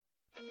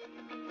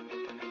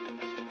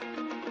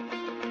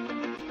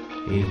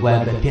Il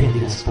web è pieno di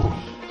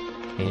rasponi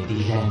e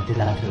di gente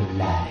da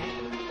trollare.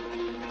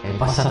 È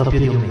passato più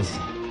di un mese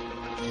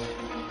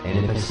e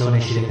le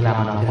persone ci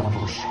reclamano a gran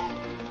voce: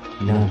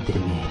 non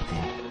temete,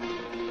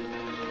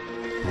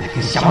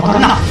 perché siamo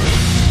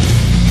tornati!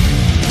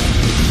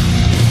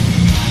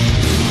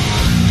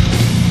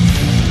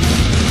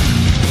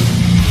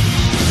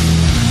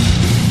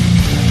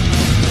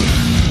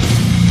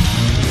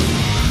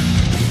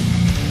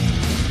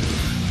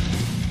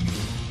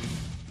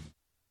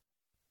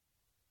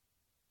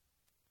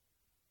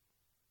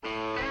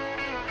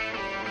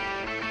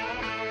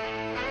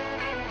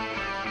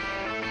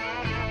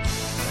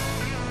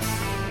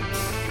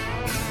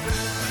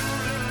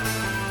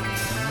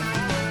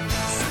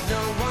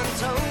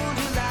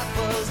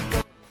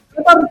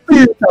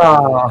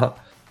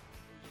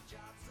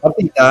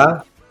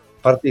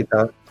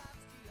 Partita?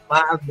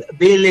 Ma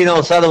Billy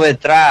non sa dove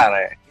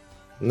entrare.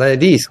 Nel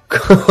disco.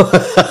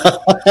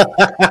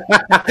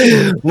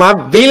 Ma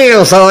Billy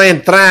non sa dove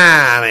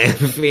entrare.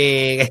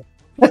 Figa.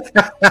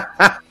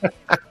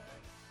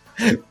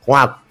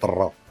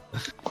 4.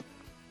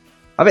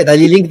 Vabbè,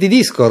 dagli link di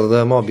Discord,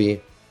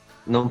 Moby.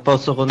 Non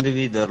posso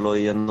condividerlo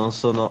io, non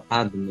sono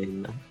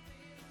admin.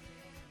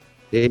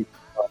 Sì,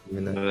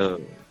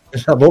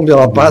 la bombia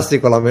la passi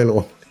con la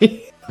Meloni.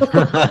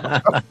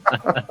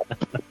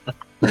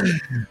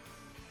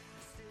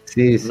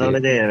 sì. Non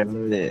vedere.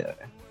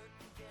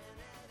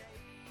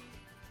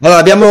 Allora,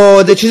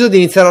 abbiamo deciso di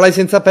iniziare la live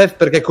senza Pef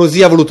perché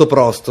così ha voluto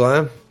Prosto,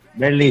 eh?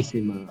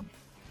 Bellissimo.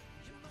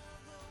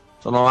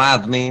 Sono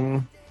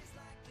admin,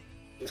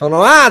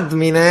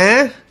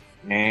 eh?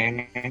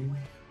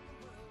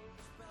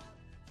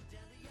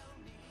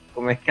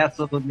 Come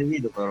cazzo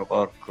condivido però,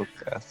 porco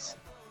cazzo.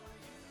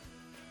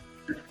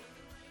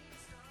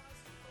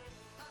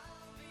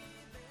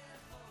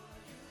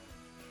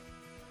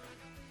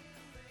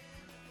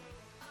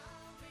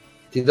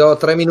 Ti do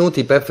 3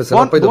 minuti, Pef, se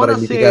no poi dovrai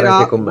litigare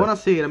anche con me.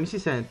 Buonasera, mi si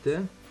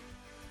sente?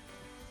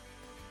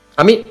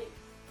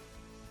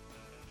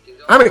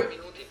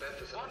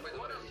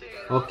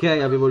 Ok,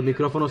 avevo il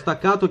microfono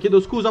staccato,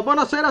 chiedo scusa.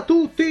 Buonasera a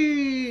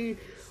tutti!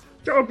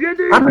 Ciao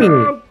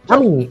Piedino!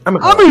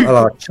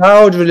 Allora,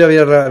 ciao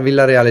Giulia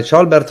Villareale, ciao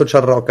Alberto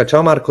Ciarrocca,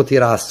 ciao Marco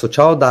Tirasso,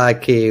 ciao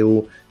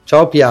Daekeu,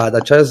 ciao Piada,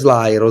 ciao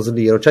Sly,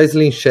 Rosliro, ciao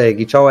Slim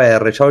Shaggy, ciao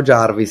R, ciao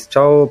Jarvis,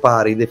 ciao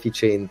Pari,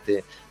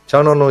 deficiente,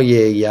 ciao Nonno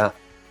Ieia.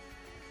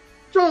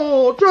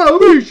 Ciao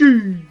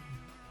amici!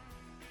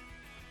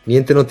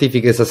 Niente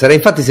notifiche stasera,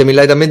 infatti siamo in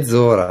live da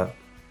mezz'ora.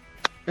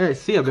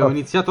 Sì, abbiamo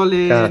iniziato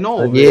alle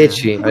 9. Alle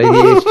 10.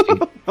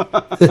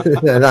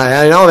 Dai,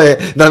 alle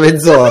 9 da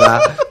mezz'ora.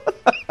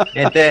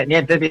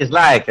 Niente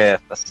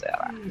dislike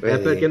stasera.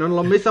 Perché non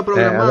l'ho messa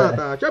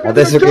programmata.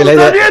 Adesso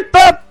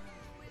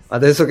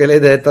che l'hai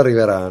detto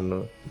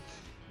arriveranno.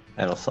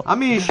 Lo so.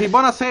 Amici,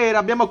 buonasera,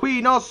 abbiamo qui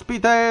in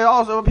ospite,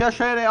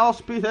 piacere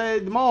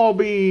ospite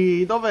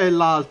Moby. Dov'è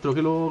l'altro?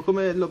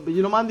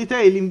 Glielo mandi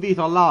te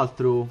l'invito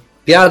all'altro?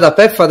 Piada,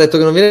 Peff ha detto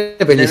che non viene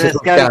per gli deve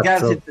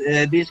scaricarsi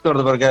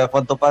Discord perché a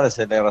quanto pare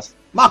se l'era.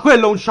 Ma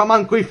quello è un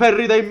sciaman coi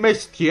ferri del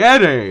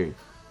mestiere.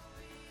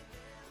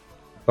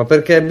 Ma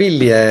perché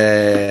Billy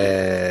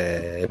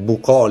è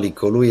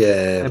bucolico, lui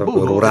è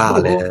proprio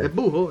rurale. È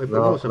buco?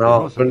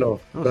 No, quello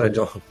è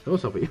Gio. Non lo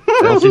sapevo.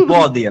 Non si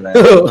può dire.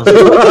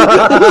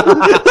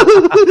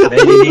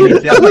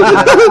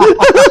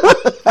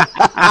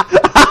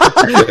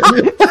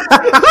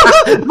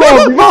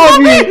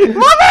 Muovi!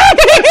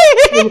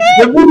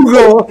 È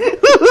buco!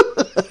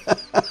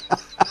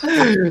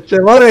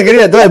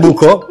 Cioè, dov'è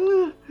buco?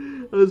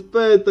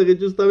 Aspetta che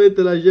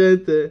giustamente la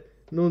gente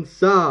non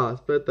sa.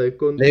 Aspetta che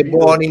le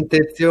buone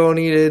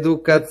intenzioni,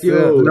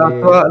 l'educazione,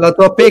 la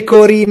tua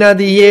pecorina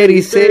di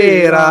ieri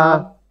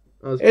sera.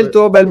 Aspetta. E il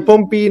tuo bel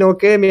pompino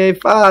che mi hai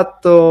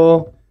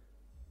fatto.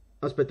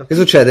 Aspetta, che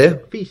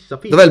succede? Fissa.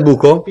 Dov'è il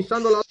buco?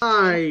 Fissando la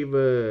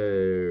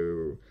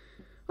live.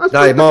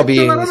 Aspetta, dai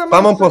Moby,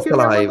 spamma un po'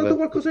 sta live. Ho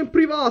qualcosa in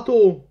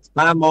privato.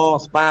 Spammo.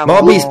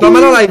 Moby, spamma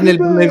la live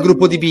nel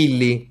gruppo di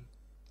Billy.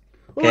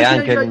 Che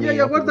anche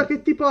guarda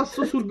che ti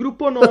passo sul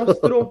gruppo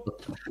nostro.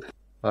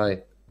 Vai.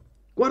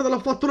 Guarda, l'ha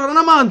fatto la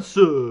Ranamanz.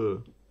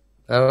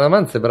 La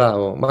Ranamanz è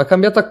bravo, ma ha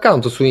cambiato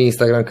account su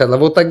Instagram,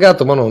 l'avevo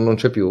taggato ma non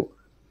c'è più.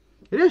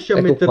 Riesci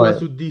a metterla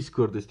su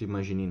Discord sta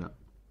immaginina?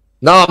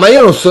 No, ma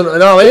io non sono.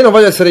 No, ma io non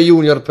voglio essere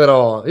Junior,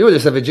 però. Io voglio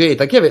essere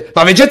Vegeta.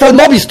 Ma Vegeta è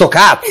Moby, sto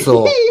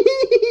cazzo!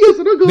 Io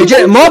sono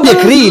Moby e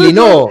Krillin,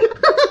 no!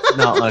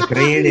 No,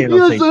 Krillin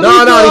non sei. No,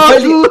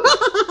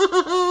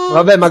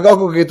 vabbè, ma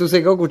Goku, che tu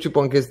sei Goku, ci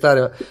può anche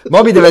stare.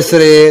 Moby deve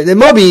essere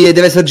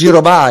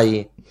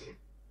Jirobai.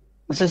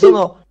 Ma se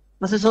sono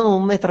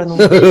 1,90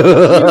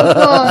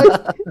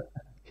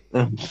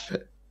 m.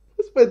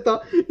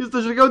 Aspetta, io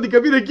sto cercando di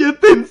capire chi è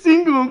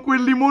Tenzing con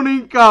quel limone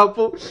in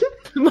capo.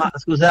 Ma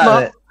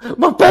scusate,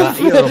 ma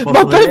perfetto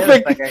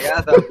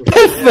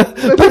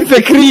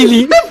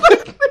Krillin.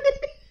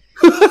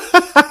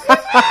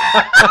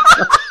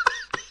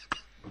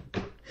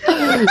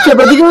 Cioè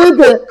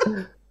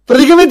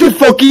praticamente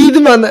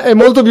Kidman è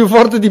molto più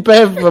forte di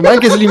Pef, ma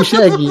anche Slim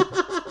Shaggy.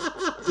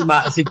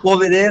 Ma si può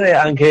vedere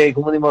anche i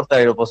comuni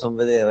mortali, lo possono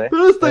vedere?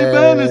 Però stai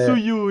bene su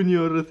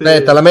Junior. Te.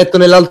 Aspetta, la metto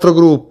nell'altro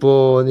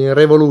gruppo in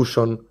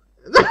Revolution.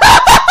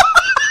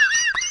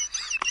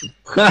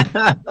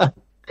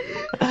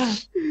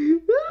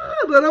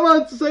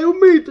 Ranamanzo, sei un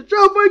mito.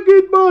 Ciao Fai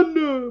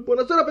Kidman.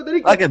 Buonasera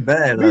Federico. Ma che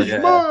bello.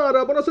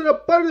 Bismara, buonasera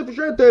Pari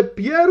Deficiente.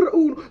 Pier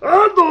 1.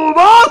 Aldo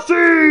Vassi.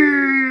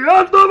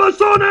 Aldo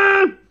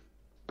Vassone.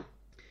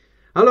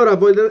 Allora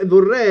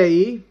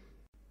vorrei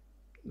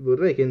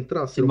che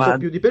entrassero un po'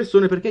 più di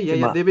persone, perché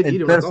Yaya deve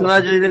dire una cosa. Il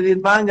personaggio di Devil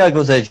Manga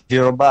cos'è?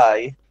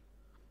 Girobai?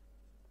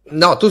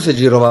 No, tu sei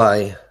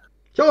Girovai.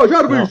 Ciao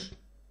Jarvis.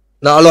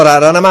 No, allora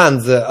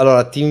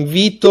Ranamanz, ti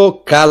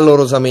invito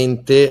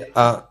calorosamente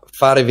a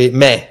fare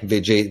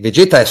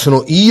Vegeta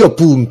sono io,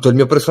 punto, il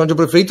mio personaggio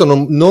preferito,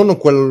 non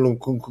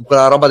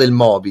quella roba del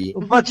Moby.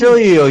 Lo faccio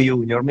io,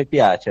 Junior, mi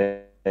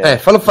piace.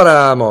 Fallo fare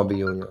a Moby,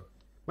 Junior.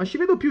 Ma ci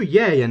vedo più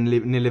Yaya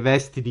nelle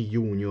vesti di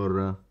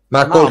Junior.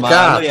 Ma no, col ma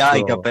cazzo. lui ha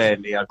i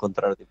capelli, al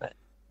contrario di me.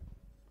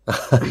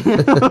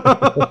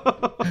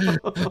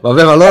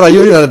 Vabbè, ma allora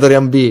Junior è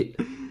Dorian B.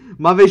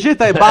 Ma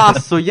Vegeta è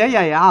basso,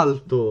 Yaya è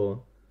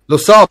alto. Lo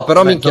so,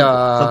 però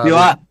minchia...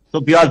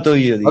 Sono più alto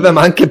io. Vabbè,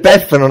 ma anche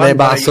Pef non è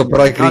basso,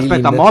 però è Krillin.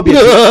 Aspetta,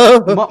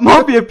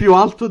 Moby è più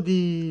alto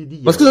di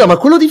Ma scusa, ma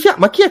quello di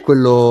ma chi è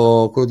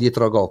quello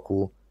dietro a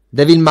Goku?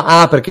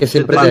 Perché è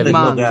sempre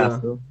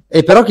Devil.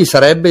 E però chi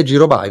sarebbe?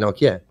 Girobai, no?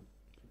 Chi è?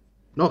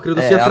 No,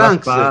 credo sia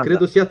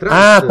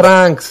Trunks.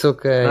 Trunks,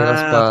 ok, la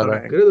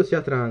spada. Credo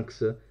sia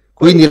Trunks.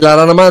 Quindi la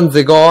Ranamanz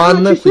e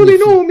Gohan. Ci sono i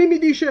nomi, mi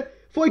dice...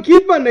 Poi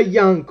Kidman e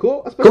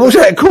Yanko.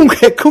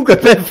 Comunque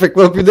Pef è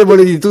quello più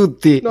debole di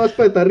tutti. No,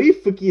 aspetta,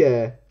 Riff chi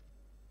è?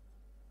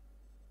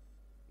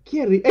 Chi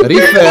è Riff?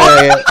 Riff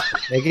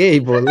è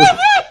Gable.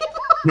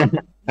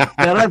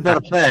 Però è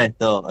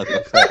perfetto.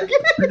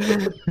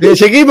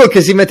 C'è Gable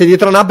che si mette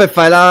dietro un'app e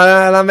fa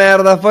la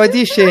merda, poi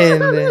ti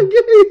scende. E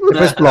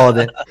poi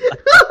esplode.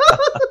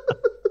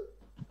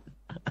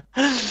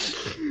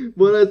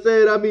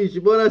 Buonasera amici,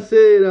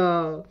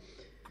 buonasera.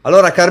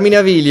 Allora, Carmine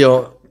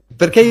Avilio,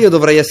 perché io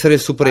dovrei essere il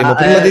supremo?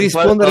 Prima di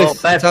rispondere,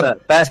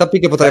 sappi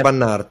che potrei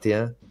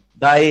bannarti,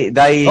 Dai,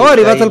 è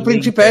arrivata la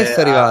principessa,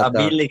 è arrivata. A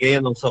Billy che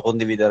io non so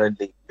condividere il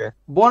link.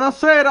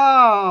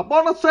 Buonasera,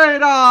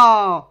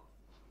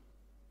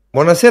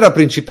 buonasera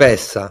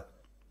principessa.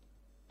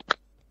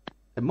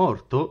 È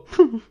morto?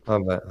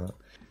 Vabbè.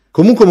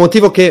 Comunque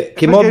motivo che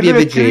Moby è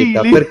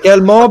Vegeta, perché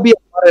al Moby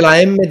appare la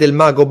M del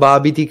mago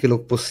Babidi che lo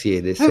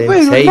possiede. È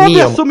vero, il Moby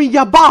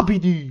assomiglia a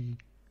Babidi.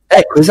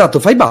 Ecco, esatto,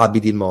 fai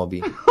Babidi il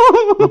Moby.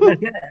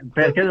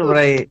 Perché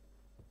dovrei...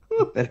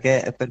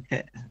 Perché...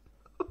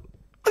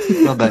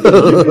 Vabbè.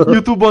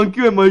 YouTube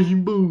anch'io è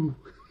Majin Buu.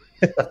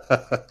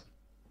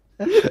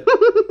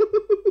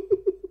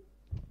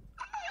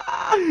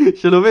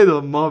 Ce lo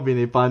vedo Moby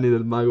nei panni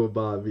del mago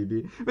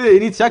Babidi. Vedi,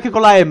 inizia anche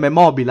con la M,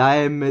 Moby,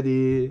 la M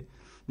di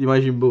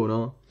Majin Buu,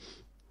 no?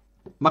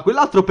 Ma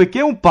quell'altro perché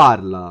non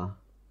parla?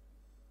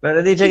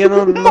 Beh, dice che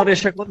non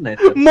riesce a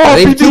connettere.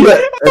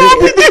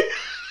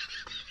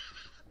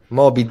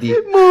 Mobidi.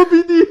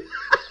 Mobidi.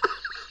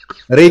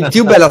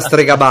 RaveTube è la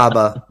strega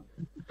baba.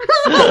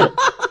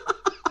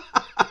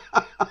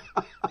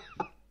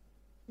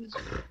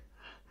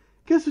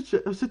 Che è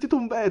successo? Ho sentito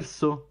un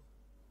verso.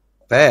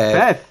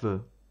 Pef.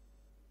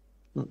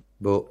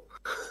 Boh.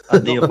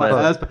 Addio,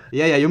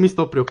 io mi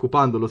sto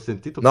preoccupando, l'ho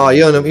sentito. No,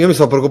 io mi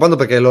sto preoccupando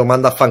perché lo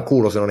manda a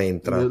fanculo se non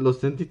entra. L'ho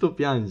sentito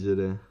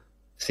piangere.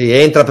 Sì,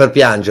 entra per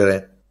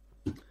piangere.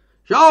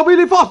 Ciao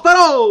Billy Foster!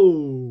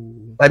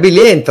 Dai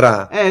Billy,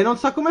 entra! Non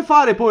sa come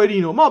fare,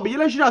 poverino. Moby,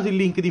 gliel'hai girato il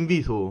link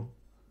d'invito?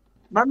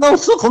 Ma non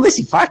so come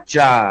si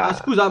faccia.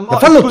 Scusa, ma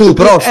fallo tu,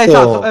 Prosto.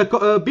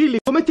 Esatto, Billy,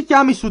 come ti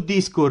chiami su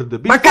Discord?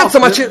 Billy ma cazzo,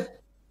 Foster? ma c'è...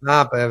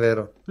 Ah, è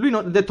vero. Lui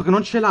ha detto che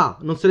non ce l'ha,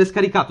 non se l'è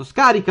scaricato.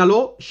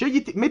 Scaricalo,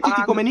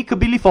 mettiti come nick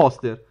Billy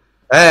Foster.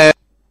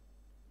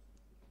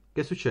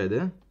 Che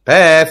succede?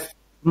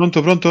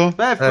 Pronto?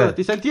 Pef,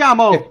 ti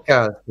sentiamo. Che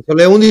cazzo, sono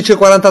le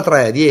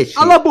 11:43, 10.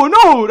 Alla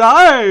buon'ora,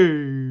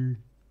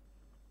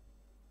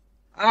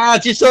 Ah,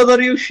 ci sono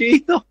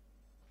riuscito.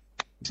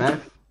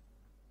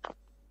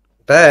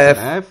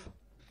 Pef.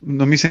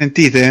 Non mi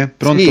sentite?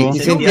 Pronto? Sì, ti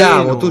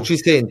sentiamo, tu ci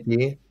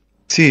senti?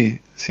 Sì,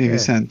 vi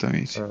sento,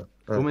 amici.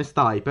 Come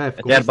stai, Pef?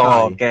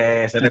 Certo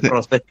che se le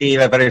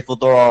prospettive per il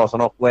futuro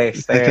sono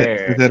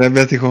queste. Siete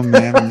arrabbiati con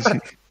me, amici.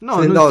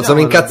 No, sono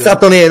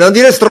incazzato nero. Non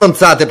dire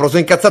stronzate, però sono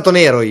incazzato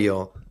nero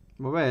io.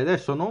 Vabbè,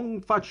 adesso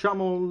non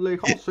facciamo le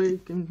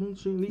cose che non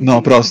si...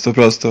 No, prosto.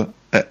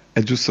 È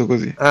giusto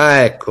così.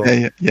 Ah, ecco.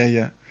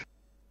 Yeah.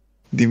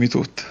 Dimmi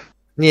tutto.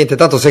 Niente,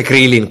 tanto sei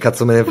Krillin,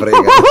 cazzo me ne frega.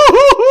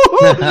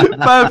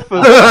 Pef.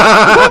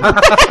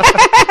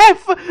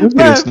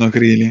 Io sono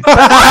Krillin.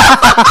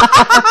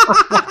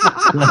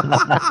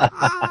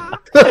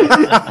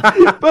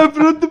 Pef,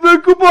 non ti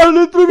preoccupare,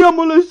 noi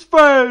troviamo le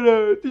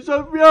sfere, ti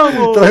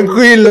salviamo.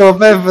 Tranquillo,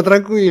 Pef.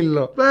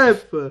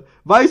 Pef,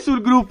 vai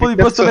sul gruppo di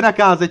Posto Bene a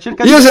Casa e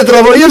cerca io se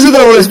trovo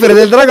le sfere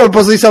del drago al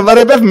posto di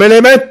salvare Pef me le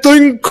metto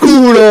in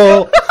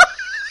culo.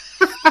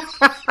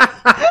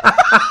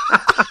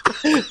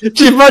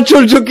 Ci faccio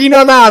il giochino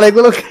anale,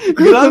 quello che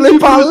con le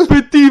palle.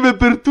 Prospettive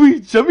per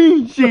Twitch,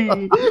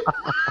 amici.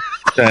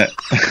 Cioè,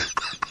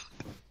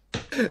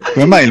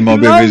 come mai il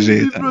mob è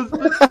Vegeta?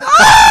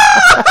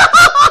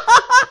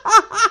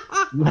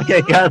 Ma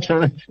che cazzo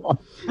ne so?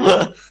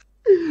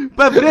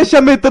 Beh, riesci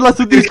a metterla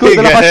su Discord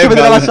e la faccio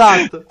vedere alla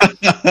chat.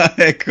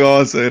 È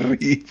cosa, è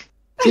rifo.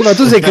 Sì, ma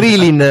tu sei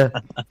Krillin.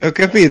 Ho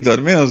capito,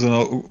 almeno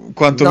sono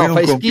quantomeno No, un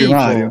fai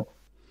comprimario.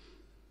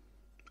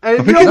 È il,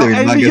 Ma perché devi è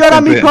il nugget miglior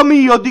sempre- amico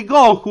mio di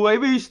Goku, hai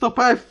visto,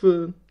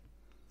 Pef?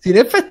 Sì, in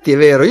effetti è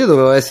vero, io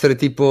dovevo essere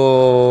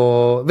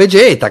tipo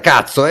Vegeta,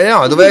 cazzo,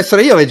 no, dovevo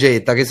essere io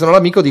Vegeta, che sono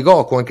l'amico di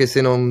Goku, anche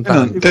se non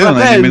tanto. Te non hai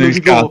fratello nemmeno di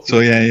il cazzo,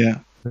 Goku.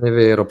 yeah. È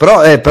vero,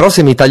 però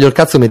se mi taglio il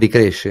cazzo mi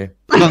ricresce.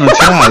 No, non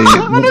ce l'hai,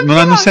 non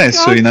hanno ce l'hai,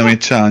 sesso cazzo. i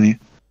nameccani.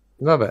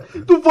 Vabbè.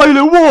 Tu fai le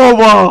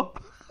uova!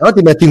 Allora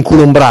ti metti in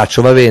culo un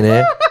braccio, va bene?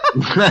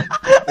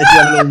 E si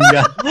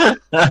allunga.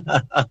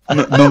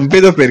 Non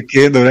vedo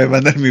perché dovrebbe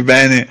andarmi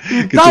bene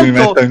che tu mi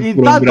metta in culo un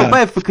Intanto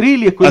braccio. Pef,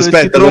 Krilli è quello che si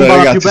Aspetta, tromba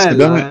allora, la ragazzi, più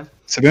bella,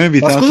 se abbiamo Ma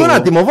invitato... scusa un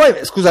attimo,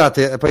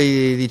 scusate,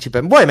 poi dici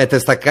Pem, vuoi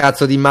mettere sta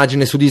cazzo di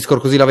immagine su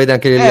Discord così la vede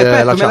anche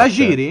Pef, la me chat? la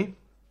giri?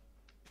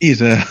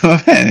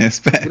 Va bene,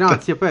 aspetta.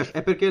 Grazie, Pef,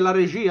 è perché la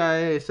regia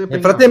è sempre...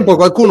 Nel frattempo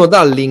qualcuno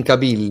dà il link a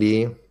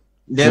Billy?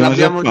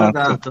 Gliel'abbiamo già fatto.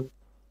 dato.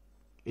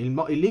 Il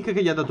link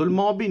che gli ha dato il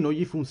Moby non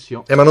gli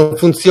funziona. Ma non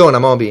funziona,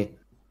 Moby.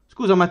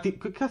 Scusa, ma che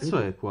cazzo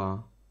è qua?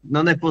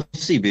 Non è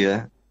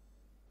possibile.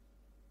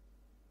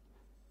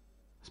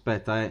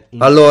 Aspetta,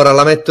 Allora,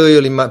 la metto io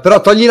l'immagine.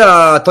 Però togli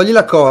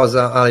la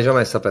cosa. Ah, l'hai già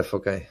messa, Pef,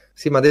 ok.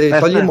 Sì, ma devi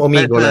togli il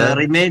omigole.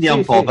 Rimedia Sì,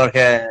 un po' sì.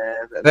 perché...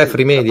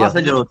 rimedia.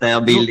 Passaglielo te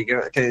a Billy.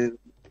 Che...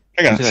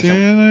 Ragazzi, Sì,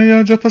 facciamo.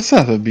 l'ho già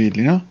passato a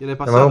Billy, no? Gliel'hai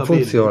Ma passato non a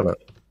Billy. funziona.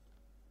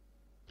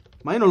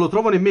 Ma io non lo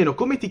trovo nemmeno.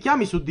 Come ti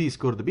chiami su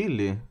Discord,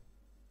 Billy?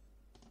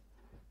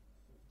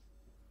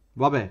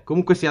 Vabbè,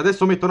 comunque sì,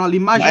 adesso mettono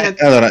all'immagine...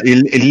 Allora,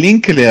 il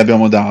link le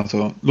abbiamo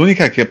dato.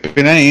 L'unica è che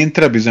appena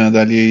entra bisogna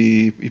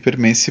dargli i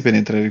permessi per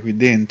entrare qui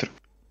dentro.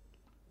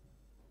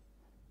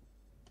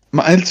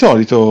 Ma è il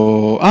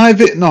solito... Ah,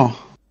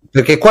 no.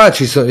 Perché qua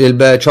ci sono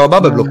il Ciao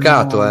Babbo è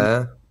bloccato,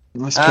 eh.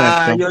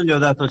 Aspetta. Ah, io gli ho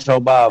dato ciao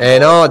babbo.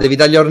 No, devi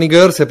dargli Horny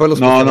Girls e poi lo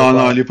No,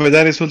 spostiamo qua. gli puoi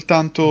dare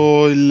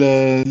soltanto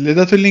le hai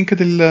dato il link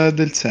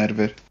del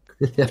server.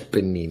 Gli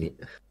Appennini.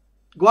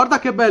 Guarda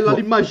che bella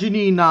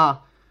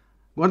l'immaginina!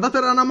 Guardate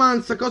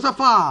Ranamanza, cosa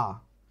fa?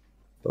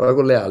 Prova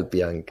con le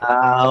Alpi anche.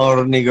 Ah,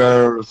 Horny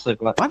Girls.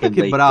 Guarda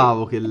che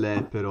bravo che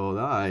l'è però,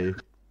 dai.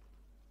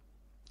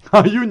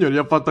 Ah, Junior gli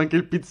ha fatto anche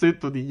il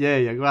pizzetto di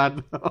ieri,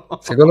 guarda.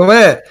 Secondo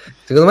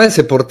me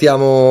se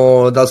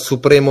portiamo dal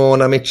supremo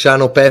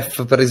namecciano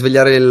Pef per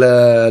risvegliare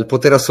il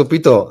potere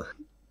assopito,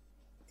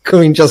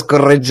 comincia a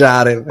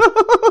scorreggiare.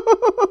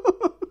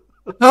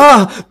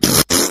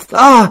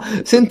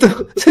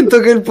 Sento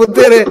che il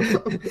potere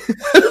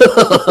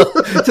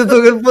sento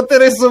che il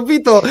potere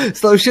assopito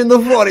sta uscendo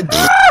fuori.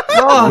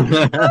 Ah!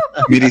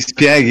 Mi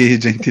rispieghi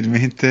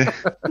gentilmente?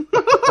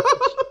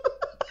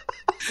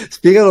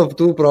 Spiegalo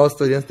tu,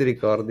 Prosto, vediamo se ti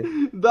ricordi.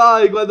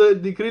 Dai, guarda,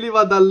 di Krillin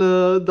va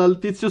dal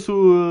tizio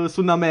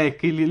su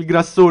Namek, il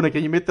grassone che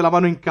gli mette la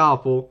mano in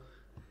capo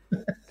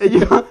e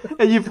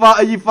gli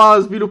fa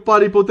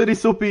sviluppare i poteri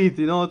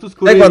sopiti, no? Tu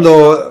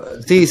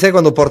Sai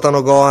quando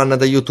portano Gohan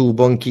da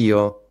YouTube,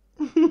 anch'io?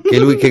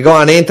 Che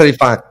Gohan entra e gli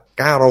fa: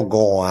 caro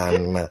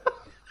Gohan,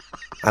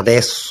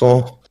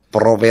 adesso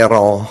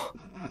proverò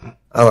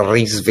a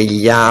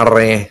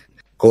risvegliare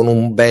con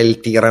un bel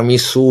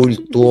tiramisù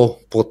il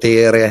tuo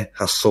potere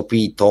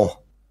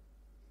assopito.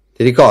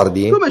 Ti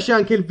ricordi? Come c'è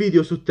anche il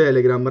video su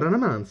Telegram,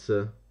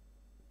 Ranamans?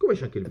 Come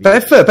c'è anche il video?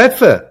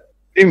 Pef,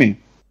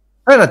 Dimmi.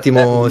 fai un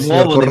attimo,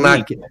 signor nuovo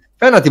Cornacchia.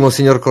 Fai un attimo,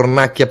 signor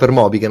Cornacchia, per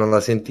Moby, che non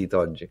l'ha sentito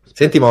oggi.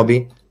 Senti,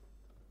 Moby?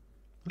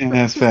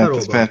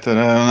 Aspetta,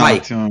 un Vai.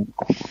 attimo.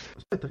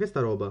 Aspetta, che sta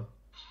roba?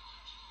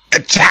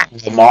 Ciao,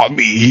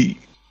 Moby.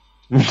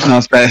 No,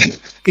 aspetta.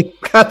 Che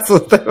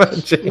cazzo stai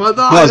facendo? Ma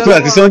dai, No,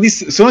 scusate,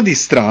 sono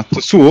distratto.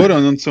 Su, ora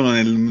non sono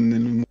nel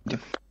mood. Nel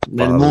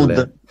Palle.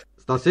 mood.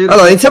 Stasera...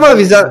 Allora, iniziamo a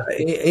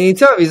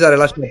avvisare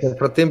la chat nel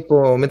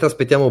frattempo, mentre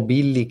aspettiamo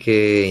Billy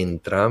che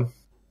entra.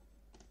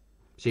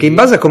 Sì. Che in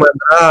base a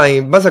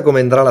come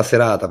andrà la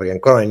serata, perché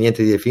ancora non è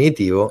niente di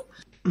definitivo,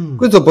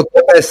 questo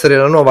potrebbe essere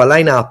la nuova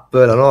line-up,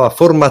 la nuova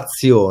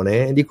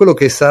formazione di quello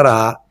che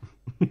sarà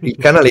il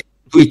canale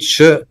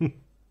Twitch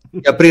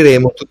che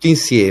apriremo tutti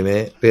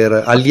insieme per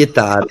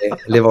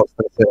allietare le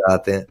vostre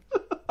serate.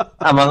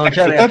 Ah, ma non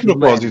c'era... A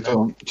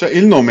proposito, cioè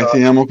il nome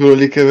teniamo quello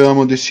lì che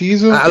avevamo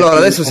deciso. Allora,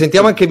 adesso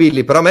sentiamo anche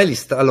Billy, però a me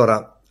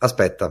allora,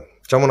 aspetta,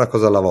 facciamo una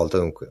cosa alla volta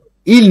dunque.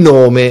 Il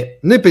nome,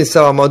 noi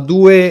pensavamo a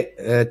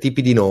due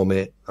tipi di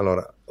nome.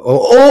 Allora,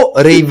 o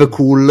Rave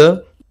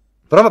Cool,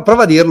 prova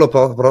a dirlo,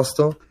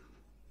 Prosto.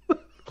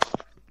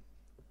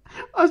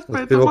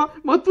 Aspetta,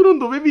 ma tu non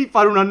dovevi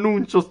fare un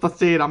annuncio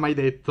stasera, mai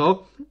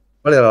detto?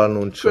 Qual era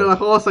l'annuncio? Quella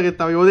cosa che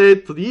ti avevo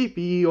detto di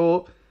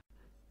Pio.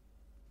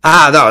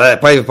 Ah, no,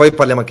 poi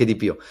parliamo anche di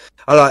Pio.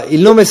 Allora,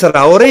 il nome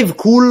sarà o Rave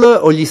Cool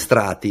o gli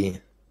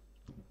strati.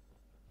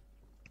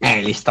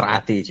 Gli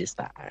strati ci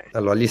sta.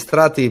 Allora, gli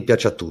strati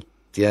piace a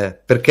tutti,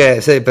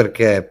 perché sai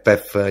perché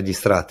Pef gli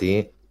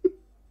strati?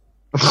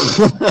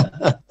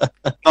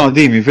 No,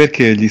 dimmi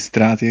perché gli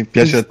strati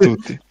piace a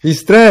tutti. Gli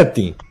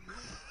strati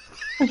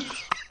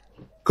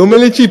come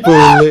le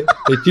cipolle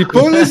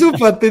sono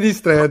fatte di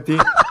strati,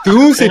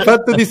 tu sei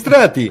fatto di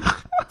strati,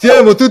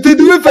 siamo tutti e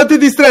due fatti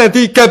di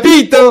strati,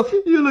 capito?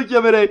 Io lo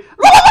chiamerei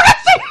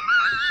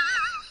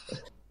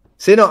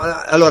se no,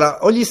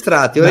 allora o gli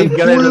strati o il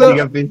Non pull, ti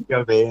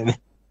capisca bene.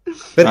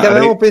 perché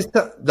avevamo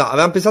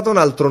pensato a un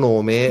altro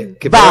nome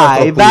che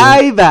vai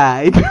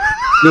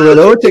più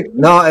veloce,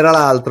 no, era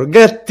l'altro,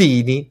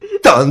 gattini,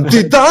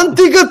 tanti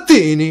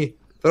gattini,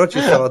 però ci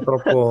stava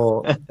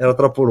troppo, era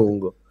troppo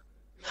lungo.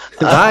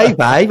 Vai,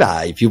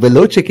 più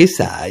veloce che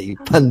sai,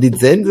 pan di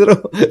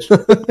zenzero.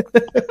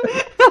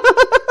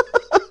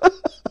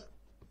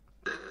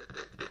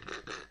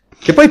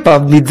 Che poi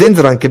pan di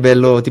zenzero è anche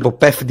bello, tipo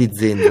Pef di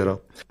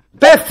zenzero.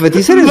 Pef,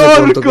 ti sei reso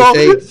conto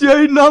che si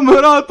è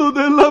innamorato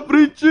della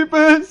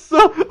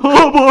principessa,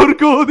 oh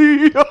porco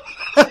dio.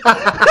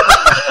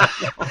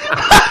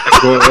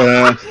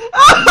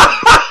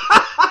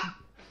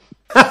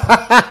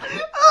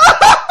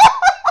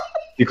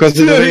 Di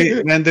cosa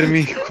dovrei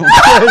rendermi conto?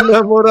 Si è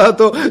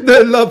innamorato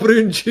della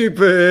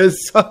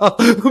principessa,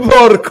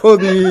 porco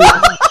dio.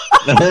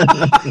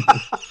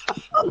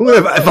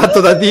 È fatto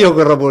da Dio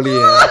quel robo lì.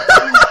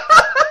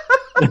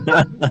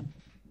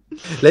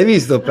 L'hai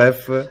visto,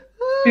 Pef?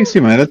 Sì,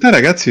 ma in realtà,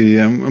 ragazzi,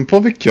 è un po'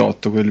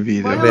 vecchiotto quel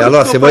video. Vabbè,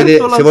 allora se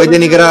vuoi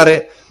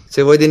denigrare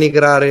ciò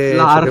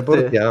che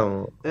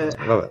portiamo,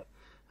 vabbè.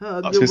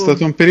 C'è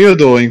stato un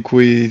periodo in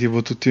cui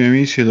tipo tutti i miei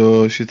amici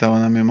lo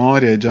citavano a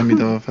memoria e già mi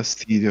dava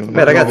fastidio.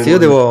 Beh, ragazzi,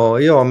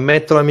 io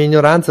ammetto la mia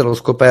ignoranza, l'ho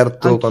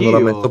scoperto quando l'ho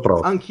messo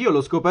proprio. Anch'io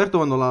l'ho scoperto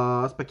quando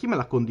aspetta, chi me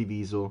l'ha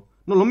condiviso?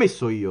 Non l'ho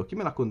messo io, chi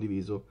me l'ha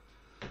condiviso?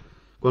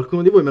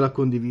 Qualcuno di voi me l'ha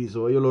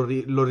condiviso, io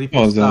l'ho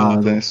ripostato. Cosa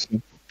adesso?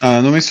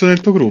 L'hanno messo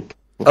nel tuo gruppo.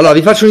 Allora,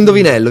 vi faccio un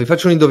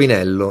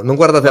indovinello. Non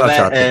guardate la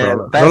chat,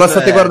 però. Non la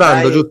state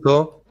guardando,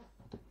 giusto?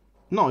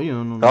 No, io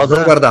non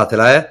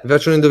guardatela, vi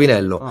faccio un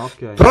indovinello.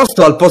 Okay.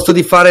 Prosto al posto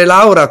di fare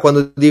Laura,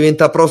 quando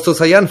diventa Prosto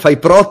Saiyan, fa i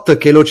prot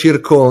che lo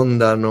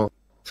circondano.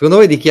 Secondo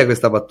voi di chi è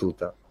questa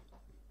battuta?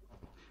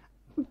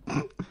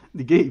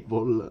 Di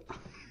Gable.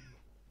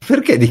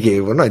 Perché di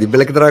Gable? No, è di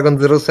Black Dragon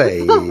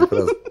 06.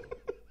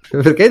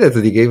 Perché hai detto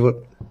di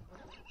Gable?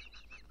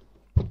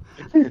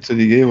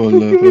 Di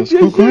Gable,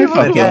 come hai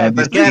fatto a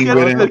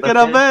distinguere? Perché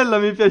era bella,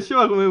 mi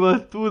piaceva come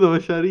battuta,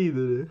 faceva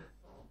ridere.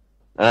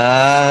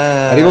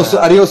 Arrivo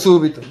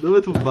subito.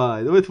 Dove tu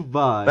vai?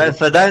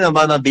 Dai una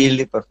mano a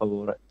Billy, per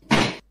favore.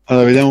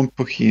 Allora, vediamo un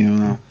pochino,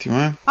 un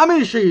attimo,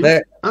 Amici,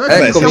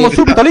 adesso siamo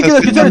subito lì che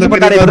decisione di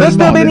portare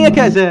presto bene a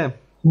chiese.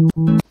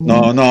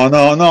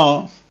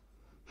 No.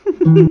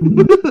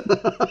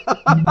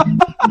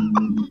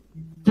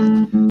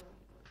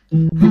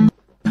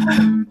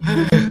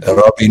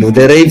 Robin Hood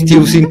e Rave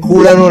si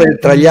inculano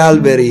tra gli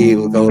alberi.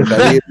 Urca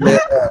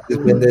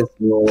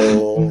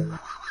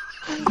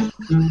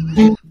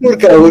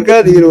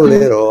di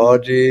roller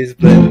oggi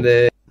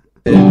splende.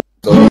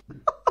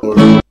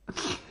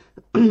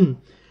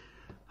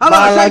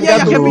 Allora, sai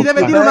che mi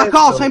deve dire una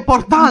cosa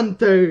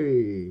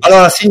importante.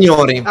 Allora,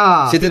 signori,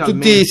 siete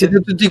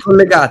tutti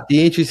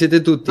collegati? Ci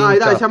siete tutti?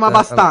 Dai, siamo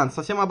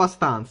abbastanza.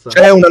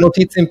 C'è una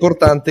notizia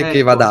importante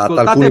che va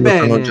data, alcuni lo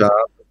sanno già.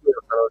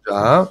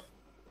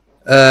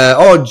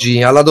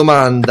 Oggi alla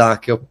domanda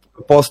che ho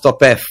posto a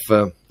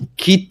Pef,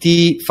 chi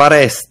ti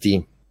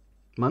faresti?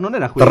 Ma non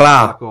era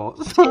quella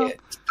cosa.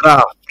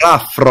 Tra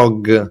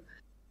Frog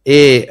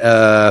e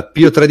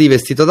Pio 3D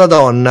vestito da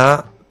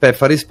donna,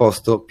 Pef ha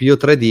risposto Pio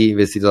 3D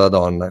vestito da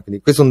donna.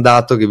 Quindi questo è un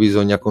dato che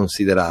bisogna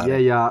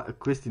considerare.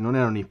 Questi non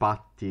erano i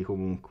patti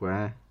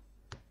comunque,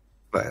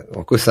 Beh,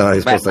 questa è una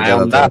risposta che è ha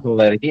un dato. dato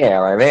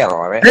veritiero, è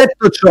vero.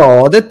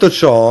 Detto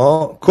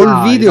ciò,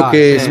 col video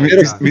che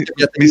spero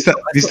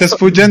mi sta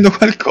sfuggendo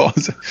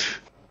qualcosa.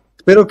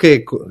 Spero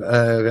che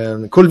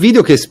col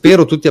video che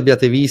spero tutti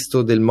abbiate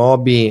visto del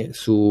Moby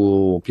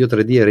su Pio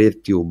 3D e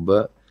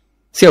RedTube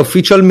sia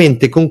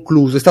ufficialmente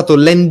concluso, è stato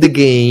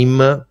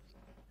l'endgame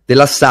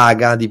della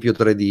saga di Pio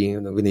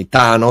 3D, quindi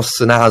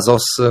Thanos,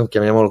 Nasos,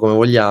 chiamiamolo come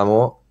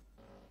vogliamo,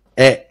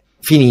 è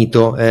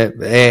finito,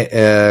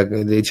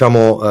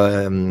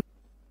 diciamo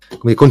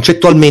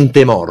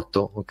concettualmente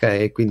morto,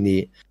 ok?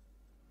 Quindi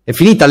è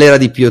finita l'era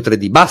di Pio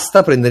 3D,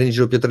 basta prendere in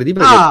giro Pio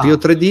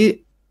 3D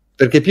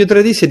perché Pio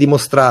 3D si è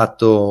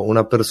dimostrato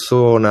una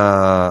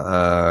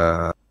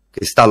persona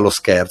che sta allo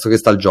scherzo, che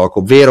sta al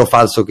gioco, vero o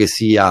falso che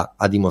sia,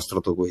 ha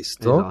dimostrato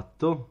questo.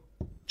 Esatto.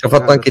 Ci ha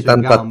fatto anche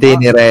tanta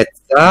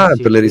tenerezza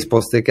per le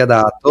risposte che ha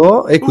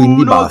dato e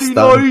quindi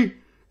basta.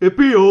 Pio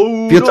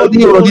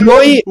 3D, uno di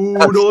noi,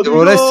 se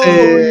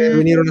volesse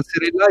venire una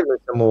serie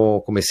live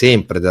siamo come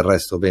sempre, del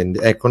resto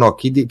ecco, no,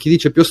 chi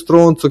dice più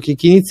stronzo, chi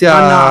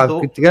inizia a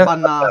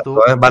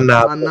criticare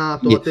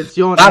bannato.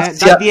 Attenzione,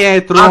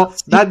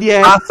 da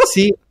dietro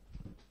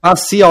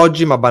passi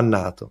oggi, ma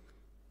bannato.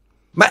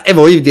 Ma e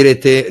voi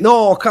direte,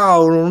 no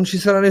cavolo, non ci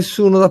sarà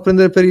nessuno da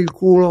prendere per il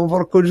culo,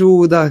 porco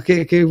Giuda,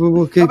 che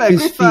Vabbè,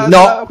 questa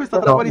no,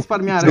 troppo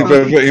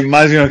risparmiare.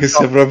 Immagino che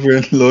sia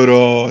proprio la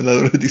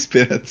loro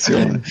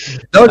disperazione.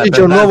 Oggi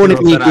c'è un nuovo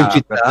nemico in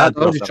città,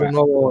 oggi c'è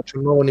un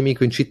nuovo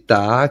nemico in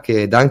città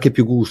che dà anche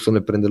più gusto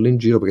nel prenderlo in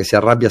giro perché si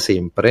arrabbia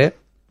sempre,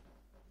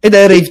 ed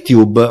è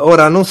RaveTube.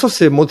 Ora, non so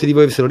se molti di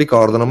voi se lo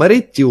ricordano, ma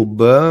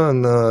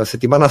RaveTube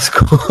settimana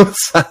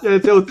scorsa... Se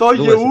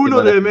toglie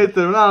uno deve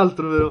mettere un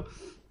altro, però.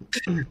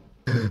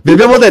 Vi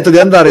abbiamo detto di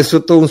andare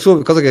sotto un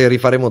suo, cosa che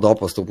rifaremo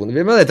dopo a sto punto, vi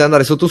abbiamo detto di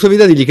andare sotto un suo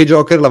video e dirgli che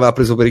Joker l'aveva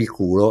preso per il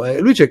culo, e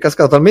lui ci è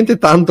cascato talmente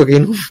tanto che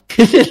nel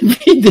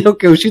video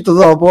che è uscito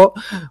dopo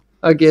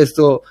ha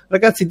chiesto,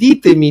 ragazzi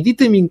ditemi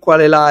in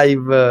quale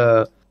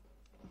live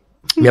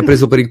mi ha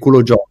preso per il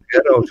culo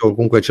Joker, o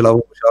comunque ce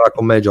l'aveva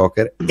con me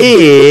Joker,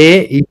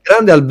 e il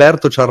grande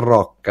Alberto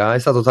Ciarrocca è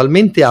stato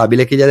talmente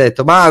abile che gli ha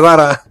detto, ma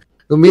guarda,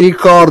 non mi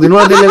ricordo, in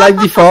una delle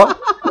live di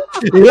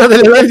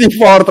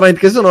Fortnite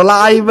che sono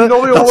live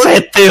da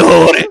 7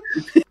 ore.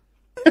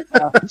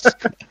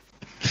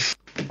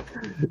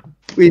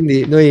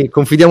 Quindi noi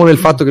confidiamo nel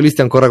fatto che lui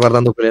stia ancora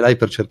guardando quelle live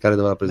per cercare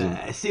dove l'ha preso.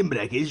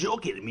 Sembra che il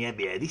Joker mi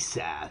abbia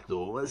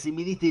dissato, ma se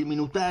mi dite il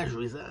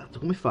minutaggio esatto.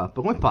 Come fa?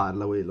 Come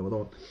parla quello?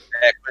 Madonna.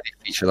 È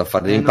difficile da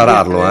fare, devi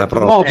impararlo.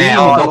 Però.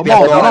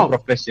 No,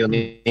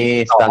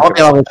 professionista. No,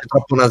 la voce è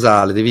troppo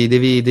nasale,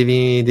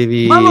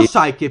 devi... Ma lo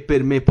sai che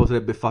per me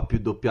potrebbe fare più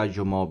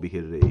doppiaggio Moby che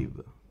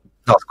Rave?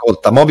 No,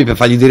 ascolta, Moby per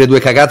fargli dire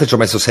 2 cagate ci ho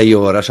messo 6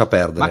 ore, lascia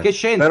perdere. Ma che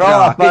c'entra? Però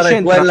a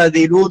fare quella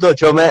di Ludo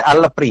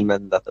alla prima è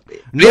andata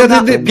bene.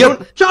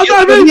 Ciao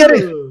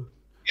David!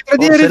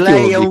 Forse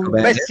lei è un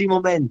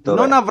pessimo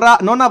mentore.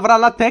 Non avrà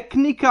la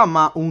tecnica,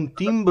 ma un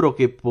timbro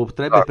che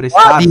potrebbe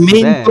prestarsi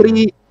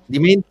di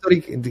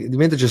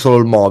mentori c'è solo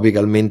il Moby che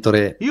è il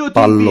mentore. Io ti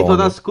pallone. invito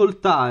ad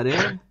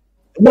ascoltare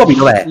Moby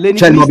dov'è?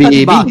 l'enigmista C'è il Moby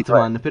di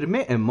Batman. Per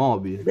me è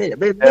Moby.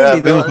 Era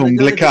venuto un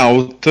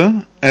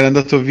blackout, era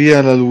andato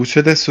via la luce,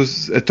 adesso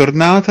è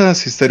tornata,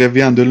 si sta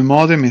riavviando il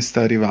modem e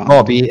sta arrivando.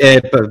 Moby,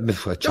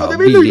 ciao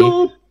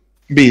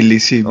Billy,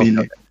 sì, okay.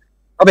 Billy.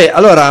 Vabbè,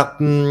 allora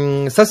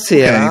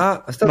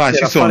stasera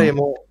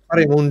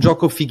faremo un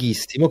gioco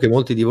fighissimo che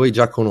molti di voi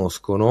già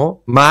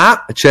conoscono,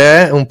 ma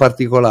c'è un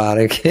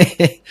particolare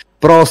che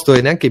Prosto e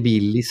neanche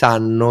Billy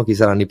sanno chi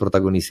saranno i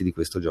protagonisti di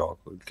questo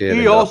gioco.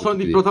 Io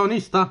sono il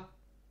protagonista?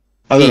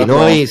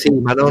 Allora, sì,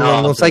 ma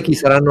non sai chi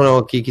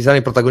saranno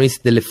i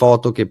protagonisti delle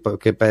foto che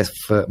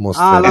Pef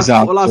mostrerà.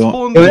 Esatto.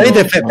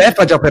 Ovviamente Pef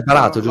ha già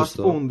preparato,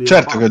 giusto? Spondi,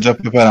 certo che ha già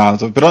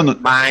preparato, però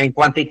ma in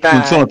quantità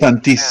non sono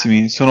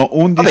tantissimi, sono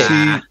 11.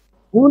 Vabbè,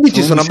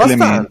 11 sono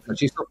abbastanza, elementi.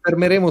 ci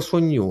soffermeremo su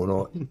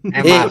ognuno.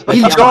 E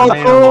il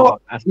gioco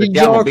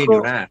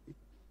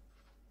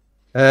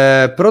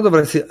però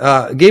dovresti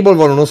Gable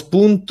vuole uno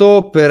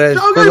spunto per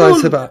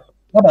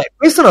vabbè,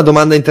 questa è una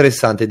domanda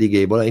interessante di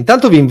Gable.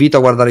 Intanto vi invito a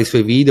guardare i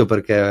suoi video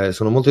perché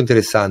sono molto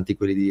interessanti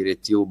quelli di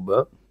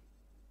RedTube.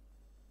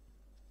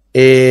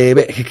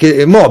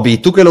 E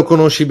Moby, tu che lo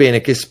conosci bene,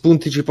 che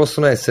spunti ci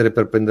possono essere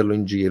per prenderlo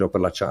in giro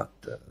per la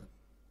chat?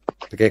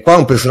 Perché qua è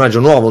un personaggio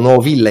nuovo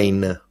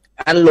villain.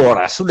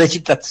 Allora, sulle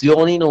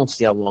citazioni non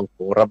siamo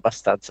ancora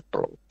abbastanza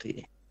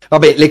pronti.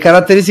 Vabbè, le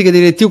caratteristiche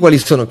di RedTube quali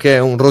sono? Che è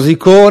un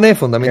rosicone,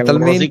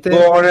 fondamentalmente. Un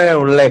rosicone,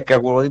 un lecca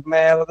culo di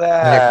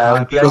merda,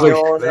 un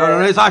piagnone.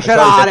 Non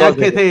esagerare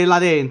anche te là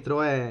dentro,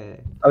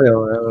 Vabbè,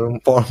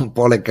 un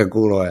po' lecca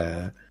culo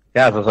è.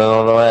 Cazzo, se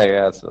non lo è,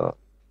 cazzo.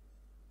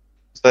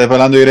 Stai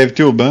parlando di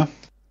RedTube?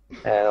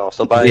 No,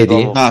 sto parlando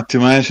un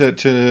attimo,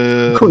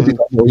 c'è... Come di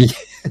tua moglie?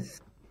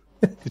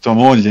 Di tua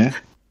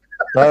moglie?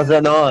 Cosa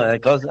no?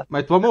 Cosa? Ma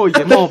è tua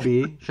moglie,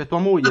 Moby? C'è tua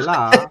moglie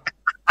là?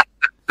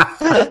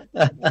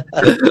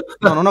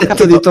 No, non ho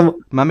capito.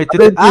 Ma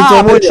mettete...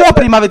 perciò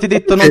prima avete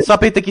detto non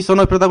sapete chi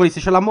sono i protagonisti.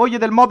 C'è la moglie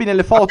del Moby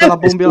nelle foto, la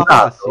bombi alla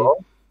passi.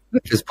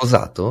 È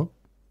sposato?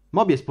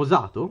 Moby è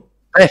sposato?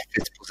 È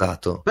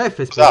sposato. È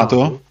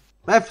sposato?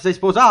 Sei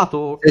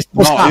sposato? Sei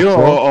sposato? No, io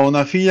ho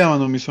una figlia ma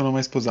non mi sono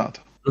mai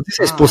sposato. Non ti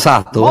sei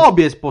sposato?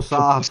 Moby è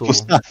sposato.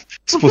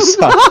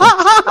 Sposato.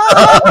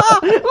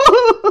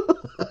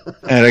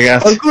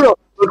 Ragazzi,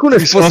 qualcuno è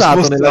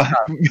sposato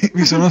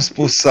mi sono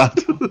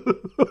spossato.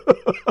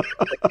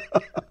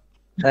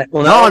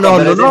 No,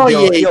 non ho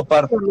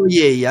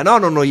Ieia,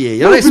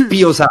 non è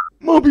spiosato.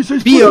 Moby sei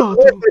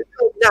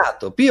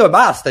sposato. Pio e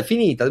basta, è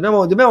finita,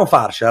 dobbiamo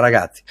farcela,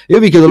 ragazzi. Io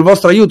vi chiedo il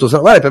vostro aiuto,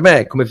 guarda, per me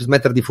è come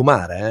smettere di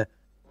fumare,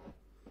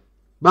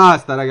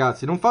 Basta,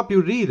 ragazzi, non fa più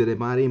ridere,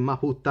 ma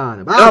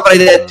puttana. No, avrei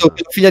detto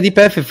che la figlia di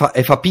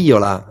Pef fa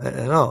Piola.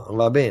 No, non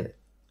va bene.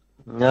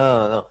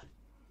 No.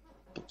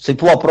 Si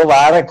può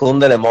provare con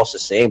delle mosse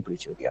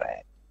semplici,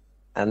 direi.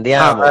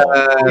 Andiamo.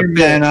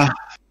 Bene.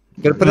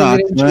 Per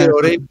prendere in giro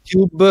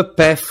RaveTube,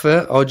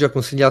 Pef oggi ha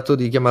consigliato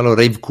di chiamarlo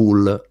Rave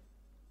Cool.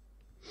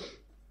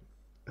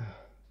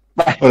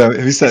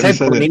 Ora,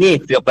 sempre un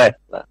inizio, Pef.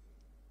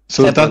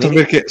 Soltanto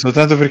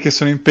perché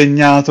sono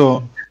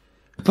impegnato.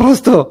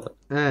 Prosto.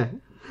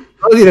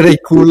 Prova a dire Ray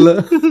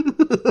Cool.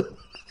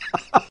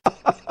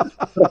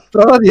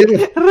 Prova a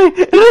dire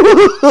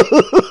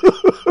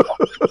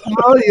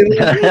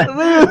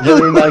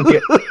Doveva anche...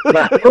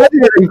 Ma... Prova a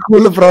dire il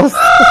culo prossimo.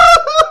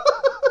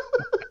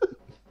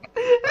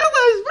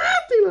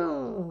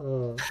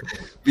 Smettila!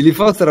 Billy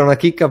Foster è una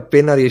chicca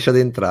appena riesce ad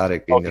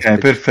entrare. Ok,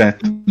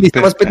 perfetto.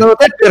 Stiamo aspettando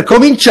te per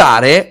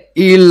cominciare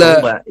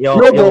il... Io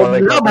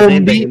vorrei far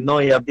presente che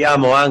noi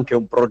abbiamo anche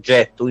un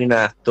progetto in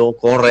atto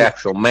con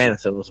Reaction Man,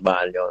 se non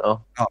sbaglio,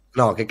 no?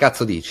 No, che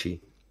cazzo dici?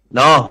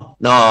 No.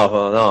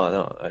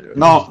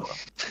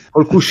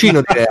 Col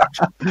cuscino di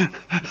Reaction.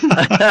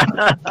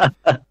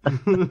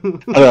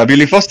 Allora,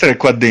 Billy Foster è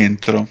qua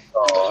dentro. No,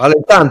 allora,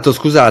 intanto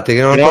scusate che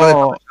non ho ancora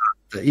detto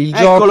il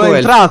gioco è è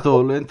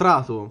entrato. il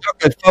gioco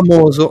è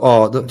famoso.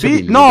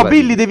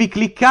 Billy, devi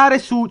cliccare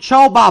su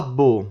Ciao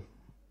Babbo.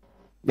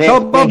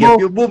 Ciao Babbo. È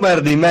più boomer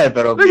di me,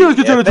 però.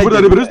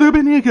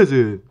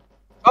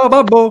 Ciao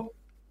Babbo.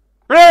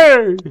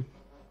 Ehi!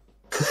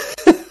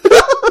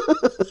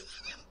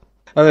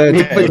 Vabbè,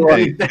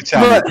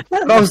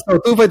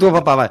 tu fai tuo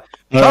papà, vai.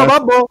 Ciao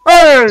Babbo.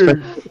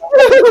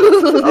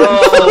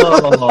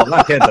 Oh,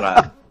 ma che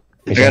tra.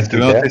 Ragazzi,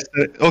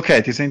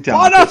 ok, ti sentiamo.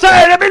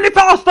 Buonasera, Billy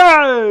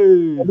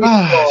Foster!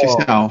 Ci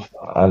siamo.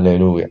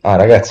 Alleluia.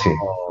 Ragazzi,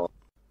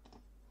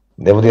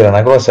 devo dire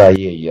una cosa a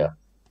Ieia.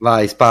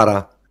 Vai,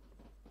 spara.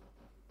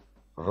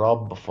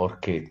 Rob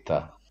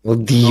Forchetta.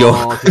 Oddio.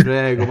 No, ti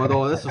prego,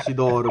 madonna, adesso si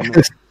dorme.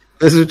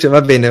 Va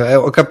bene,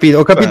 ho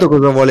capito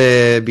cosa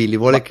vuole Billy.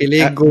 Vuole che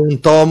leggo un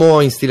tomo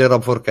in stile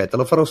Rob Forchetta.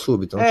 Lo farò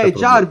subito.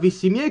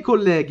 Jarvis, i miei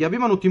colleghi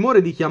avevano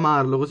timore di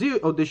chiamarlo, così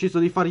ho deciso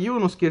di fargli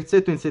uno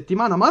scherzetto in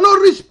settimana, ma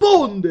non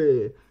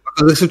risponde!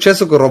 Cosa è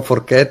successo con Rob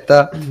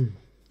Forchetta?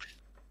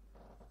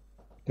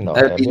 No,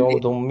 abbiamo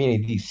avuto un mini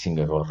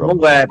dissing con Rob.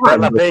 Comunque, per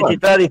la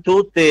felicità di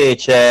tutti,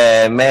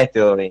 c'è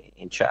Meteor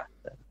in chat.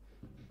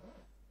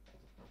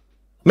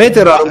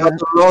 Meteor ha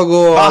rubato il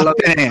logo alla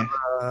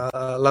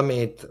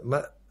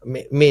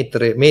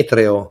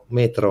Metreo.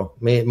 Ma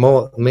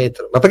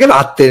perché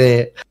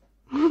vattene?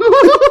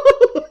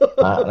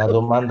 Ma una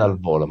domanda al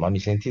volo, ma mi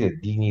sentite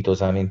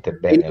dignitosamente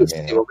bene?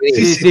 Benissimo.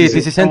 Sì,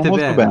 si sente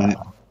molto bene.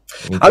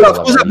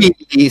 Allora, scusa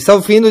Billy, stavo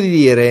finendo di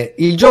dire,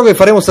 il gioco che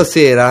faremo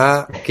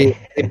stasera,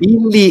 che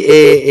Billy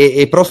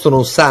e Prosto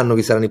non sanno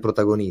chi saranno i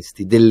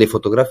protagonisti delle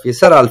fotografie,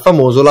 sarà il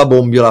famoso La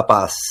Bombiola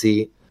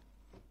Passi.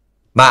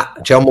 Ma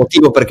c'è un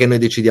motivo perché noi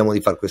decidiamo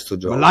di fare questo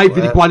gioco. Live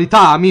di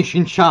qualità, amici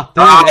in chat.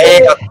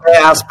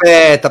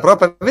 Aspetta,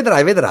 proprio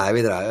vedrai.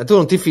 Tu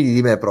non ti fidi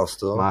di me,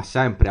 Prosto? Ma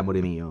sempre,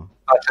 amore mio.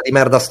 Faccia di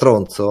merda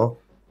stronzo?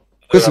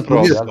 Questo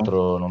tra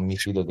l'altro non mi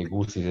fido dei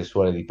gusti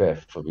sessuali di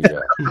Pef.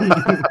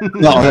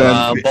 No,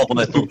 un po'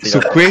 come tutti. Su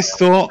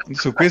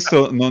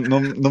questo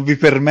non vi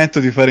permetto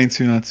di fare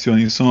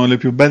insinuazioni. Sono le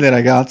più belle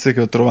ragazze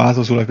che ho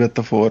trovato sulla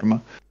piattaforma.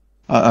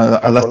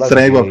 Alla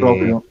stregua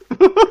proprio.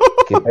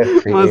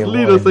 Ma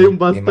Slino sei un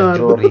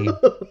bastardo.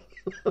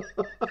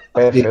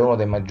 Pef è uno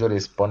dei maggiori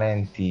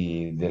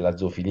esponenti della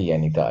zoofilia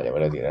in Italia,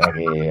 voglio dire, non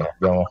è che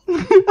abbiamo...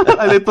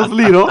 Hai detto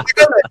Slino?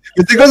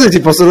 Queste cose si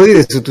possono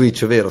dire su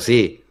Twitch, vero?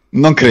 Sì.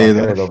 Non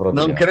credo.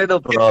 Non credo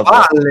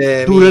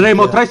proprio.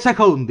 Dureremo 3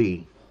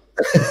 secondi.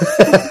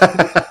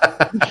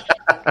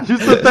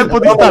 Giusto il tempo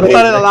di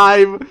startare la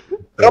live.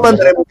 Però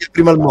manderemo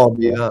prima il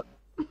mobile.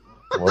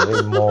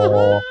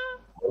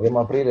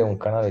 Vogliamo aprire un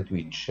canale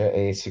Twitch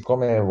e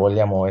siccome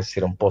vogliamo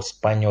essere un po'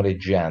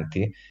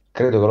 spagnoleggianti,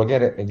 credo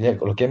che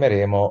lo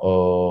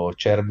chiameremo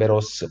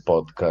Cerberos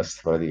Podcast,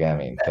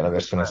 praticamente, la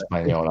versione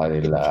spagnola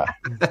della...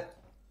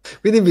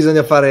 Quindi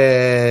bisogna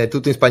fare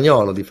tutto in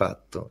spagnolo, di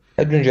fatto.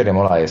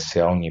 Aggiungeremo la S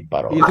a ogni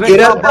parola.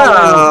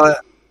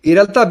 In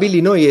realtà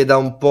Billy, noi è da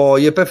un po',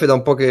 io e Pef è da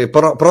un po' che,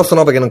 Prosto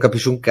no perché non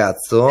capisci un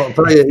cazzo,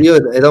 però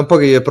io è da un po'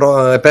 che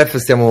io e Pef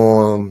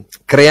stiamo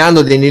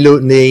creando dei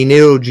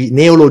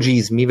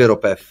neologismi, vero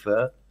Pef?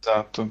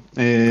 Esatto,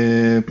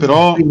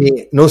 però...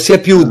 Quindi non sia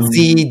più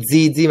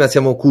zi, ma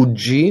siamo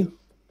cuggi.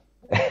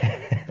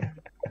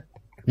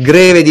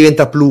 Greve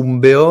diventa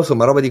plumbeo,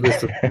 insomma roba di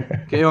questo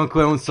che io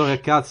ancora non so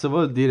che cazzo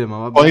vuol dire, ma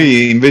vabbè.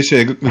 Poi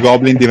invece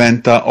Goblin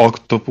diventa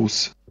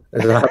Octopus.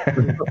 Esatto.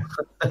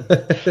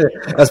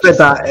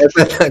 aspetta,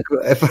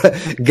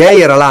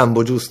 gay era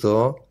Lambo,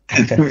 giusto?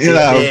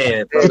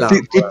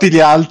 Tutti gli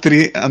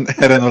altri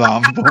erano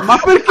Lambo. Ma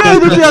perché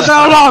tutti gli altri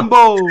erano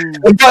Lambo?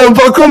 Un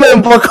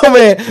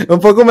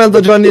po' come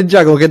Aldo Giovanni e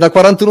Giacomo, che da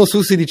 41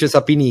 su si dice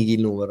Sapinighi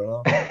il numero,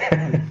 no?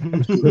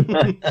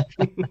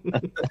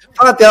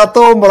 Fate la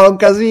tombola, un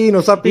casino,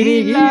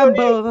 Sapinighi.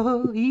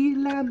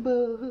 Il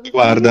Lambo.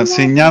 Guarda,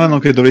 segnalano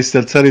che dovresti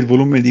alzare il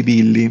volume di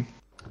Billy.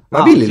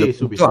 Ma Billy sì, lo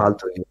subito.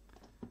 alto io.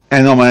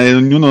 No, ma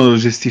ognuno lo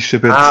gestisce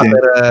per sé.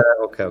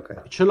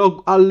 Ok. Ce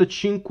l'ho al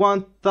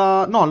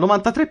 50... No, al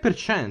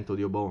 93%,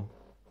 Dio boh.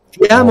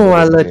 Siamo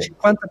al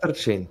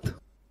 50%.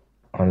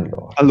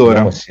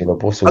 Allora se lo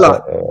posso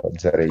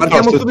usare io.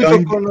 Partiamo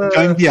subito con... Ti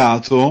ho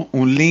inviato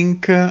un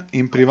link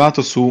in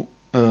privato su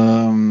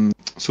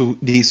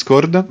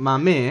Discord. Ma a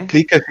me?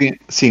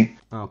 Cliccaci, sì.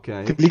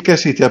 Ok.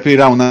 Cliccaci, ti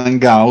aprirà un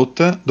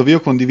hangout dove io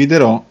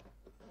condividerò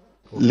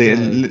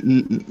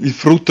il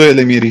frutto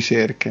delle mie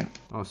ricerche.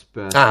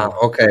 Aspetta.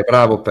 Ok,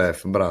 bravo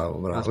Pef,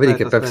 bravo. Aspetta, Vedi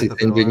che Pef si sta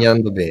però,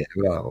 ingegnando bene,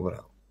 bravo.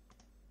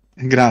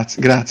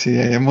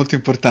 Grazie, è molto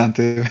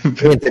importante.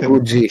 Niente,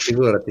 QG,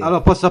 figurati.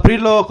 Allora, posso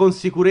aprirlo con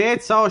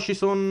sicurezza o ci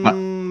sono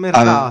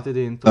mercate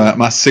dentro?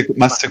 Ma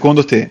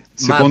secondo te?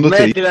 Ma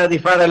smettila di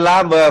fare il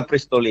lambo e apri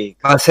sto link.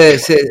 Ma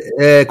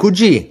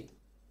QG.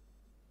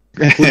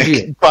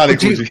 Quale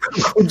QG?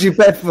 QG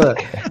Pef.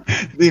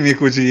 Dimmi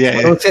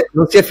QG.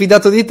 Non si è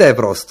fidato di te,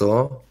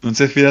 Prosto? Non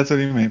si è fidato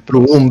di me.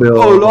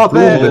 Plumbeo. L'ho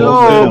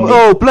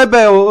aperta.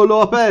 Plebeo,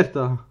 l'ho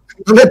aperta.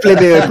 Non è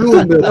plebeo, è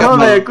Plumbeo.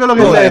 Non è quello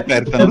che l'hai è.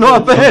 aperta. L'ho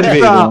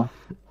aperta.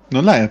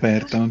 Non l'hai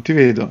aperta, non ti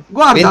vedo.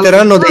 Guarda,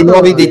 diventeranno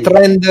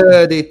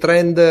dei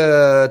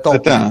trend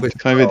top.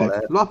 Fai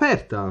vedere. L'ho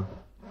aperta.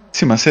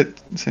 Sì, ma sei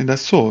da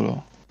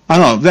solo. Ah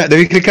no,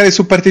 devi cliccare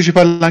su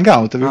partecipa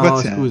all'hangout. No,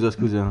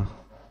 scusa.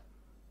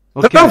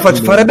 Però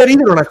farebbe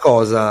ridere una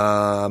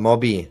cosa,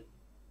 Moby.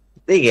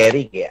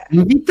 Righe.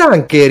 Invita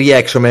anche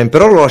Reaction Man,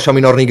 però lo lasciamo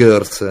in Horny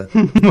Girls.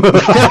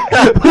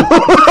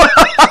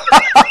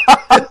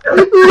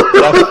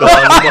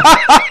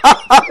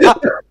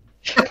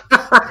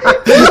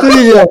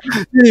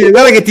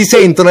 Guarda che ti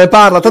sentono e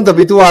parla, tanto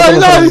abituato.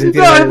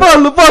 Dai,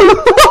 ballo.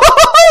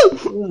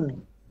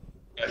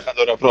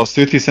 Allora, Prost,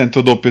 io ti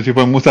sento doppio, ti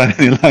puoi mutare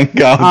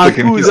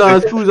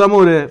nell'hangout. Scusa,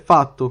 amore,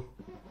 fatto.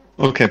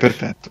 Ok,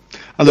 perfetto.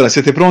 Allora,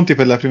 siete pronti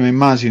per la prima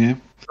immagine?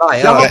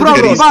 Siamo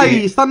pronti,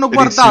 vai, stanno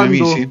guardando.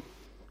 Amici.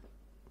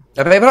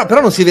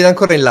 Però non si vede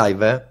ancora in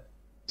live, eh?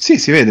 Sì,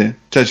 si vede.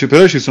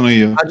 Però ci sono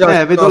io.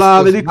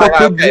 Vedo il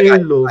coppio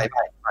gelo. Vai.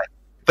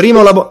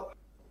 Primo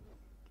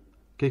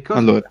Che cosa?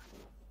 Allora,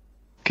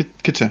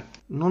 che c'è?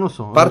 Non lo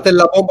so. Parte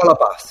la bomba, la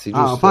passi,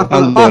 giusto?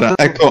 Allora,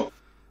 ecco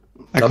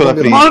la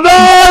prima. Ma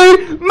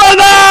dai!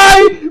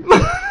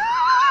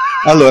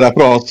 Allora,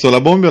 Prozzo,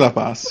 la bomba o la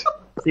passi?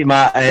 Sì,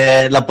 ma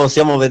la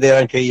possiamo vedere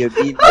anche io.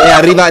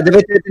 Arriva,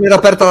 dovete tenere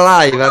aperta la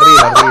live,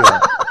 arriva.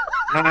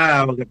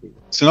 Ah, ho capito.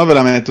 Se no ve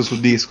la metto su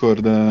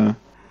Discord.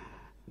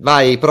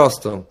 Vai,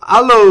 Prosto.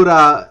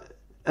 Allora,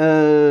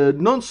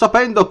 non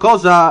sapendo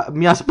cosa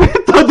mi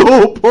aspetta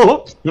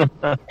dopo.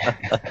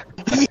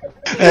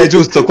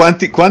 Giusto,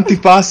 quanti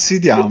passi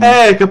diamo?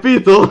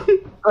 Capito?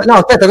 No,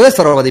 aspetta, questa è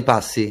sta roba dei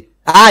passi.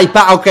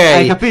 Ok.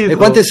 Hai capito? E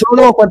quante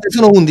sono?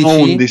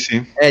 11?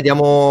 11.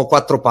 Diamo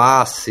 4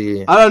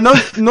 passi. Allora,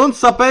 non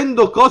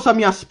sapendo cosa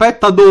mi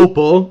aspetta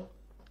dopo.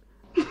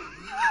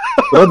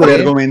 Però deve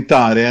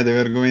argomentare,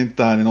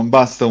 non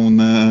basta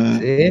un...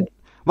 Sì.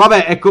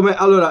 Vabbè, è come...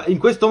 Allora, in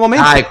questo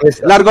momento...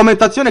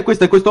 l'argomentazione è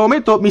questa. In questo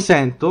momento mi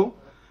sento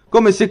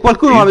come se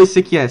qualcuno mi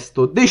avesse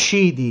chiesto: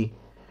 scegli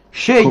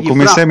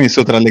come sei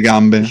messo tra le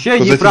gambe?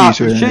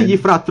 Scegli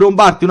fra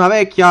trombarti una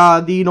vecchia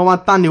di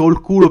 90 anni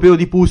col culo pieno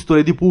di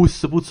pustole, di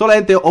pus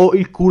puzzolente, o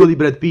il culo di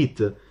Brad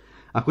Pitt.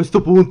 A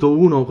questo punto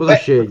uno cosa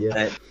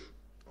sceglie?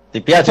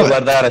 Ti piace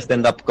guardare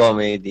stand-up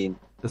comedy?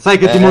 Sai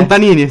che ti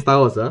montanini sta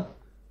cosa?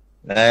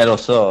 Lo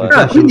so.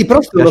 Quindi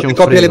Prosto ti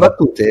copia le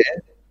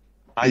battute?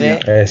 Sì.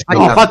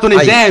 No, ho fatto un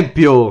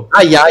esempio.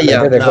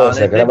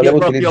 Che volevo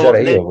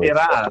utilizzare io.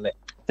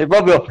 Sei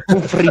proprio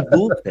un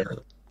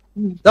freebooter.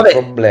 Il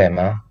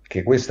problema è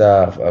che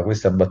questa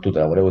battuta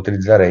la volevo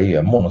utilizzare io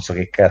e mo non so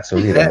che cazzo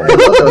dire.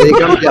 Devi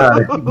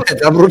cambiare.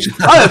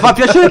 Vabbè, fa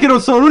piacere che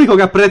non sono l'unico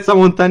che apprezza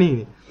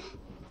Montanini.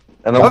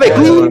 Vabbè,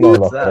 quindi non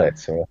lo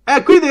apprezzo.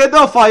 Quindi che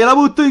devo fare? La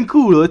butto in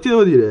culo, che ti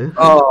devo dire?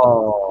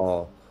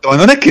 Oh. Ma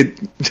non è che...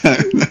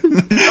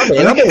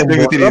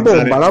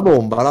 la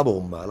bomba.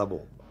 La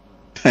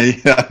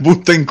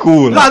butto in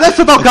culo. No,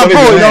 adesso tocca a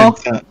voi, no?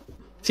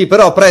 Sì,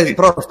 però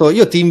Prosto,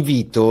 io ti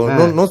invito,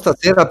 non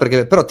stasera,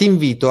 però ti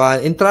invito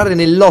a entrare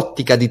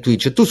nell'ottica di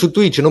Twitch. Tu su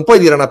Twitch non puoi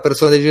dire a una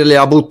persona del genere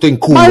la butto in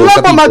culo. Ma il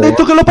Lambo mi ha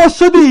detto che lo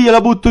posso dire,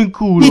 la butto in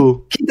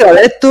culo. Chi te l'ha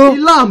detto?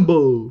 Il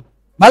Lambo.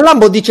 Ma il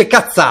Lambo dice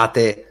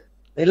cazzate.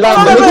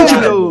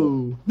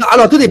 No,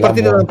 allora tu devi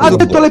partire da un ha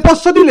detto le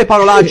posso dire le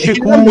parolacce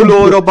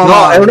culo, roba.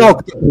 No, è un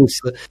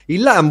octopus.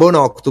 Il Lambo è un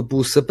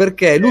octopus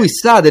perché lui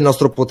sa del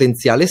nostro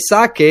potenziale,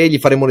 sa che gli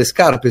faremo le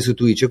scarpe su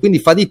Twitch, quindi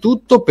fa di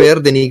tutto per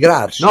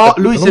denigrarci. No,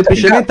 lui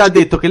semplicemente ha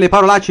detto che le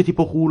parolacce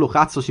tipo culo,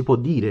 cazzo, si può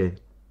dire.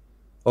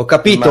 Ho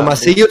capito, ma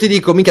se io ti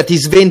dico mica ti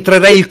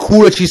sventrerei il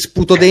culo e ci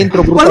sputo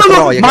dentro brutta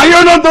troia. Ma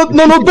io non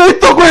ho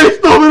detto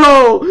questo,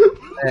 però.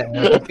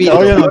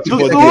 Io non ti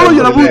può dire. Io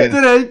gliela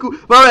butterei in culo.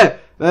 Vabbè.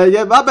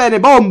 Va bene,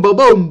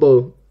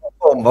 bombo.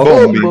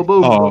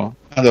 Oh,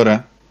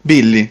 allora,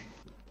 Billy.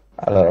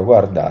 Allora,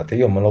 guardate,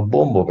 io me lo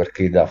bombo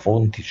perché da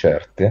fonti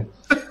certe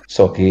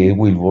so che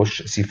Will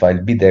Wash si fa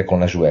il bidet con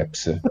la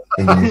Schweppes.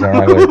 Quindi mi sa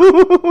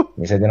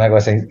una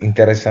cosa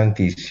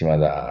interessantissima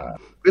da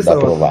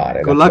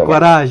provare. Con l'acqua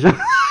ragia.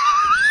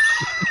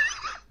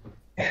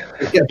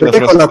 Perché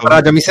con l'acqua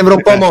ragia? Mi sembra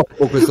un po'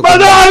 moppo questo. Ma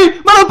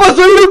dai! Ma non posso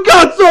dire un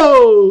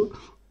cazzo!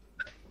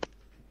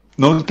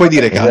 Non puoi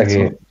dire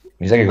cazzo.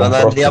 Mi sa che non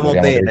andiamo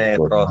bene,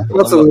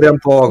 Prosto dura un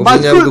po'. Ma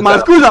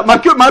scusa, ma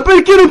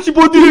perché non si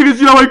può dire che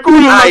si lava il culo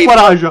con l'acqua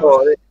ragia?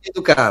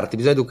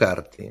 Bisogna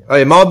educarti.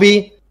 Vabbè,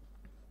 Moby?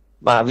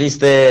 Ma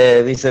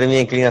viste le mie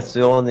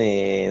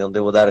inclinazioni, non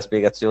devo dare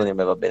spiegazioni, a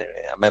me va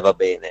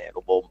bene,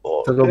 lo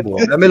bombo.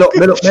 Me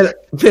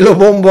lo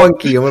bombo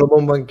anch'io,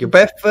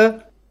 Pef?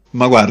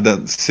 Ma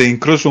guarda, se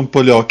incrocio un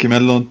po' gli occhi e mi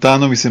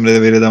allontano, mi sembra di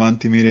avere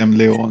davanti Miriam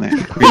Leone.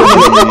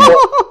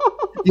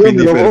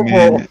 Quindi per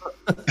me...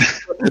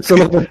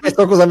 Solo perché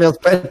so cosa mi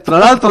aspetta. Tra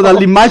l'altro,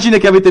 dall'immagine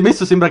che avete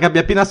messo, sembra che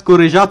abbia appena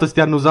scorreggiato e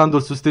stiano usando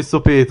il suo stesso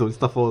peto in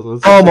sta foto. Non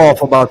so.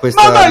 Omofoba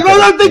questa. Ma dai,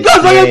 guardate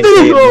cosa che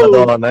dico!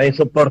 Madonna, è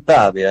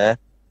insopportabile, eh.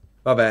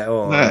 Vabbè,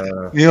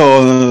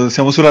 io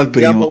siamo solo al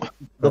primo.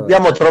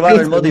 Dobbiamo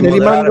trovare il modo di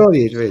moderare. Ora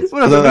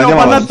se dobbiamo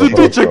parlare su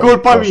Twitch è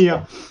colpa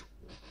mia.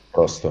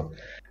 Prosto.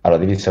 Allora,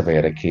 devi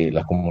sapere che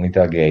la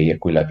comunità gay è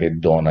quella che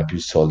dona più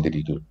soldi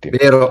di tutti.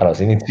 Vero. Allora,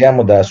 se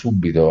iniziamo da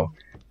subito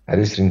ad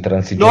essere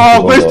intransigenti,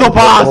 No, questo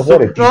passo!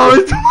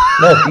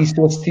 Ti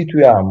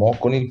sostituiamo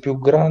con il più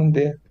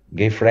grande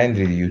gay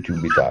friendly di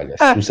YouTube Italia.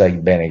 Tu sai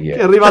bene chi è.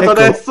 È arrivato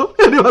adesso.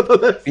 È arrivato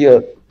adesso.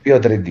 Io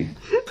 3D.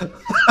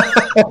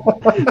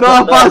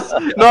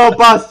 No,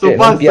 passo.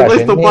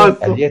 Questo né passo.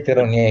 agli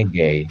etero né ai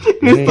gay.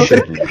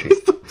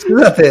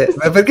 Scusate,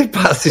 ma perché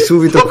passi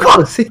subito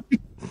così?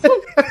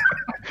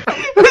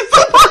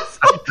 Questo passo.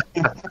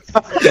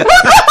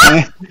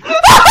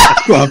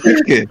 Ma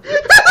perché?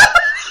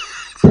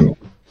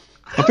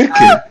 Ma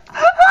perché?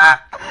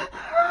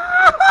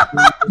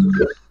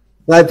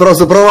 Dai,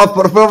 provo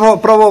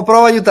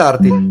a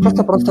aiutarti.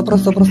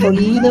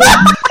 Prostolino.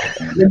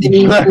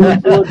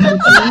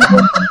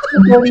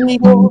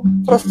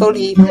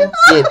 Prostolino.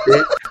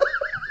 Niente.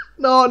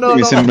 No.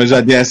 Mi sembra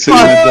già di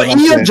essere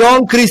Io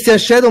John Christian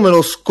Shadow me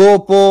lo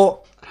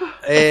scopo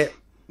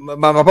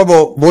ma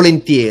proprio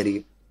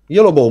volentieri.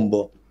 Io lo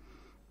bombo.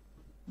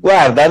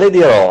 Guarda, le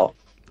dirò,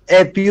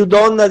 è più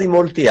donna di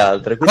molti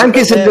altri.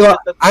 Anche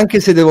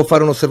se devo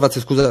fare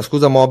un'osservazione,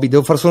 scusa Moby,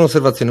 devo fare solo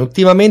un'osservazione.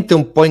 Ultimamente è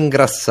un po'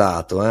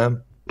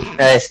 ingrassato,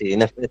 sì,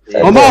 in effetti.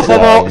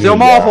 Omofobo, sei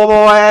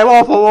omofobo, è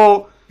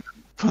omofobo.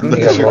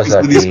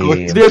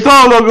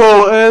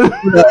 Dietologo.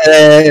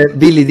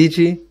 Billy,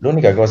 dici?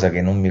 L'unica cosa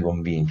che non mi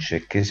convince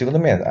è che secondo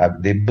me ha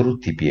dei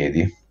brutti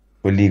piedi.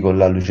 Quelli con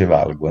la luce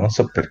valgo, non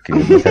so perché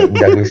mi dà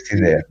questa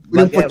idea.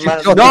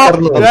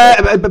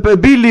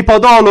 Billy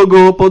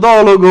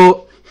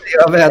podologo. Sì,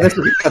 vabbè,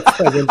 adesso che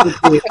cazzo è?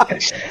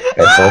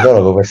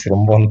 Podologo può essere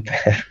un buon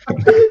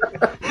termine.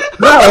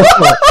 Bravo,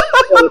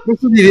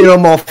 questo di dire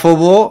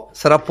omofobo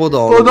sarà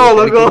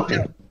podologo.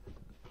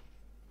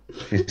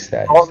 Ci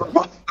stai.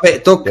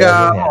 Vabbè,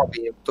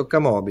 tocca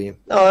Moby.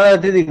 No,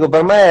 ti dico,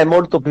 per me è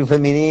molto più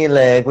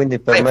femminile, quindi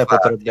per me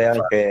potrebbe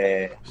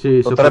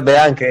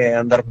anche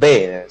andare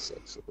bene, nel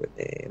senso,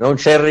 quindi non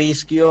c'è il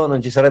rischio,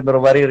 non ci sarebbero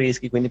vari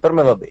rischi, quindi per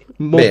me va bene.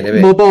 Bene.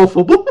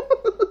 Mobofobo.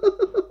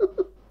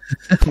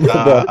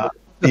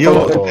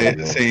 Io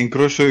se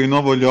incrocio di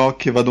nuovo gli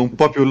occhi e vado un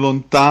po' più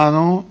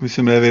lontano, mi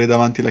sembra di avere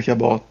davanti la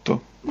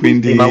Chiabotto.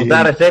 Quindi... ma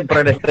usare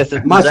sempre le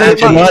stesse ma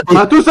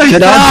tu sei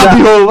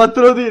sabio,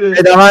 fatelo dire.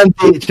 C'è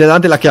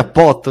davanti la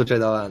Chiappotto, c'è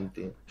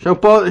davanti.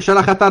 C'è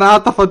la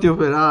catarata, fatti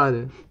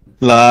operare.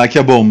 La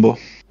Chiabombo.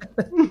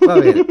 Va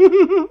bene.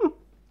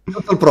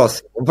 Tutto il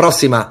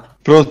prossima.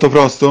 Pronto? Più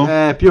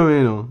o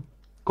meno.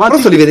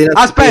 Quanti li vedi?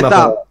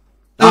 Aspetta.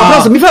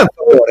 Mi fai un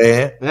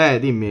favore?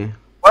 Dimmi.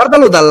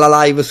 Guardalo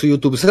dalla live su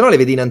YouTube, se no le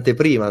vedi in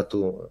anteprima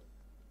tu.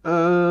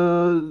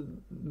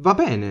 Va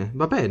bene.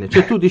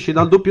 Cioè tu dici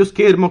dal doppio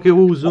schermo che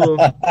uso.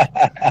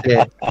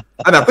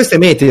 Vabbè, questo è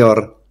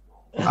Meteor.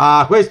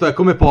 Ah, questo è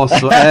come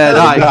posso.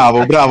 Dai.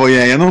 Bravo,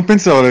 Iaia, non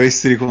pensavo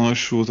l'avessi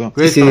riconosciuto.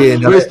 Questo è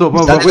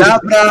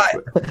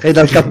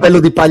dal cappello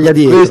di paglia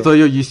dietro. Questo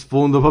io gli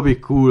sfondo proprio il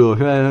culo,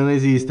 cioè non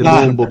esiste,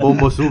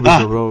 bombo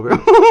subito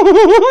proprio.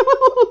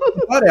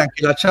 Guarda,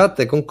 anche la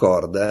chat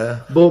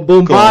concorda,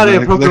 bombare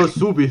proprio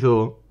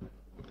subito.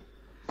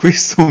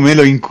 Questo me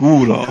lo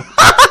inculo.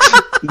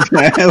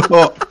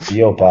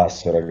 Io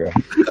passo,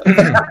 ragazzi.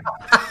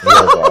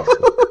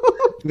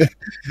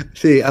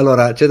 Sì,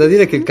 allora c'è da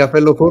dire che il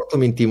capello corto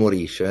mi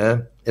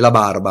intimorisce, e la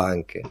barba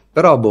anche.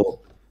 Però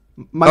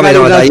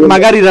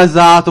magari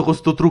rasato con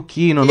sto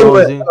trucchino, no?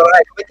 Allora,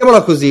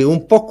 mettiamola così,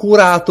 un po'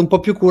 curato, un po'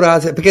 più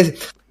curato, perché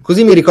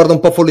così mi ricorda un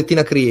po'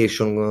 Follettina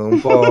Creation,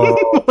 un po'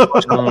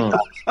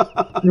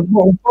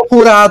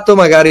 curato,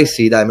 magari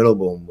sì, dai, me lo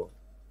bombo.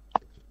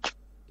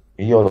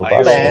 Io lo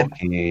passo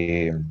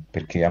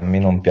perché a me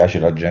non piace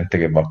la gente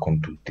che va con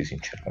tutti,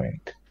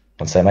 sinceramente.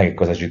 Non sai mai che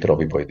cosa ci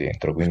trovi poi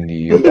dentro,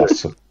 quindi io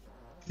passo.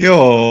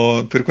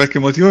 Io per qualche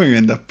motivo mi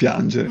viene da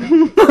piangere.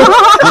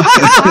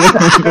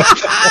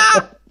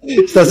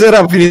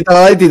 Stasera finita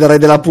la live ti darei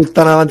della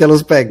puttana avanti allo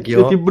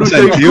specchio. Ti brucia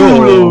il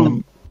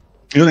culo.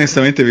 Io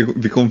onestamente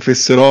vi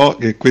confesserò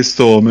che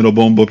questo me lo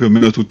bombo più o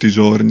meno tutti i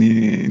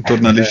giorni,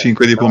 intorno alle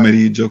 5 di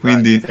pomeriggio,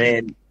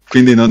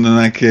 quindi non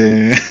è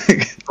che...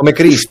 Come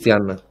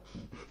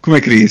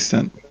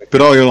Christian,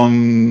 però io ho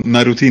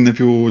una routine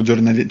più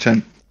giornaliera, cioè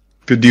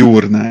più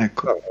diurna,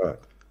 ecco.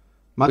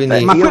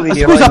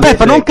 Scusa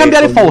Peppa, non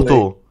cambiare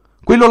foto.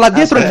 Quello là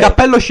dietro è il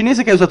cappello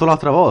cinese che hai usato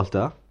l'altra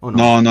volta? O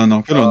no?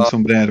 No, quello è un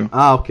sombrero.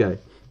 Ah, ok.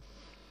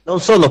 Non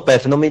sono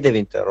Pef, non mi devi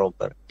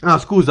interrompere. Ah,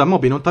 scusa,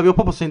 Moby, non t'avevo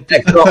proprio sentito.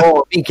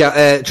 Però,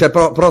 minchia, cioè,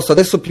 però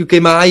adesso più che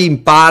mai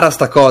impara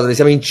sta cosa, ne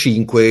siamo in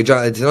 5,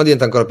 già, sennò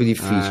diventa ancora più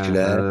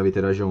difficile.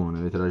 Avete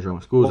ragione.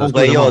 Scusa.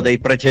 Comunque io ho dei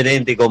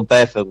precedenti con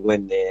Pef,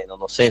 quindi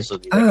non ho senso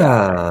di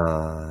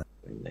legare.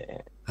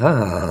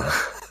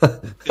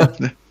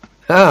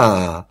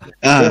 Però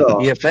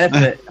io e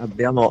Pef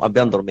abbiamo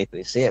dormito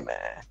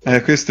insieme.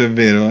 Questo è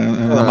vero, è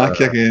una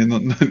macchia che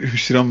non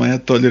riuscirò mai a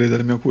togliere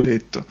dal mio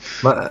culetto.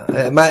 Ma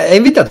hai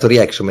invitato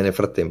Reaction nel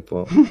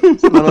frattempo?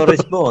 Ma non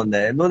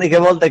risponde, l'unica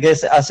volta che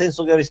ha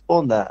senso che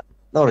risponda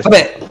non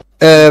risponde.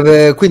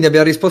 Vabbè, quindi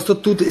abbiamo risposto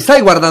tutti.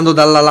 Stai guardando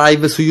dalla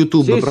live su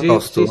YouTube? Sì,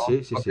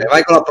 okay,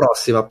 vai con la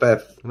prossima,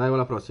 Pef.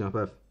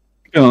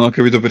 Io non ho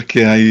capito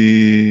perché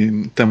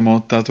hai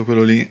temottato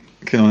quello lì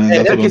che non è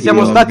andato. Perché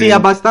siamo stati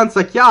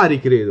abbastanza chiari,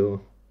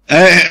 credo.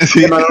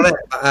 Sì. Ma non è...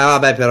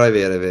 vabbè, però è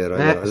vero.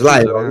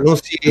 Non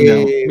si...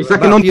 Mi sa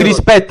che non ti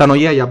rispettano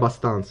ieri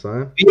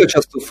abbastanza. Io ci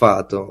ho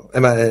stufato.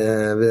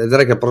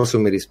 Vedrai che al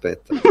prossimo mi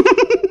rispetta.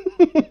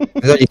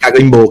 Gli cago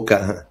in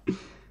bocca.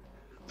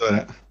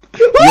 Allora,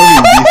 io vi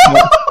dico...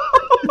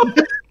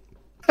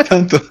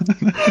 Tanto...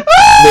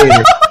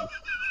 Bene.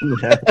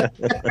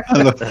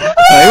 Allora,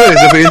 io vorrei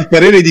sapere il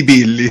parere di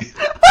Billy.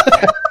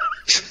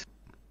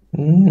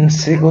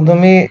 Secondo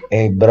me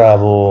è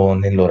bravo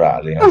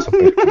nell'orale, non so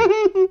perché.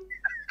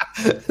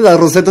 Dal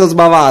rosetto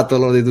sbavato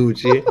lo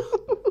deduci?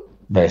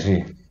 Beh,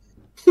 sì.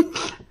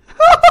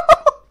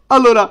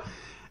 Allora,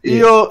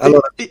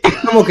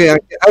 diciamo che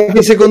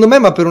anche secondo me,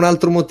 ma per un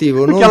altro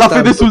motivo. Perché ha la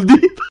fede sul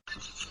dito.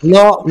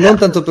 No, non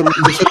tanto per un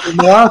rosetto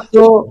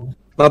sbavato,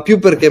 ma più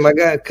perché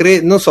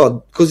magari non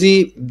so,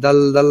 così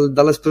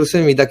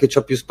dall'espressione mi dà che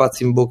c'ha più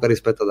spazio in bocca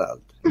rispetto ad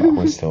altri. Ma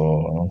questo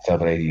non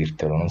saprei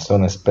dirtelo, non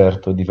sono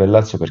esperto di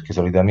Fellazio perché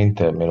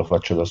solitamente me lo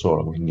faccio da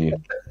solo, quindi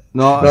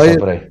no,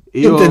 saprei.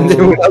 Io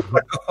intendevo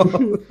un'altra cosa.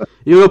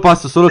 Io lo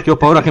passo solo che ho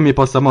paura che mi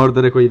possa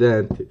mordere coi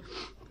denti.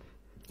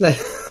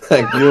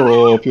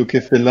 Io più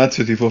che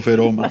Fellazio tifo per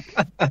Roma.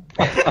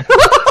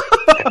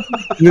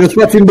 Lo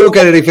spazio in bocca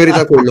era riferito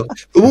a quello.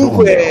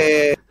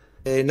 Comunque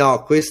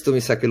no, questo mi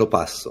sa che lo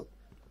passo.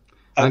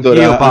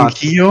 Allora,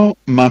 anch'io,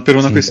 ma per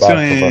una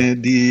questione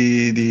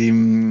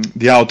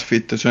di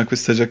outfit, cioè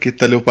questa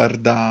giacchetta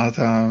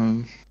leopardata.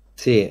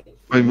 Sì.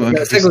 Poi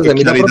sai cosa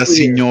mi dà da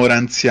signora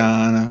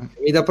anziana.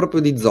 Mi dà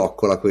proprio di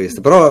zoccola questa,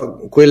 però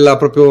quella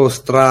proprio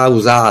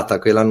strausata,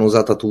 che l'hanno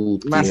usata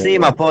tutti. Ma sì,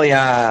 ma poi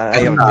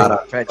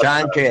cioè,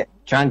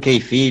 c'ha anche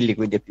i figli,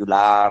 quindi è più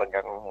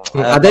larga.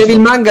 A Devil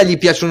Manga gli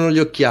piacciono gli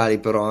occhiali,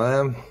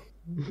 però,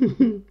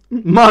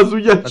 Ma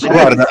sugli accenti.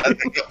 Guarda,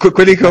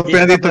 quelli che ho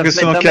appena detto che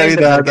sono occhiali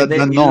da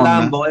nonna. Il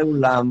Lambo è un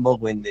Lambo,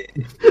 quindi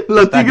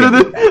la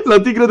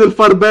tigre del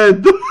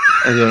farbed.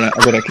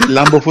 Allora, che il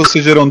Lambo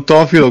fosse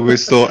gerontofilo,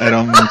 questo era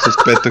un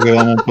sospetto che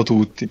avevamo un po'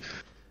 tutti.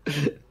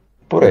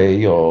 Pure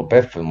io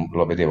Pef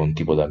lo vedevo un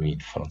tipo da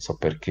MILF, non so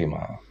perché,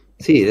 ma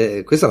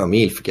sì, questa è una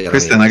MILF,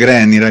 questa è una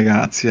granny,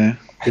 ragazzi,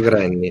 Che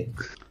granny.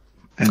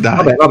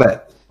 Dai.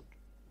 Vabbè.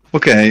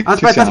 Ok.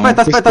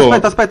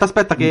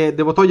 Aspetta che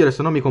devo togliere,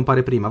 se no mi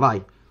compare prima,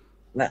 vai.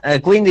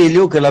 Quindi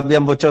Luke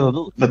l'abbiamo bocciato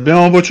tutti.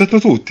 L'abbiamo bocciato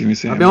tutti, mi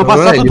sembra. Abbiamo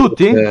passato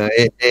tutti?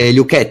 È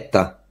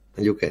Luchetta.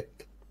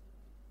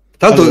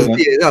 Tanto allora.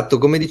 Sì, esatto,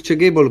 come dice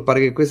Gable,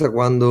 pare che questa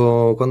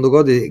quando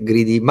gode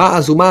gridi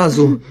Masu.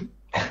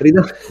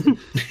 Ridami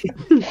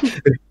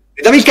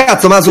il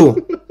cazzo, Masu.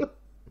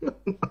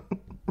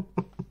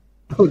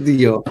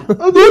 Oddio,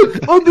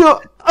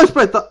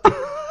 aspetta.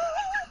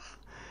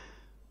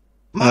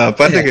 A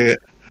parte che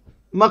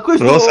ma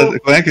questo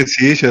com'è che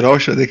si dice?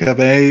 Roscia dei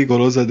capei,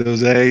 golosa dei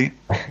osei.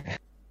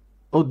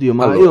 Oddio,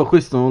 ma io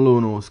questo non lo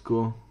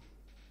conosco.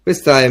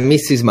 Questa è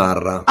Mrs.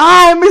 Marra.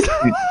 Ah, è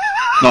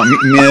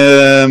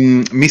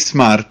Miss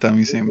Marta,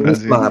 mi sembra.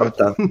 Miss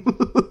Marta.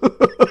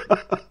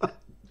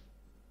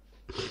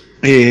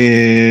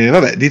 E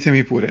vabbè,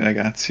 ditemi pure,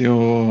 ragazzi.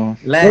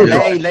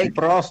 Lei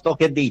Prosto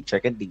che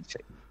dice?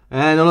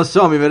 Non lo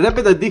so, mi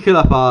verrebbe da dire che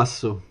la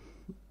passo.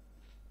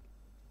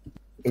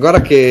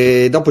 Guarda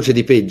che dopo c'è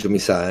di peggio, mi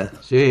sa,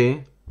 Sì?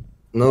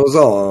 Non lo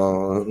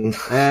so.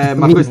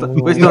 Ma questa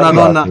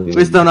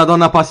è una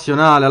donna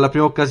passionale. Alla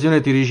prima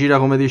occasione ti rigira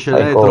come dice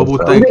lei, te lo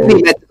butta in culo.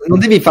 Non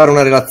devi fare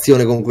una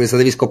relazione con questa,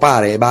 devi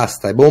scopare e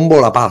basta. E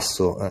bombo la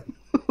passo.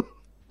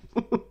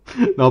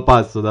 No,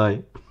 passo, dai.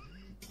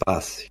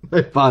 Passi.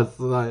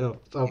 Passo, dai.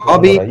 No. Allora,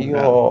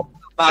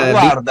 Ma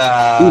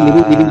guarda...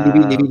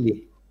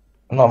 Billy.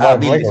 No,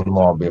 vai con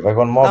Moby,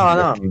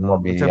 No, il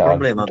Moby c'è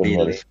problema, tutto il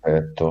mio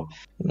rispetto.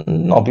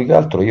 No, più che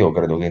altro io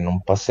credo che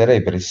non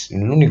passerei per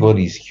l'unico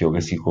rischio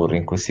che si corre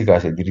in questi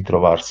casi è di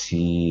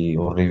ritrovarsi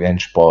un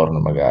revenge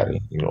porn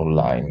magari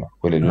online.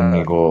 Quello è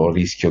l'unico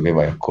rischio che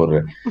vai a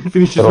correre.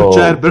 Finisci sul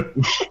Cerber.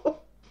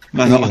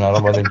 Ma no, una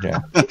roba del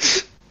genere.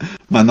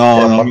 Ma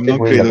no, non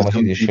credo, come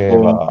si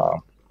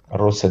diceva,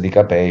 rossa di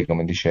capelli,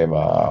 come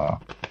diceva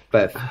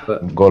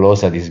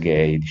golosa di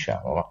sgay,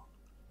 diciamo.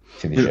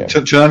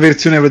 C'è una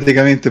versione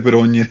praticamente per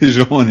ogni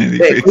regione di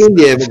questo.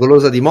 Quindi è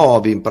golosa di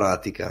Moby in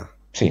pratica.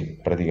 Sì,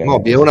 praticamente.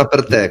 Moby è una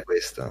per te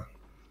questa.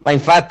 Ma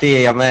infatti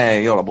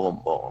io la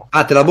bombo.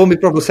 Ah, te la bombi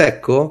proprio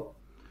secco?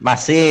 Ma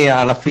sì,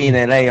 alla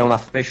fine lei è una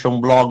fashion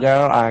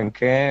blogger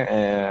anche.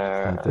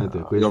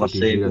 Io la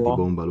seguo.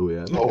 Bomba lui,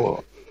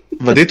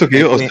 Va detto che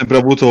io ho sempre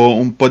avuto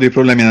un po' di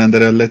problemi ad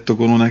andare a letto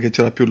con una che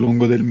c'era più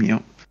lungo del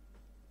mio.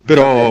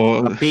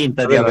 Però la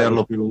finta di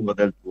averlo più lungo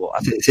del tuo.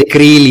 Se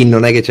Krillin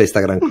non è che c'è sta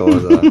gran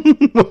cosa.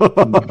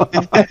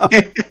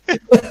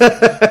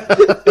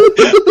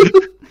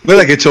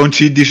 Guarda che c'ho un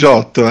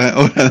C18,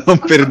 ora non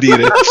per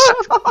dire.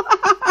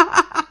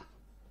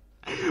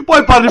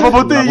 Poi parli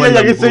proprio te,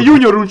 Iaia, che sei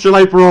junior, non ce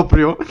l'hai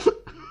proprio.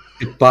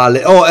 Che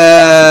palle.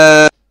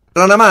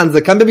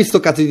 Ranamanza, cambiami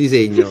sto cazzo di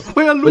disegno.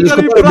 Puoi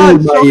allungare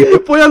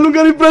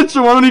il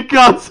braccio, ma non il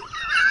cazzo.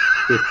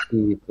 Che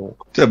schifo.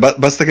 Cioè,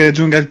 basta che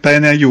aggiunga il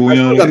pene a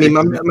junior. Scusami,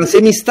 ma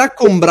se mi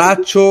stacco un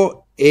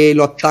braccio e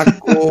lo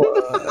attacco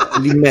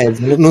lì in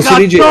mezzo, non si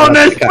rigenera.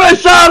 Cazzone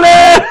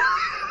speciale!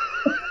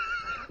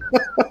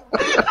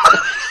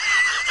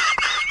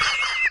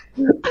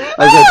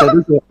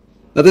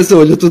 Adesso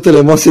voglio tutte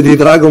le mosse di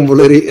Dragon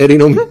Ball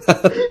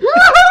rinominate.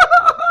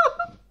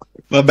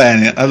 Va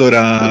bene,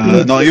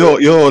 allora no,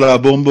 io la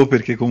bombo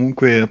perché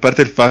comunque, a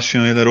parte il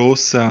fascino della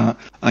rossa,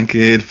 anche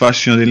il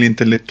fascino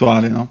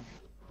dell'intellettuale, no?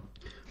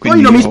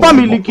 Quindi poi non mi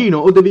spammi il linkino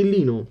o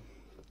devillino.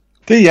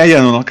 Te,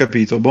 Iaia, non ho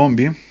capito,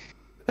 bombi?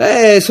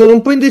 Sono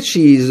un po'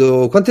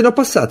 indeciso. Quante ne ho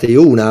passate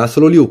io? Una?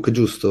 Solo Luke,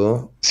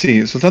 giusto?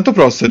 Sì, soltanto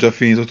Prost ha già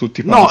finito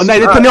tutti i No, passi. ne hai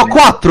detto ne ho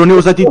 4, ne ho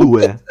usati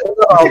 2.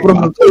 No,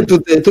 proprio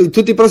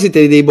tutti i prosi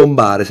te li devi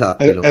bombare,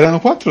 sappilo. Erano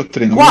 4 o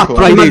 3?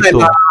 4 hai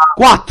detto.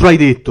 4 hai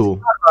detto.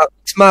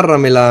 Smarra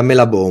me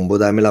la bombo,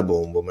 dai, me la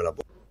bombo.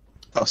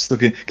 Piuttosto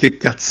che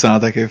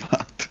cazzata che hai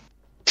fatto.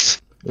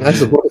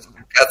 Adesso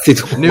cazzi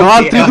tu. Ne ho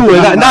altri 2,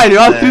 dai, ne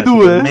ho altri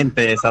 2.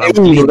 Sarà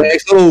uno, ne hai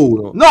solo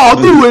uno. No,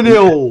 2 ne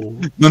ho.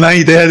 Non hai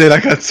idea della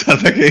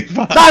cazzata che hai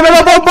fatto. Dai, me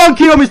la bombo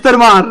anch'io, Mr.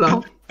 Marra.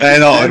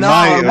 No,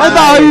 ormai... Ma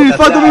dai,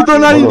 fatemi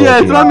tornare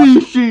indietro,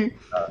 amici.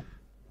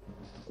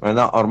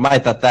 No,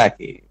 ormai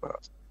t'attacchi.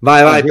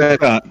 Vai.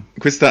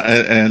 Questa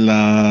è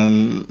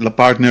la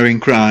partner in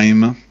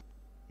crime.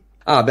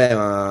 Ah, beh,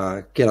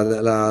 ma che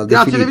la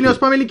Grazie, devi lo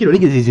spamellicchino. Lì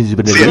che si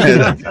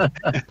prende.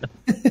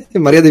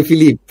 Maria De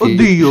Filippi.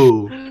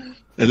 Oddio.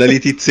 È la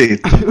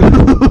Litizzetta.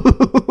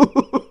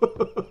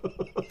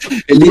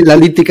 E lì la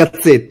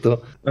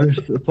Liticazzetto.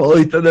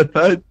 Poi te ne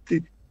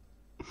petti.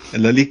 È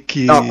la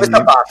Licchi... No,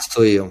 questa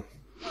passo io.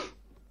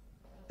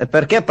 E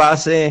perché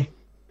passi?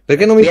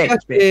 Perché non mi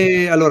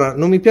piace... Allora,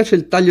 non mi piace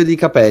il taglio di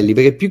capelli,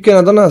 perché più che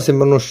una donna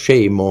sembra uno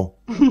scemo.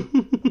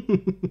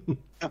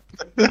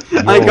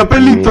 Hai i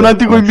capelli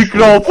intonati col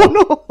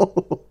microfono.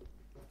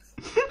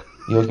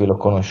 Io che l'ho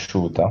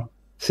conosciuta,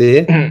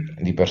 sì,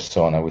 di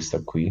persona,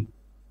 questa qui,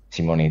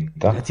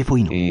 Simonetta, Grazie,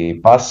 Fuino. e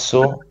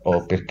passo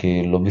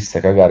perché l'ho vista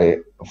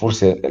cagare,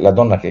 forse è la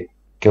donna che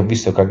ho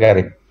visto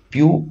cagare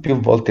più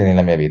volte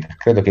nella mia vita.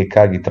 Credo che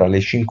caghi tra le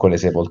 5 e le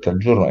 6 volte al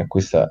giorno, e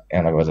questa è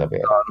una cosa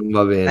vera. no, non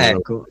va bene.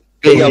 Ecco.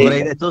 Io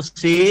avrei detto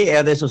sì e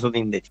adesso sono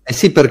indeciso.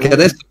 Sì, perché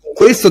adesso con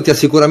questo ti ha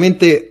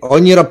sicuramente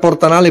ogni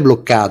rapporto anale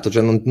bloccato,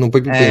 cioè non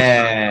puoi più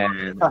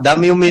pensare.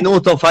 Dammi un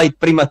minuto, fai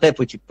prima te,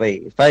 poi ci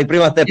pensi. Fai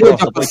prima te, Io ho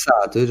già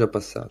passato. Il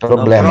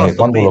problema è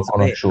quando l'ho pensa,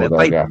 conosciuta,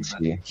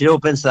 ragazzi. Ci devo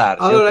pensare.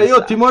 Allora, io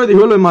ho timore di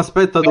quello che mi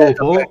aspetta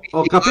dopo.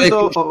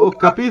 Ho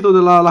capito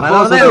della Ma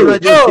cosa. non è una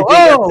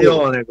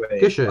giustificazione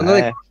Che c'è? Quando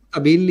l'hai conosciuta,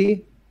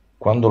 Billy?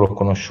 Quando l'ho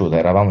conosciuta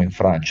eravamo in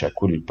Francia,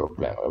 quello è il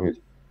problema, capito?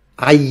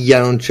 Aia,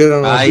 non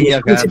c'erano...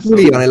 non si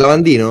puliva nel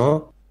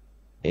lavandino?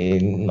 E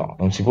no,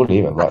 non si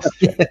puliva, basta.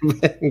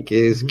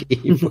 Che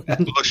schifo.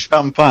 Lo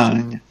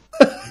champagne.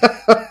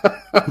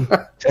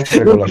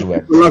 Sempre con la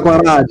sua Con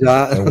l'acqua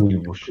ragia.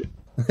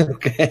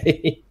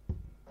 Ok.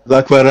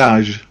 L'acqua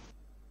rage.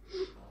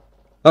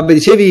 Vabbè,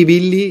 dicevi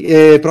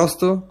Billy,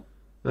 Prosto?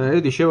 Io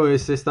dicevo che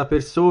se sta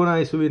persona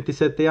e sui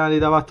 27 anni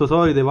da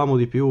Vattotori devamo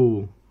di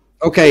più.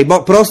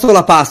 Ok, Prosto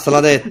la passa, l'ha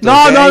detto.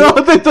 No, okay? no,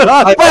 ho detto no,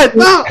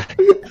 aspetta!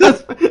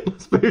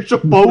 Aspetta,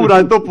 ho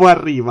paura, dopo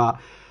arriva.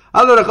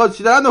 Allora,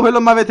 considerando quello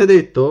che mi avete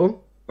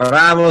detto...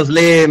 Bravo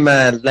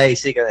Slim, lei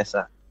sì che ne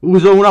sa.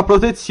 Uso una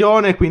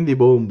protezione, quindi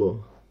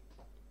bombo.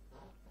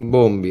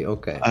 Bombi,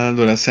 ok.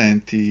 Allora,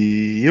 senti,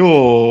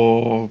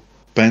 io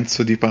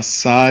penso di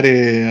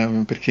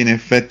passare perché in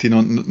effetti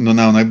non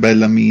ha una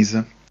bella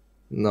mise.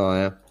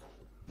 No,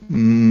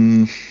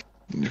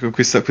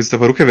 Questa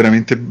parrucca è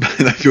veramente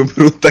la più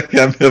brutta che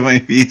abbia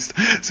mai visto.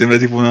 Sembra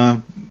tipo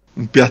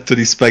un piatto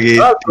di spaghetti.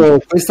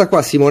 Questa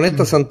qua,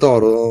 Simonetta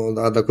Santoro,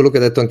 da quello che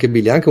ha detto anche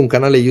Billy, ha anche un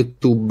canale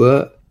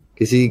YouTube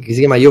che si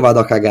chiama Io vado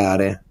a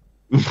cagare.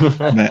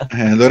 Beh,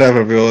 allora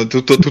proprio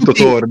tutto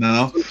torna,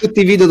 no?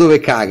 Tutti i video dove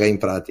caga in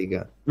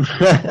pratica.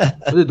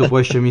 Ho detto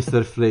poi esce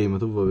Mr. Flame,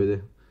 tu vuoi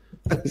vedere?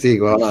 Sì,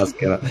 con la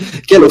maschera.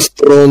 Chi è lo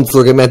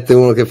stronzo che mette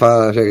uno che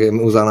fa, cioè che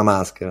usa una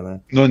maschera?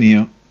 Non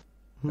io.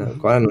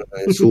 Qua non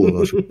è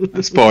nessuno.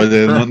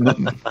 Spoiler.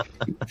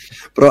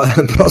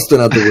 Prosto è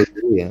nato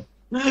così.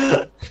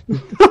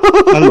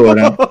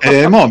 Allora,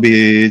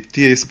 Moby,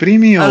 ti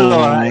esprimi o...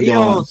 Allora,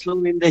 io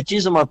sono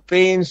indeciso, ma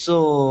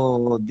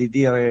penso di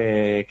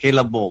dire che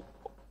la bombo.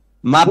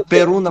 ma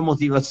per una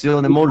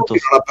motivazione molto...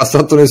 Non ha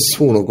passato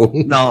nessuno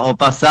comunque. No, ho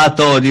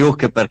passato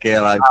Duke perché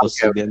era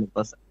impossibile non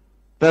passare.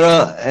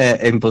 Però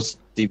è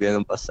impossibile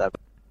non passare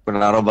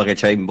quella roba che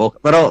c'hai in bocca.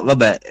 Però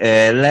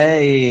vabbè,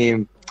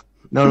 lei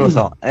non lo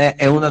so,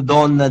 è una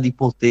donna di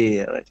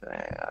potere,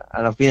 cioè,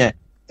 alla fine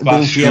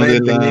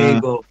gonfierebbe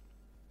l'ego,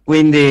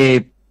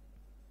 quindi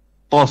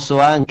posso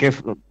anche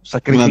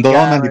sacrificare. Una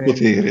donna di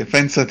potere,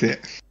 pensa te.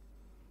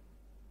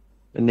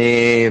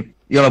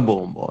 Io la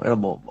bombo.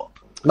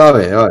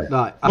 Vabbè.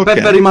 Dai, a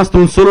Peppe è rimasto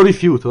un solo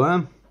rifiuto,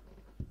 eh?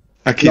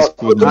 A chi,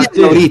 scusa?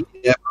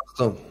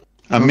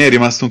 A me è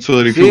rimasto un solo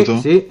rifiuto?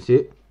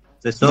 Sì.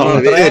 No, a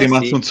te è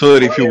rimasto un solo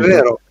rifiuto. È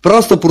vero.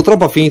 Prosto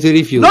purtroppo ha finito i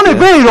rifiuti. Non è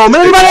vero, me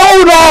ne rimane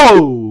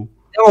uno!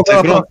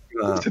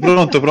 Sei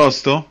pronto,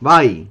 Prosto?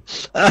 Vai.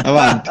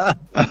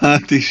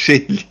 Avanti,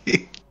 scegli.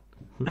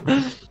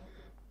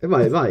 E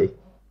vai.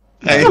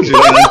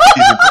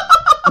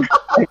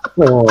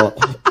 Ecco.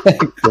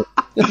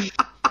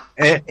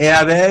 E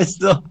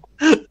adesso?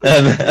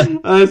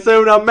 Sei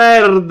una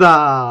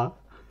merda!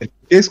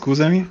 E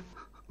scusami?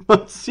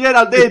 Ma si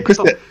era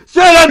detto! Questa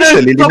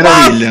è Lili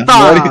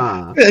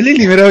Meraviglia.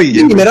 Lili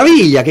Meraviglia. Lili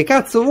Meraviglia, che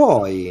cazzo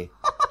vuoi?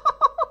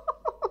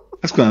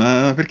 Scusa,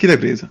 ma per chi l'hai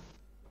presa?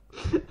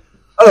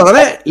 Allora, a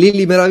me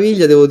Lili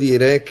Meraviglia devo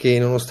dire che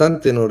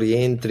nonostante non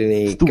rientri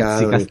nei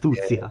canoni,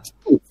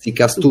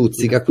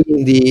 stuzzica,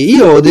 quindi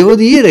io devo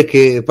dire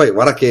che poi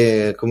guarda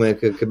che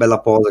bella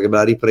posa, che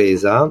bella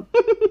ripresa.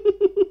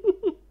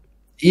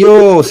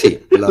 Io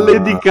sì,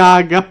 Lady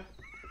caga.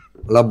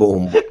 La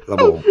bombo.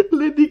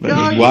 Lady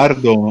caga.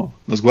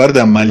 Lo sguardo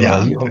è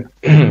ammaliante.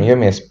 Io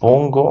mi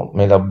espongo,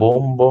 me la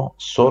bombo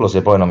solo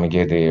se poi non mi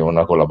chiede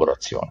una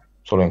collaborazione,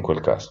 solo in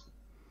quel caso.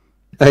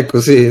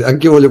 Ecco, sì,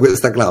 anche io voglio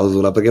questa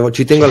clausola perché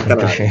ci tengo al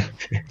canale.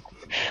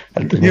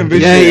 Io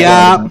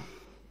invece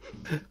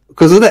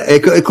Cosa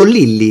è con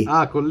Lilli?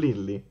 Ah, con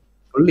Lilli.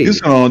 Io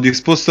sono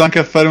disposto anche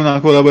a fare una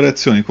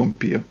collaborazione con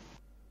Pio,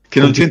 che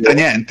non c'entra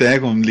niente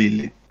con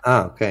Lilli.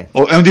 Ah, ok.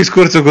 È un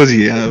discorso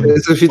così.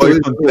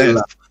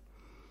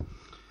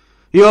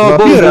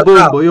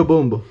 Io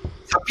bombo.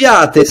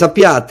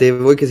 Sappiate,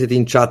 voi che siete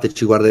in chat e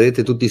ci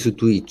guarderete tutti su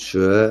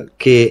Twitch,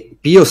 che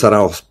Pio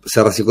sarà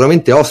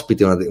sicuramente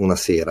ospite una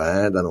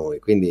sera da noi,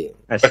 quindi...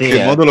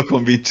 che modo lo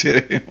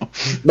convinceremo?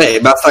 Beh,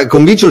 basta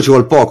convincerlo, ci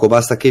vuole poco,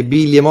 basta che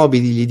Billy e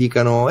Moby gli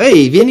dicano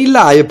ehi, vieni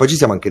là e poi ci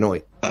siamo anche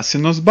noi. Se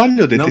non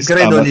sbaglio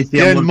detestava non credo gli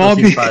sia il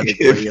Moby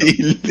che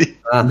Billy.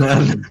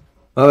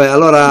 Vabbè,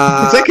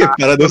 allora... Sai che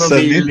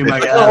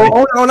paradossalmente...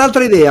 Ho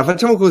un'altra idea,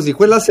 facciamo così,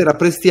 quella sera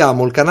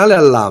prestiamo il canale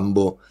al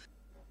Lambo,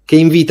 che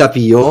invita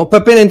Pio, poi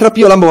appena entra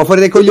Pio Lambo va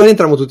fuori dai coglioni,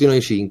 entriamo tutti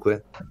noi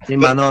 5. Sì,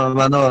 ma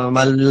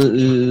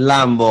il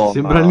Lambo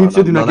sembra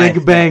l'inizio di una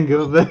gangbang,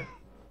 vabbè.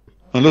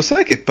 Non lo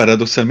sai che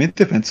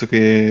paradossalmente penso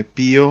che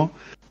Pio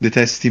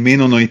detesti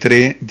meno noi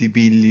tre di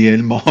Billy e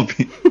il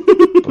Moby?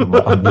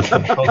 Concordo.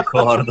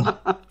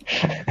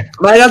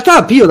 Ma in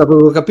realtà Pio, da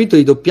quello che ho capito,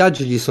 i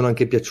doppiaggi gli sono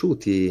anche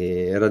piaciuti,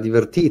 era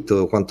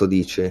divertito quanto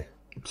dice.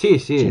 Sì.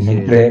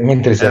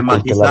 Mentre si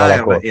accoltellava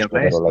la coscia.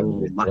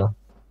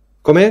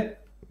 Come?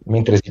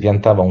 Mentre si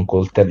piantava un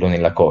coltello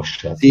nella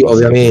coscia. Sì,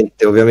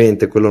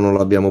 ovviamente quello non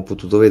l'abbiamo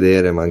potuto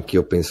vedere, ma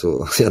anch'io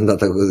penso sia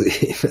andata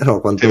così. Però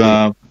quanto...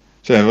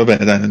 Cioè, vabbè,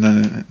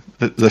 dai,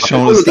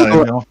 lasciamolo stare.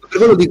 Per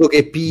quello dico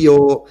che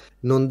Pio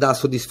non dà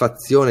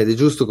soddisfazione ed è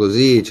giusto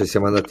così, cioè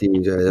siamo andati,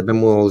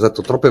 abbiamo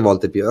usato troppe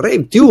volte Pio.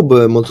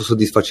 RaveTube è molto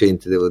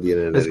soddisfacente, devo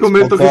dire. E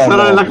scommetto che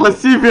sarà nella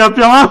classifica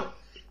più avanti.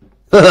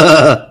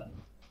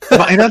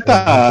 Ma in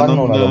realtà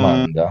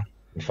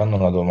mi fanno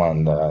una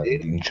domanda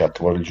in chat,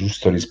 vorrei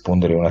giusto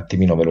rispondere un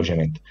attimino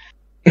velocemente.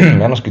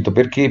 Mi hanno scritto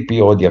perché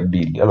Pio odia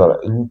Billy. Allora,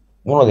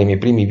 uno dei miei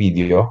primi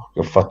video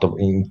che ho fatto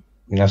in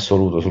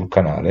assoluto sul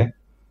canale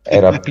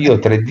era Pio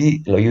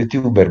 3D, lo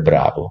youtuber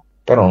bravo,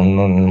 però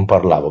non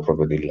parlavo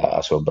proprio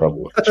della sua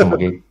bravura, diciamo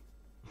che è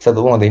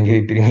stato uno dei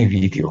miei primi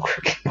video,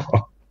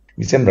 no?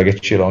 Mi sembra che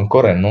ce l'ho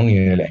ancora non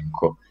in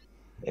elenco,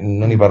 e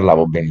non ne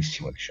parlavo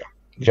benissimo,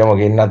 diciamo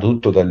che è nato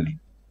tutto da lì.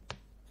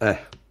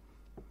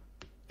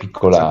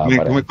 Piccola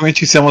come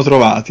ci siamo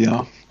trovati,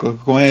 no?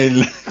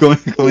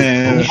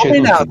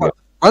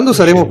 Quando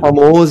saremo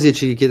famosi e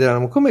ci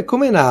chiederanno come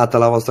è nata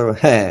la vostra...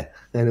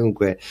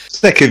 dunque,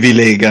 sai che vi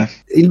lega?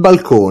 Il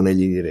balcone,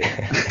 gli direi.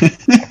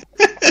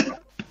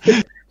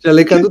 Cioè,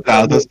 le cadute...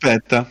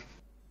 Aspetta.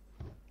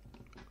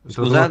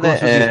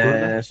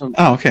 Scusate,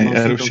 ok,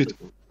 era uscito.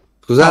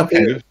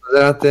 Scusate.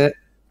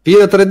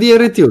 Pio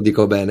 3D RTU,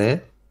 dico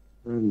bene?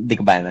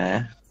 Dico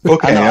bene,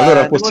 Ok,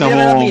 allora possiamo...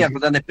 Devo dire la mia,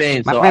 cosa ne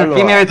penso? Ma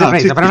chi mi avete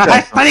preso? Per una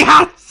testa di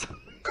cazzo!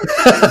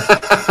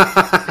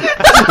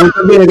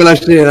 Molto bene quella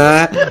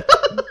scena,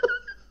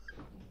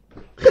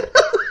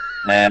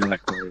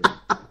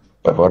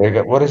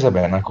 Vorrei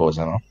sapere una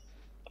cosa, no?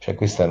 Cioè,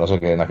 questa lo so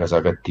che è una cosa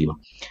cattiva.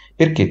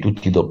 Perché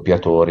tutti i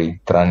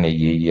doppiatori, tranne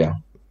Yeia,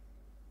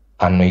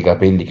 hanno i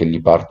capelli che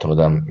gli partono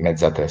da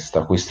mezza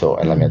testa? Questa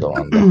è la mia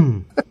domanda.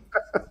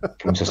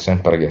 Che mi sono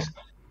sempre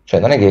chiesto. Cioè,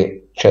 non è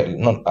che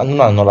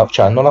hanno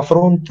la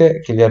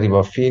fronte che gli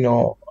arriva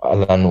fino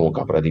alla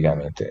nuca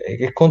praticamente e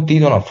che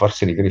continuano a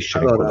farseli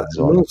crescere in quella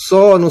zona.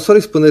 Non so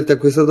risponderti a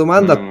questa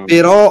domanda,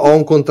 però ho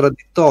un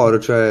contraddittorio,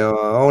 cioè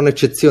ho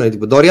un'eccezione,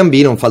 tipo Dorian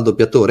B non fa il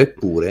doppiatore,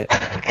 eppure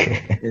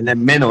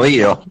Nemmeno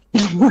io.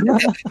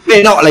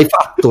 no, l'hai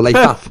fatto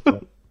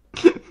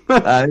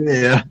Ah, è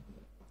vero.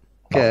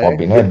 Okay. No,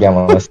 Bobby, noi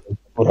abbiamo una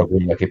struttura,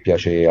 quella che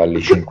piace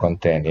alle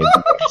cinquantenni, è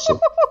diverso.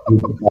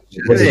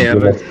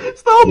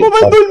 Stavo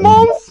muovendo il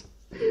mouse.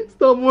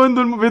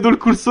 Vedo il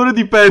cursore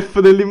di Pef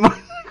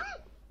nell'immagine.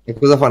 E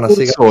cosa fa una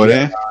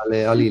Cursore?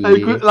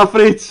 sega? La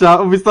freccia,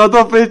 ho visto la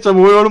tua freccia,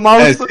 muovevo il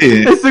mouse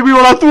sì. e seguivo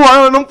la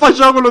tua, non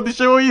facevo quello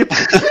dicevo io.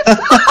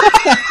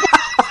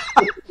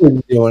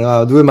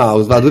 Due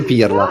mouse, due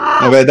pirla.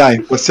 Vabbè,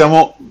 dai,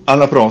 passiamo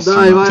alla prossima.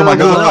 Dai, vai, Insomma,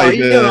 vai, cosa fai?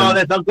 Io non ho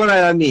detto ancora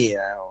la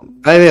mia.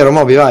 È vero,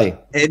 Moby, vai.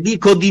 E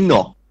dico di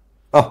no.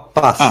 Oh,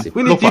 passi. Ah,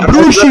 Quindi lo ti faccio.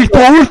 bruci il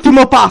tuo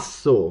ultimo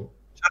passo.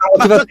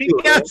 C'è una Ma che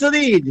cazzo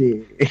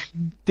dici?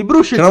 Ti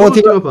bruci il C'è tuo una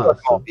ultimo motivazione,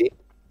 passo. Moby?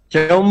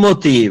 C'è un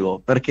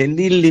motivo, perché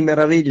Lilli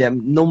Meraviglia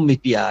non mi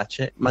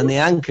piace, ma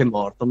neanche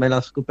morto, me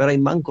la scoperei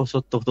manco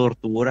sotto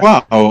tortura.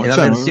 Wow, È la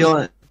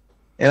versione...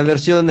 È la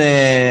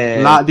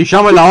versione...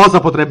 Diciamo la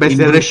osa potrebbe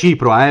essere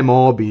reciproca,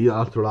 Moby,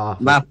 d'altro lato.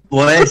 Ma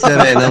può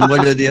essere, non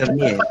voglio dire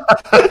niente.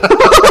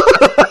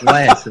 Può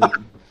essere.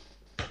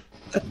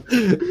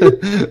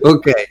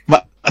 Ok.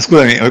 Ma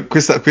scusami,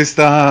 questa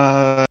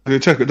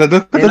cioè,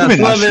 da È la dove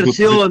sua nasce tutto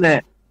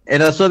versione, è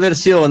la sua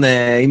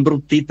versione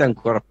imbruttita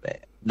ancora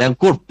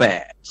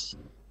peggio.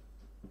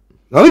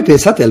 Ma voi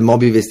pensate al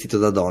Moby vestito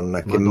da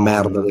donna? Che Madonna.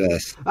 merda deve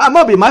essere. Ah,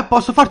 Moby, ma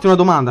posso farti una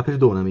domanda,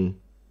 perdonami?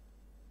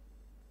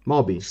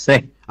 Moby.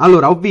 Sì.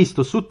 Allora, ho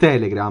visto su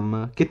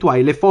Telegram che tu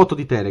hai le foto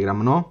di Telegram,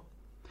 no?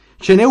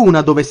 Ce n'è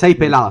una dove sei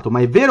pelato,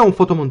 ma è vero o un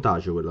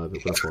fotomontaggio quella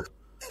foto?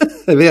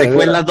 È vero, E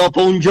quella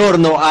dopo un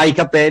giorno ha i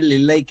capelli,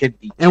 lei che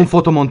dice? È un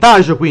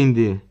fotomontaggio,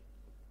 quindi?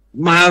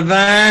 Ma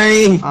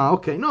vai! Ah,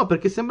 ok. No,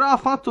 perché sembrava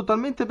fatto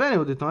talmente bene,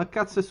 ho detto, ma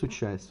cazzo è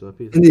successo?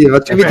 Capito? Quindi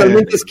facevi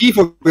talmente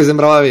schifo che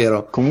sembrava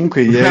vero.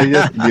 Comunque ieri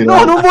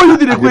No, non voglio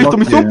dire questo,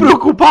 mi sono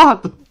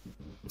preoccupato.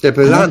 Cioè,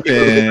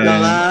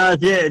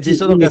 pesante. Ci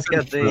sono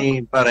cascate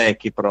in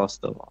parecchi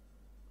prosto.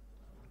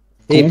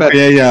 Comunque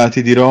Iaia,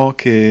 ti dirò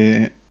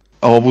che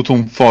ho avuto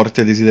un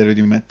forte desiderio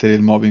di mettere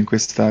il Moby in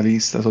questa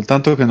lista,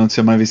 soltanto che non si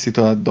è mai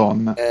vestito da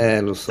donna.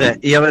 Lo so.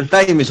 In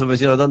realtà io mi sono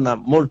vestito da donna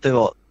molte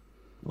volte.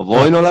 Ma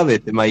voi non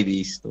l'avete mai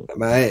visto.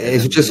 Ma è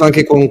successo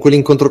anche con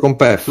quell'incontro con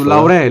Pef.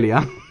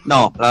 Sull'Aurelia?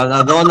 No,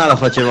 la donna la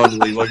faceva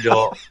lui.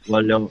 Voglio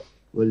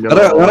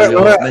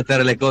Guarda.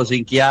 mettere le cose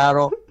in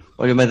chiaro.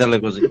 Voglio mettere le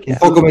cose in chiaro.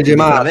 Un po' come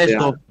Gemate.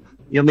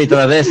 Io mi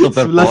travesto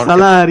per Sulla porca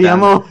Salaria,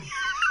 puttana. mo.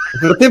 Nel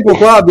frattempo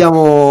qua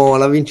abbiamo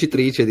la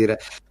vincitrice, direi.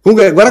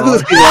 Comunque, guarda cosa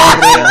scrive.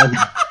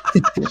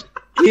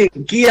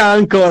 Chi ha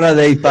ancora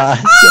dei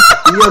pass?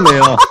 Io ne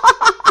ho.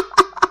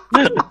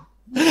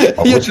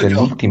 Io Questa è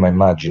l'ultima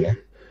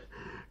immagine.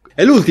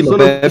 È l'ultimo.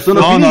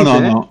 Sono finite?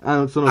 No. Ah,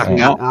 non sono No,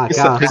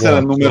 finite. questa era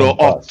il numero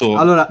 8.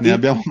 Allora, ne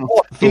abbiamo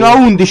fino a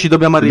 11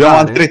 dobbiamo arrivare.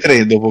 abbiamo altre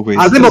 3 dopo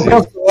questo. Abbiamo sì.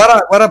 Prosto,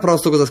 guarda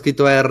Prosto cosa ha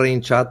scritto R in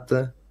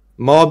chat.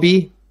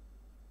 Moby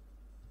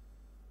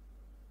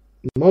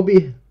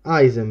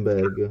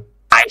Heisenberg.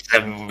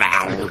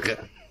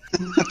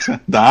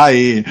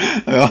 Dai,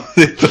 avevo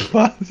detto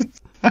basta.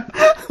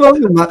 Vabbè,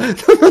 ma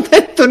non ho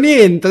detto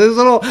niente, adesso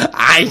solo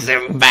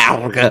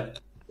Heisenberg.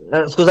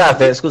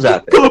 Scusate.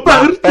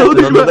 Roberto, Aspetta,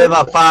 non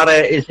doveva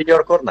fare il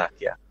signor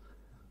Cornacchia?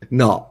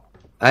 No,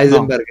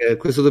 Heisenberg,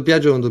 questo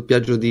doppiaggio è un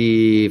doppiaggio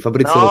di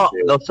Fabrizio No,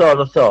 Lotteo.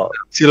 lo so.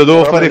 Sì, lo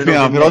devo Però fare me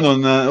prima, lo però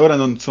dimentico. ora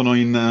non sono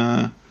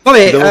in...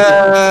 Vabbè,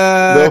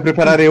 devo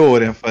preparare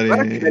ore a fare...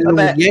 guarda che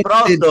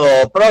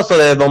Vabbè, Prosto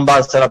deve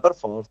bombarsela per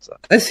forza.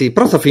 sì,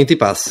 Prosto ha finito i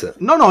pass.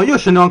 No, io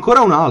ce ne ho ancora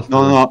un altro.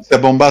 No, si è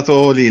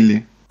bombato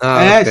Lilli.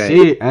 Ah,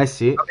 ok.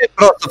 Sì. Vabbè,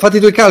 Prosto, fatti i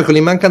tuoi calcoli,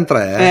 mancano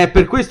 3.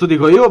 Per questo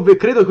dico, io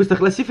credo che questa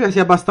classifica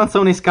sia abbastanza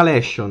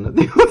un'escalation.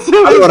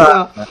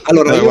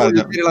 Allora io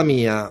guarda.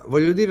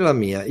 voglio dire la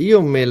mia.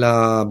 Io me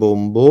la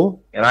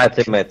bombo.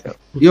 Grazie, Meteo.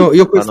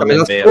 Io questa non me è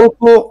la vero.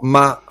 scopo,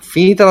 ma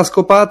finita la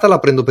scopata la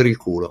prendo per il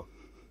culo.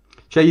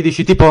 Cioè gli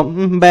dici tipo,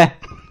 beh,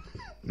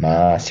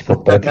 Ma si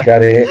può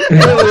praticare...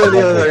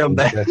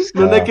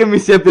 non è che mi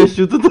sia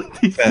piaciuto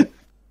tantissimo.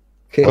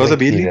 Che... Cosa,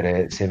 Vorrei Billy?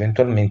 chiedere se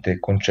eventualmente è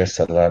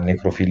concessa la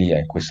necrofilia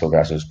in questo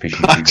caso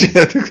specifico.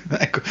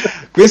 Ecco,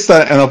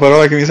 questa è una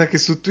parola che mi sa che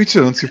su Twitch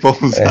non si può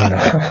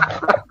usare.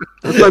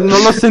 No.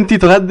 Non l'ho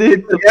sentito, l'ha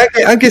detto.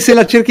 Anche se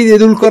la cerchi di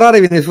edulcorare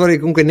viene fuori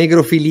comunque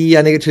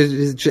negrofilia, cioè,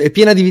 è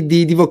piena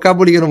di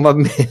vocaboli che non va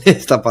bene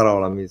sta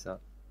parola, mi sa.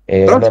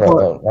 Però Allora,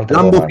 tipo,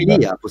 un'altra lambofilia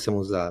domanda. possiamo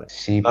usare.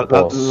 Si La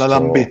possono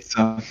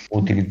lambezza.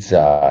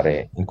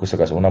 utilizzare in questo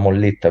caso una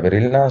molletta per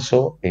il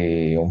naso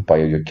e un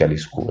paio di occhiali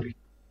scuri.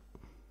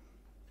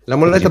 La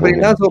molletta per il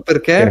naso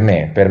perché?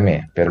 Per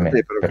me,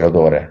 per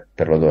l'odore.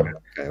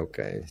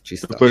 Ok, ci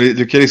sta.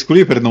 Gli occhiali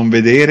scuri per non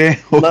vedere.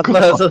 Ma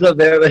posso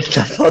sapere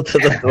questa foto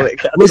da dove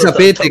cazzo? Voi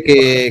sapete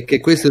che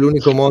questo è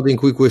l'unico modo in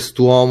cui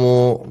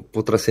quest'uomo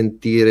potrà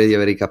sentire di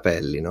avere i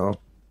capelli, no?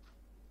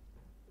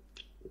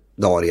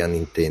 Dorian,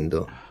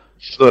 intendo.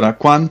 Allora,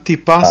 quanti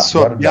passo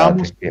Guardate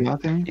abbiamo? che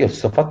Scusatemi. io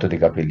sto fatto dei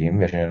capelli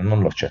invece non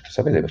lo accetto,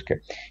 sapete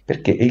perché?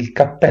 Perché è il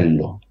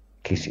cappello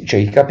cioè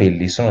i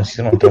capelli si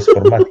sono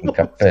trasformati in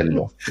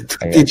cappello.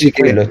 Dici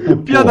che- Quello è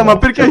tutto Piada, ma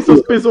perché hai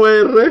sospeso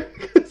R?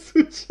 Che è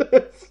successo?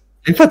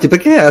 Infatti,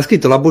 perché ha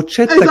scritto la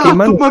boccetta che Esatto,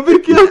 manda... ma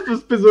perché hai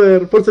sospeso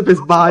R? Forse per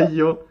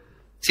sbaglio.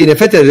 Sì, in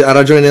effetti ha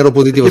ragione Nero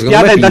Positivo. Che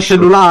Secondo Piada me, è da piscio.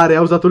 cellulare,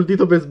 ha usato il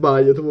dito per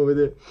sbaglio, tu vuoi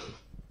vedere.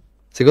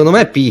 Secondo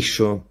me è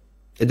piscio.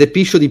 Ed è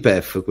piscio di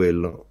Pef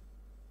quello.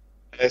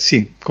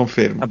 Sì,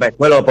 confermo. Vabbè,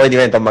 quello poi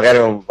diventa magari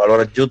un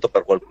valore aggiunto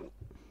per qualcuno.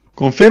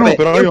 Confermo, Vabbè,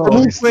 però io io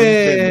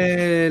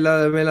comunque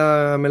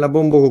me la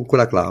bombo con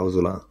quella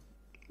clausola.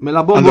 Me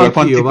la bombo Allora,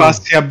 anch'io, quanti va.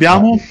 passi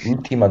abbiamo?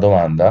 Ultima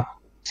domanda,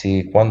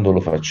 sì, quando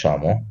lo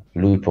facciamo,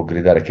 lui può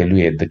gridare che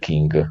lui è The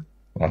King,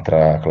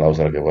 un'altra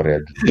clausola che vorrei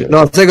aggiungere.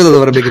 No, sai cosa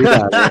dovrebbe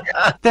gridare?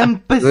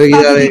 Tempestato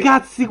gridare- di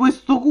cazzi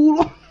questo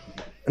culo.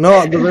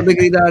 No, dovrebbe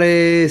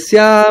gridare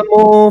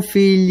siamo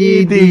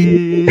figli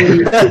di...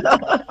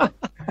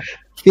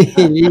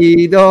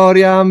 figli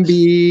Dorian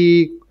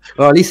B.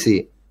 No, lì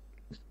sì.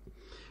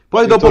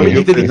 Poi dopo mi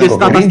dite di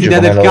testata st'idea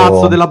del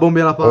cazzo della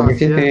bomba alla Come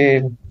pazzi.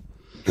 avete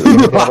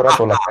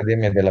lavorato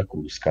all'Accademia della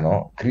Crusca,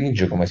 no?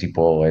 Cringe come si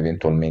può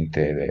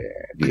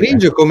eventualmente dire?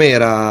 Cringe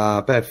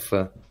com'era,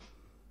 Pef?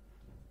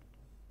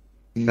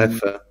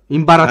 Pef?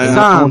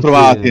 Imbarazzante.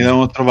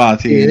 L'abbiamo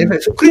trovati. Sì,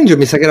 su Cringe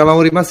mi sa che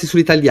eravamo rimasti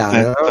sull'italiano,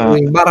 eravamo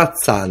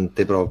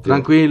imbarazzante proprio.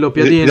 Tranquillo,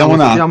 Piadino, Vediamo un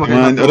sappiamo attimo,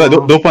 che è nato- ora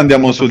dopo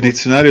andiamo sul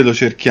dizionario e lo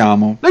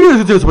cerchiamo. La chiede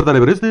tutti a sopportare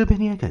per queste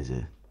opinioni a casa.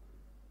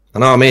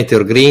 No,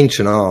 Meteor Grinch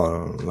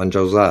no, l'hanno già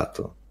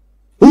usato.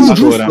 Allora.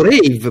 Giusto,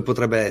 Rave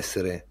potrebbe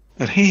essere.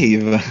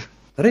 Rave.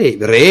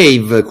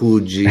 Rave,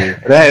 Cuggi.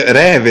 Reve.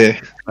 Reve.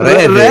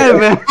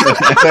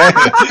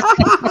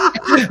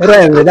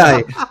 Reve,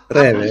 dai.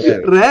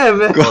 Reve.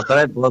 Reve.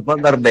 Può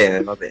andare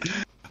bene, va bene.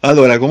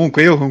 Allora,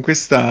 comunque io con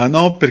questa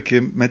no, perché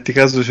metti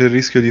caso c'è il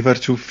rischio di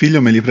farci un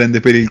figlio, me li prende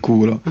per il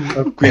culo.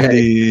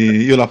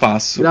 Quindi io la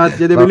passo.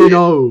 Grazie,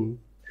 Debolino.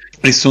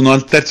 E sono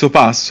al terzo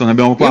passo, ne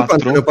abbiamo Io quante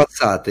ne ho 4.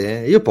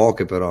 passate? Io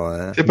poche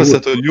però. Si è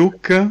passato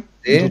Luke,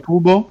 Sì.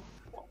 Tubo.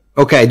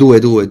 Ok, due.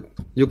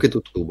 Luke e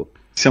Tutubo.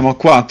 Siamo a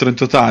 4 in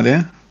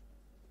totale.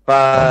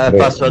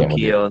 Passo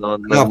anch'io. No,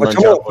 non ce la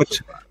posso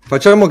fare.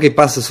 facciamo che i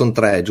pass sono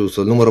 3,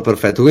 giusto? Il numero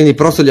perfetto. Quindi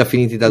Prosto li ha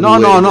finiti da No,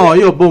 2. no,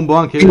 io bombo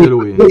anche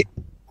lui.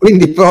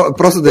 Quindi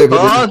Prosto deve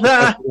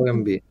Cosa?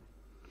 B.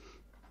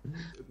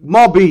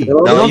 Moby, No,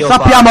 non io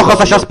sappiamo passo,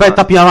 cosa ci io aspetta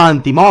passo. più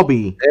avanti,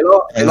 Moby.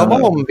 E lo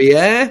bombi,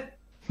 eh?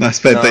 No,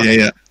 aspetta, No.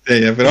 Iaia,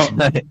 però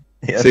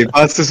se i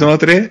pass sono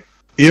 3,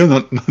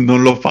 io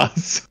non lo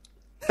passo.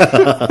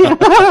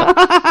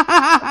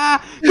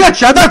 Che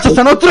c'è adesso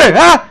sono 3,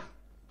 eh?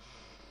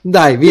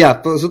 Dai,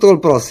 via, sotto col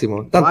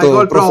prossimo. Tanto Vai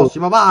col il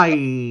prossimo,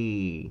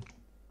 vai.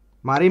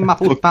 Marimma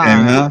Ok, un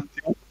puttana.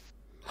 attimo.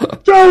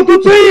 Ciao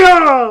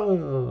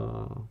zia.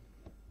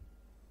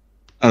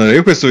 Allora,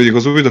 io questo vi dico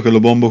subito che lo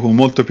bombo con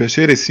molto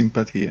piacere e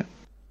simpatia.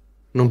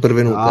 non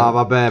pervenuta. Ah,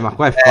 vabbè, ma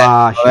qua è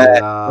facile, dai.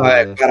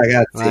 vabbè, qua,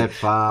 ragazzi. Ma è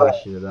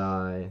facile,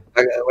 dai.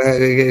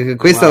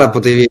 Questa Guarda. la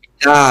potevi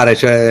evitare,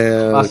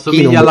 cioè chi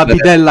Assomiglia non alla vuole-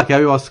 bidella che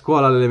avevo a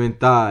scuola alle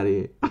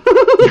elementari.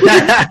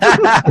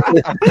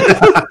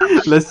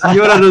 La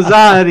signora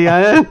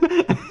Rosaria, eh?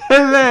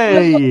 È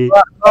lei.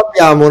 Qua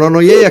abbiamo una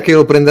noieia che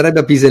lo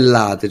prenderebbe a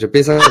pisellate, cioè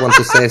pensa a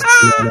quanto sesso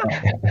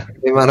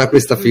emana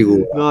questa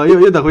figura. No,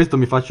 io da questo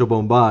mi faccio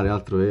bombare,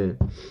 altro è.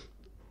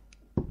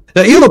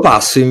 Io lo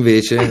passo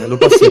invece, lo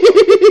passo.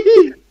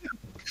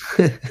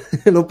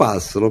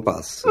 lo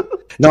passo.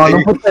 No,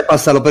 non potrei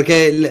passarlo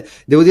perché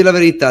devo dire la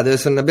verità, ne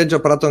abbiamo già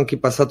parlato anche in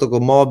passato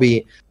con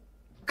Moby.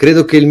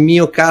 Credo che il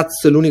mio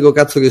cazzo è l'unico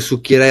cazzo che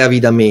succhierei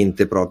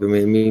avidamente proprio.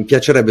 Mi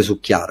piacerebbe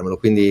succhiarmelo,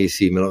 quindi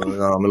sì, me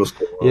lo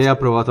scopro. Ieri ha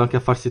provato anche a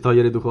farsi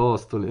togliere due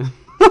costole.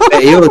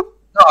 Io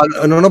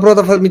no, non ho provato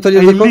a farmi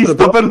togliere È le in costole,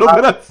 lista per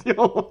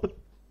l'operazione.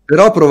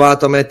 però ho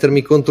provato a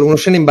mettermi contro una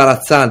scena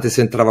imbarazzante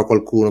se entrava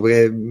qualcuno,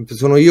 perché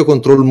sono io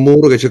contro il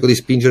muro che cerco di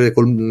spingere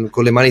con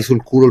le mani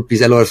sul culo il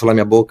pisello verso la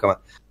mia bocca, ma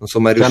non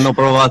sono mai Ci hanno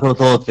riuscito. provato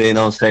tutti,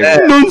 non sei.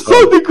 Non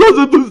so di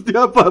cosa tu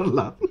stia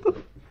parlando.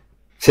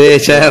 Sì,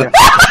 certo.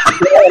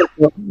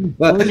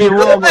 Ogni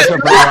uomo ci ha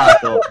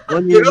provato.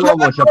 Ogni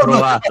uomo ci ha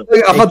provato. Ha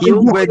E fatto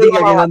chiunque un dica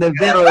che non è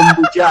vero è un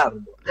bugiardo.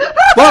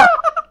 Ma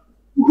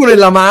tu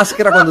nella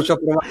maschera quando ci ha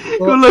provato.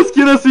 Con la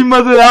schiena sul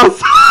materasso.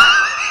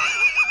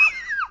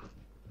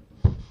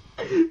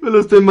 Me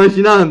lo sto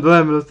immaginando,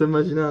 me lo sto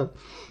immaginando.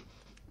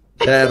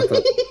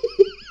 Certo.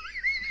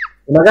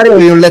 Magari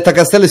avevi un letto a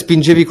castello e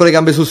spingevi con le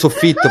gambe sul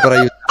soffitto per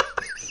aiutare.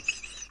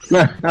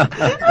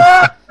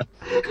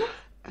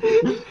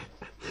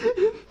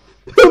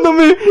 Secondo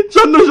me ci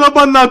hanno già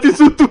bannati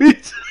su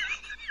Twitch.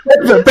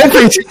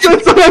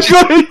 Senza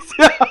ancora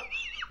iniziare.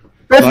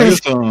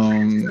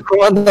 No,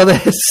 Comando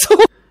adesso.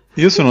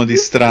 io sono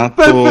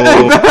distratto.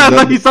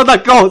 Ma chissà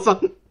da cosa.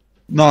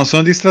 No,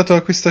 sono distratto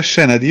da questa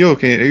scena di io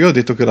ho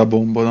detto che la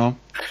bombo, no?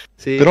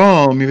 Sì.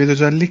 Però mi vedo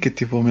già lì che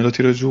tipo me lo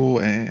tiro giù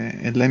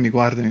e lei mi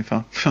guarda e mi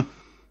fa.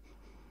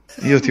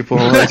 Io tipo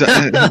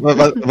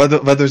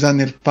vado già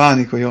nel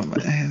panico. Io,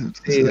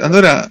 Sì.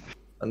 allora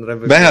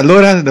Andrebbe Beh, così.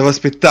 allora devo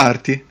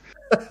aspettarti.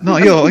 No,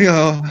 io...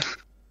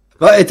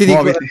 E ti dico,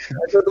 a un Muoviti.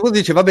 certo punto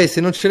dice, vabbè,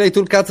 se non ce l'hai tu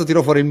il cazzo,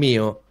 tiro fuori il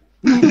mio.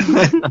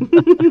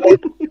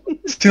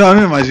 Sì, no, a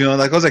me immagino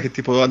la cosa che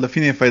tipo alla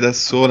fine fai da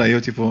sola, io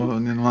tipo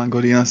in un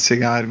angolino a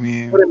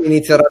segarmi, Oppure mi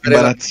inizia a radere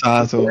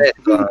imbarazzato.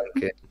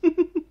 anche.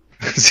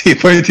 Sì,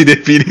 poi ti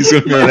depili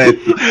sul mio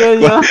letto.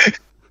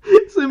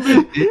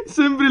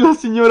 Sembri la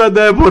signora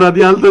Deborah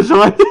di Alto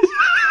Cioè.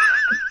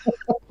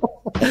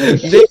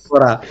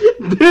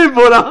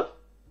 Deborah.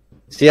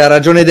 Sì, ha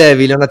ragione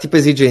Devil, è una tipa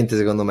esigente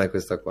secondo me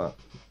questa qua.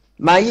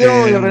 Ma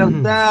io in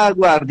realtà,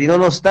 guardi,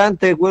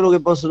 nonostante quello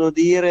che possono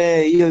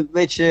dire, io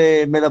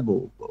invece me la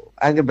buco,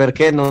 anche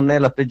perché non è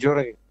la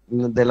peggiore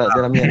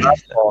della mia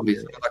lista. Sono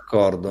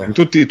d'accordo.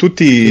 Tutti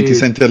ti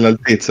senti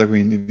all'altezza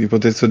quindi di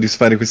poter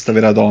soddisfare questa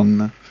vera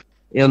donna.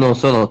 Io non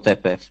sono te,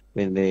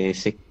 quindi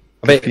sì.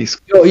 Vabbè,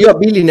 Capisco. io a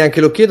Billy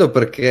neanche lo chiedo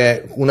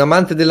perché un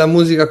amante della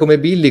musica come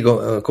Billy,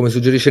 come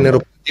suggerisce Nero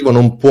Positivo,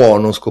 non può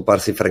non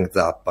scoparsi Frank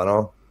Zappa,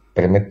 no?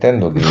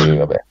 Permettendo di,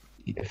 vabbè,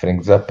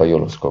 Frank Zappa io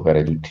lo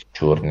scoperei tutti i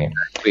giorni.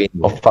 Quindi,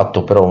 Ho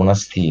fatto però una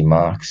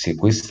stima, se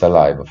questa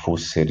live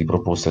fosse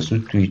riproposta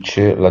su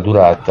Twitch, la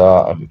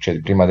durata, cioè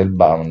prima del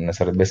ban,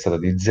 sarebbe stata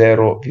di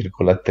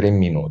 0,3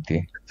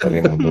 minuti.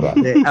 Saremmo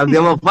durati.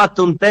 Abbiamo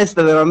fatto un test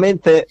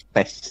veramente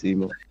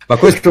pessimo. ma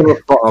questo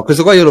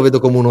qua io lo vedo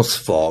come uno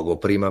sfogo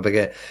prima,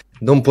 perché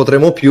non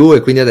potremo più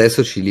e quindi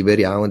adesso ci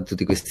liberiamo di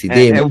tutti questi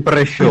È un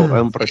pre-show, è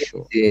un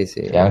pre-show. Sì, sì.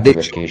 E anche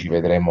perché ci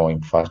vedremo in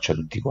faccia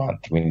tutti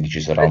quanti, quindi ci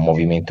sarà un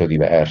movimento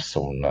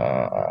diverso,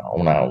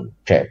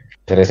 cioè,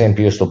 per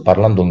esempio io sto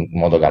parlando in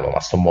modo calmo, ma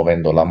sto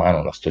muovendo la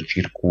mano, la sto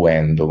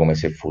circuendo come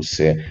se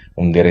fosse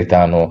un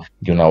deretano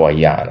di una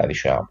hawaiana,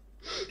 diciamo.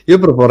 Io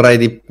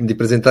proporrei di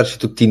presentarci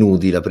tutti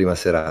nudi la prima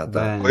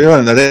serata. Bene. Io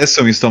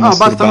adesso mi sto No,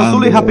 bastano masturbando.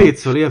 solo i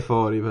capezzoli e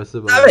fuori.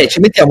 Vabbè, ci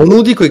mettiamo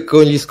nudi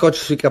con gli scotch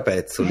sui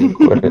capezzoli.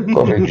 Con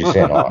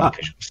reggiseno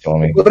anche ci possiamo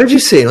mettere. Con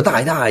reggiseno,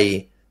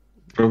 dai.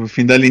 Proprio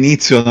fin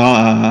dall'inizio,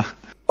 no?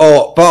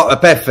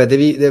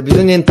 Peppe,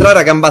 bisogna entrare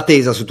a gamba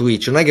tesa su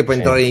Twitch, non è che puoi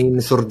Sì. entrare in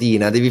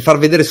sordina, devi far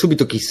vedere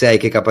subito chi sei,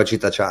 che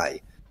capacità c'hai.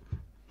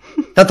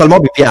 Tanto al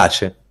mob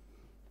piace.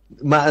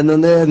 Ma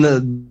non è...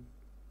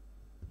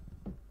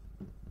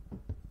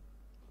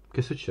 Che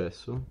è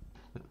successo?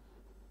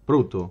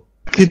 Brutto.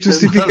 Che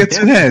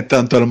giustificazione è?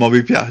 Tanto al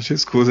Moby piace, Ho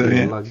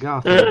scusami.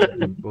 laggato.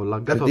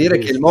 Per dire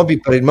che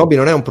per il Moby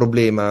non è un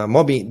problema.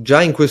 Moby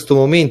già in questo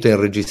momento è in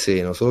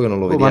reggiseno, solo che non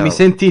lo vediamo. Ma mi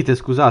sentite?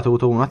 Scusate, ho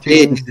avuto un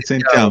attimo. Sì,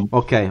 Sentiamo.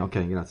 Ok,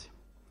 grazie.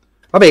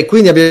 Vabbè,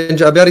 quindi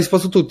abbiamo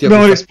risposto tutti.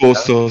 Abbiamo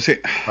risposto, sì.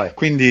 Vai.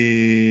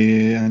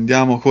 Quindi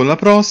andiamo con la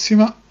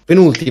prossima.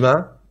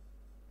 Penultima?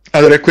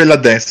 Allora, è quella a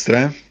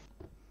destra, eh?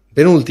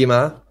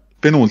 Penultima?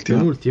 Penultima.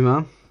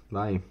 L'ultima?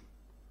 Vai.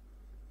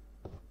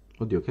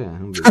 Oddio, che è?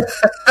 Non vedo.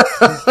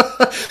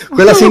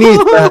 Quella a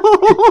sinistra.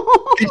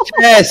 Che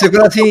c'è? Se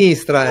quella a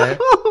sinistra,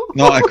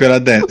 No, è quella a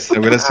destra,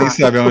 quella a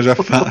sinistra l'abbiamo già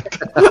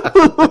fatta.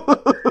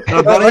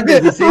 Tra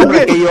parentesi,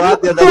 sembra che io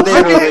abbia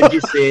davvero il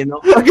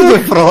reggiseno. Ma che due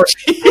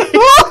froci?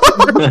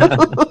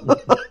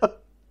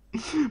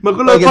 Ma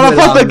quello Ma che che fa la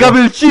bella foto è roba.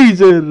 Gabriel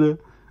Caesar.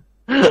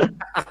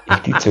 Il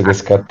tizio che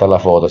scatta la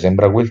foto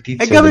sembra quel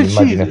tizio Gabriel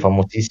dell'immagine Caesar.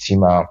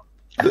 famosissima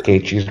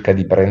che cerca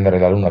di prendere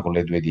la luna con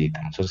le due dita,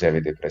 non so se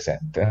avete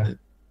presente.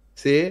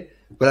 Sì,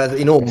 quella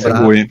in ombra.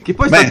 Lui. Che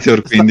poi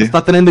Meteor, quindi.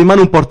 sta tenendo in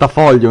mano un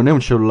portafoglio, non è un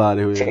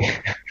cellulare. quello. Sì.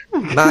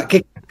 Ma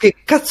che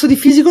cazzo di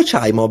fisico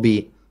c'hai,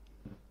 Moby?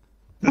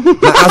 Ma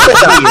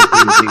aspetta,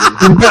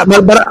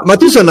 ma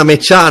tu sei un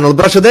amecciano, il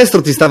braccio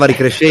destro ti stava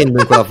ricrescendo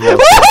in quella foto.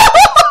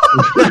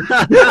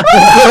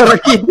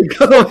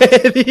 Rachitico, lo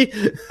vedi?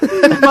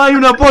 Ma hai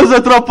una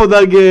posa troppo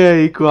da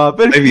gay qua.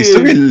 Perché? Hai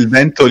visto che il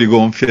vento gli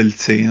gonfia il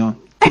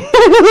seno?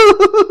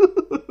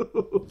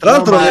 Tra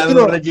l'altro, No, ma è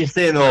un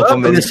reggiseno,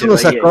 come nessuno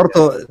si è diceva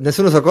ieri.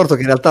 nessuno si è accorto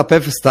che in realtà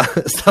Pep sta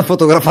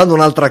fotografando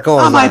un'altra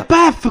cosa. Ah, ma è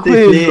Pef Sì,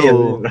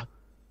 quello.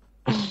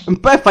 sì,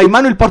 Pef ha in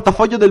mano il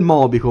portafoglio del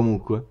Moby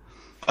comunque.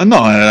 Ah,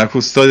 no, è la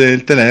custodia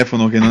del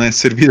telefono che non è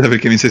servita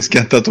perché mi si è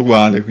schiantato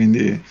uguale,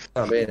 quindi...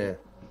 Va bene.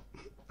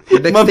 Il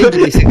Ma backstage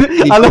dei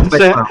segreti di allora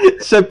Pep-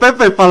 c'è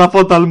Peppe e fa la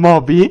foto al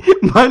Moby,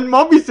 ma il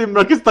Moby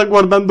sembra che sta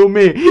guardando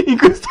me in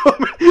questo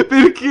momento.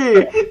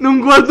 Perché non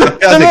guarda il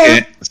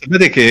telefono?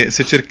 Sapete che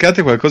se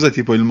cercate qualcosa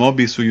tipo il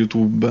Moby su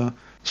YouTube,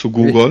 su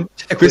Google,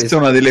 C'è questa questo. è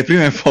una delle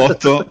prime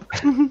foto,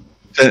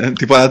 cioè,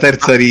 tipo alla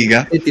terza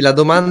riga. Senti, la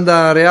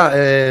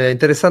domanda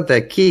interessante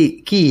è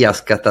chi ha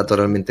scattato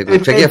realmente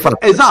questo? Cioè, chi ha fatto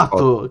questa foto?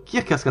 Esatto, chi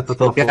è che ha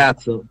scattato la Sto foto?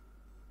 cazzo.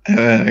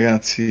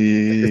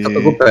 Ragazzi... È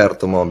stato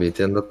coperto, Moby,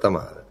 ti è andata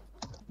male.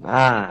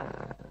 Ah,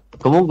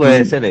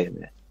 comunque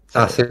Selene.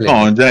 Ah, se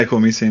No, Geco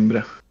mi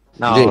sembra.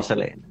 No, Sì.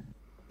 Selene.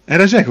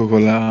 Era Geco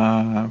con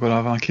la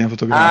macchina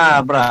fotografica.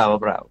 Ah, bravo.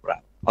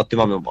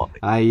 Ottimo memoria.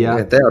 Aia.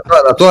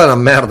 la tua è una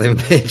merda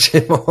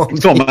invece, Moby.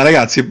 Insomma,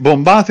 ragazzi,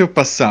 bombate o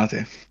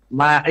passate?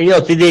 Ma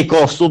io ti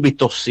dico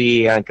subito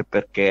sì, anche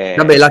perché...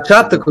 Vabbè, la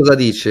chat cosa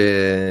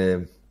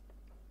dice?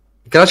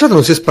 Che la chat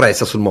non si è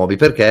espressa sul Moby,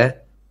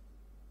 perché?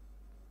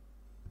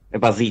 È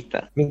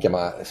basita. Minchia,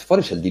 ma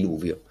fuori c'è il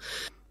diluvio.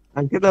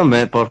 Anche da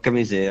me, porca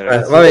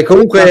miseria. Vabbè,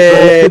 comunque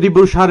Cerco di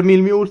bruciarmi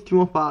il mio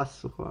ultimo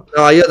passo qua.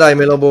 no, io dai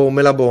me la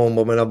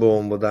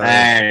bombo,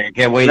 dai.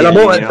 Che vuoi Me la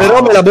dire? bombo,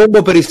 però me la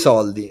bombo per i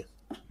soldi.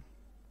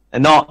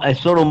 No, è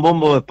solo un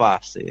bombo e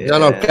passi.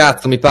 No,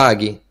 cazzo, mi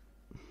paghi.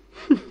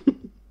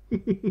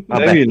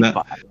 Vabbè,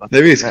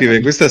 Devi scrivere,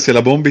 questa se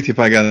la bombi ti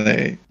paga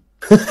lei.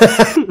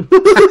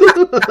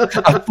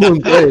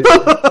 Appunto.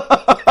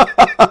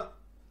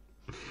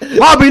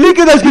 Vabbè, link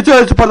in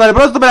descrizione su portale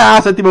prossimo per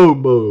senti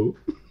bombo.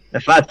 È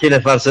facile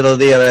farselo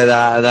dire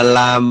dal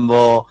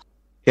Lambo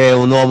che è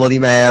un uomo di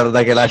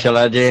merda che lascia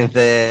la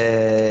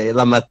gente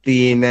la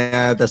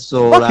mattina da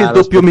sola. Ma che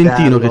doppio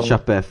mentino che c'ha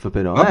Pef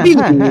però. Ma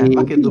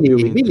Ma che doppio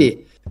mentino.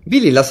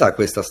 Billy la sa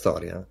questa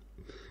storia.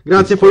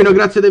 Grazie Foino,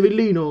 grazie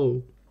Devillino.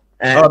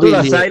 Allora, tu la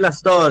Billy- sai la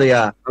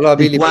storia Allora,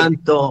 di Billy-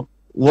 quanto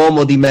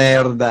uomo di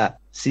merda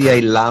sia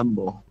il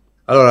Lambo?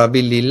 Allora,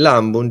 Billy il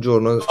Lambo un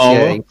giorno si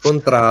è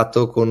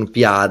incontrato con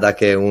Piada,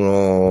 che è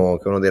uno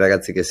dei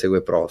ragazzi che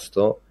segue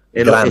Prosto.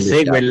 E Grande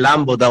segue Piada. il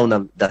Lambo da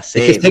E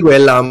sempre. che segue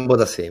il Lambo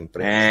da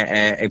sempre.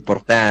 È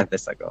importante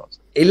sta cosa.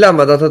 Il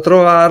Lambo è andato a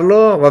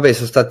trovarlo, vabbè,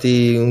 sono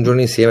stati un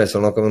giorno insieme,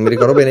 non mi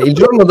ricordo bene. Il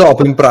giorno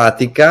dopo, in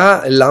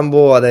pratica, il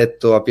Lambo ha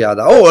detto a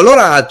Piada: oh,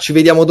 allora ci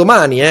vediamo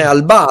domani,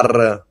 al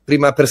bar,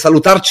 prima per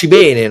salutarci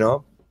bene,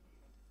 no?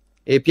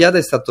 E Piada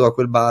è stato a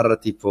quel bar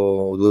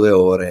tipo 2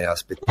 ore a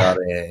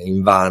aspettare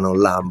invano il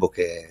Lambo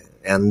che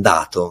è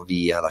andato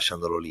via,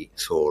 lasciandolo lì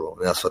solo,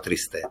 nella sua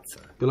tristezza.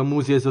 Con la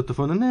musica di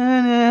sottofondo.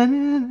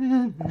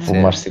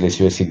 Fumarsi le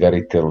sue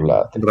sigarette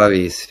rullate.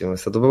 Bravissimo, è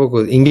stato proprio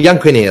così, in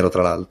bianco e nero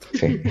tra l'altro.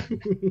 Sì.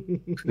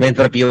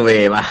 Mentre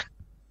pioveva.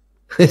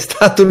 È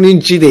stato un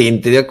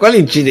incidente. Quale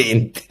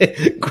incidente?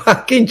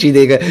 Che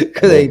incidente?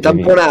 Cos'è?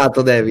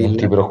 Tamponato, Non ti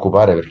Devil?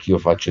 preoccupare perché io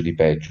faccio di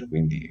peggio,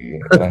 quindi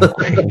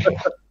tranquillo.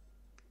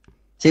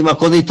 Sì, ma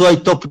con i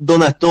tuoi top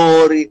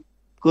donatori,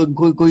 con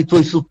i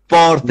tuoi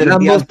supporter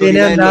di Lambo alto se n'è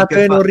livello andato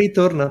che e fa- non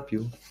ritorna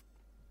più.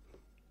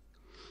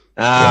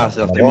 Ah, Una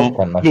sappiamo.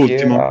 volta a una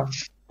l'ultimo. fiera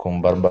con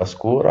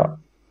Barbascura.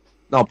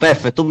 No,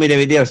 perfetto, tu mi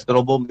devi dire se te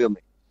lo bombi o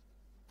meno.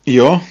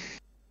 Io?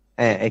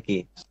 E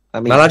chi?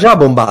 Ma l'ha già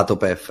bombato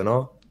Pef,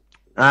 no?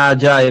 Ah,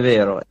 già, è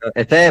vero.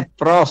 E te,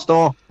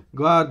 Prosto?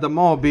 Guarda,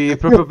 Moby,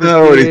 proprio Non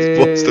avevo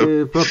perché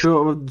risposto.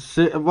 proprio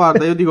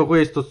guarda, io dico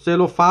questo, se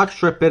lo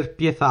faccio è per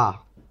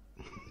pietà.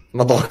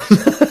 Madonna.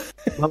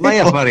 Ma vai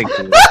a fare il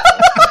culo.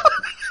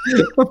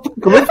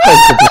 Come fai?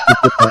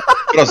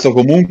 Però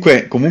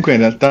comunque in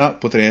realtà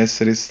potrei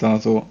essere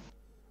stato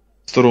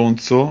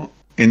stronzo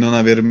e non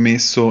aver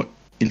messo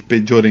il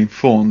peggiore in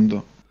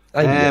fondo.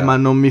 Ma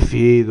non mi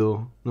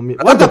fido. Ma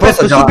Guarda, tanto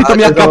questo già- subito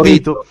mi ha già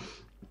capito.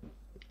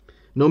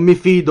 Non mi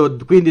fido,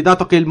 quindi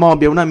dato che il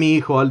Moby è un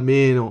amico,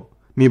 almeno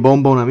mi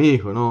bomba un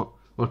amico, no?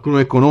 Qualcuno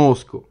che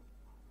conosco.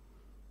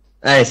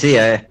 Sì,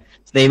 se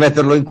devi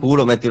metterlo in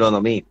culo, mettilo a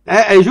amico.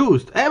 È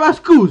giusto. Ma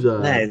scusa.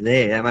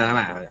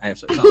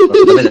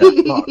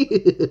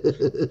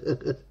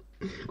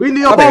 Quindi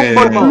io Vabbè,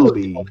 bombo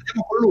il Moby.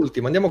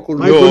 Andiamo con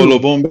l'ultimo. Io lo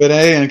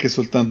bomberei anche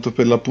soltanto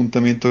per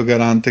l'appuntamento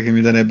garante che mi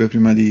darebbe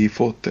prima di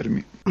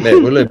fottermi. Beh,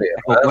 quello è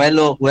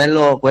vero.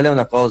 Quello è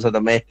una cosa da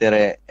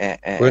mettere.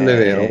 Quello è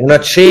vero. Una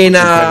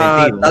cena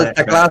preventivo,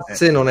 d'alta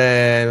classe non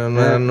è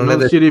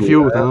Non si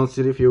rifiuta, non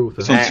si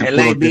rifiuta. Sono sicuro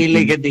lei che-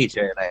 Billy che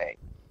dice lei?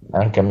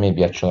 Anche a me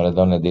piacciono le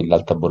donne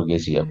dell'alta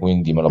borghesia,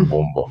 quindi me lo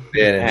bombo.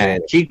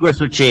 Bene. 5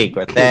 su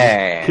 5.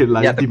 Te. Che like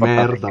Andiate di a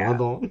portare merda, a casa.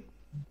 madonna.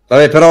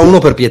 Vabbè, però uno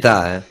per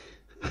pietà,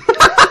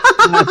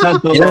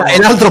 Tanto- e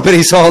l'altro per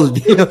i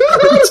soldi.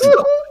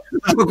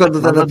 Quando Ma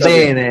va t'andate-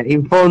 bene,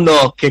 in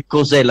fondo che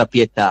cos'è la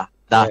pietà?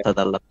 Data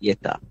dalla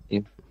pietà.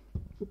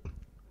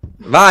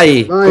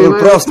 Vai, Vai, con il vai.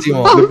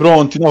 prossimo. Siete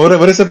pronti? No,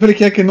 vorrei sapere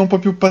chi è che non può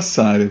più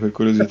passare, per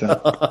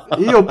curiosità.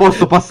 Io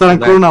posso passare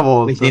ancora una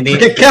volta.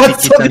 Che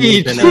cazzo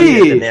dici?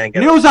 Sì,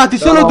 ne ho usati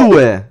solo No.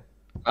 2.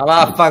 Ma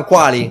vaffa,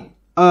 quali?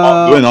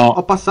 Due no.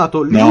 Ho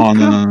passato Luke.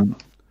 No.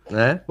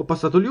 Ho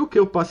passato Luke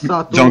e ho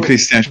passato John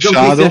Christian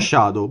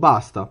Shadow.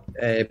 Basta.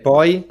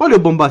 Poi Poi li ho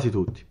bombati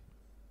tutti.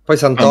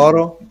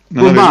 Santoro.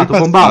 Non avevi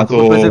Bombato, passato-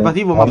 col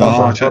preservativo, Ma bombato.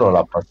 no, Santoro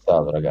l'ha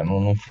passato, raga,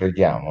 non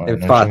freghiamo. Non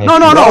Infatti. ce n'è No,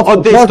 più. no, no, ho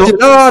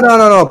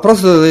detto, No,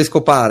 prossimo devi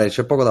scopare,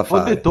 c'è poco da ho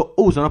fare. detto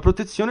usa una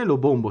protezione e lo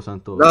bombo,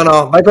 Santoro.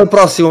 No, vai col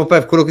prossimo,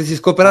 Pep, quello che si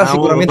scoperà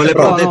sicuramente con le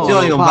però.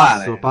 protezioni no, non passo,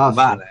 vale. passo. Non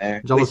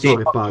vale, Già lo so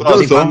che passo. Già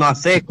si fanno a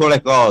secco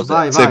le cose.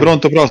 Vai, Sei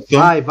pronto, Prosto?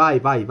 Vai.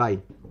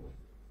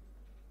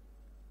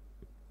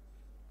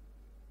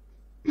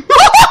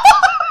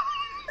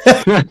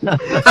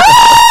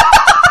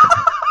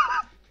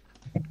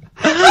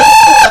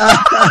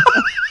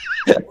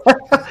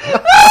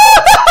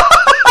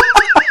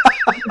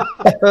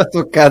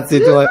 Tu cazzi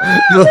tu.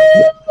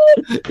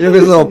 Io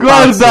questo sono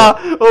Guarda,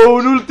 ho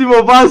un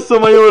ultimo passo,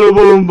 ma io me lo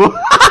bombo.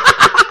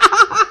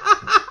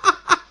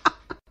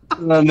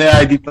 Non ne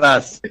hai di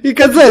passi. Il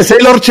cazzo è?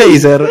 Sei Lord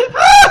Chaser.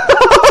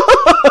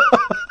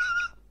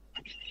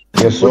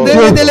 Io solo-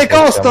 Deve delle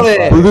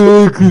costole.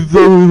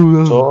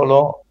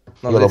 Solo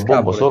No, io delle lo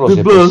bombo scapole. solo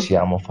se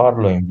possiamo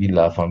farlo in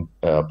villa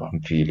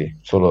Panfili,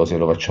 solo se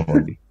lo facciamo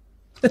lì,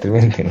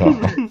 altrimenti no.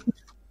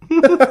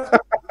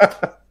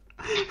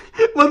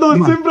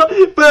 Madonna, sembra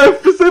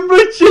Pep, sembra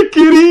i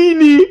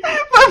ceccherini.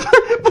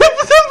 Pep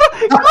sembra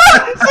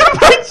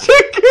i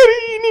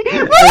ceccherini.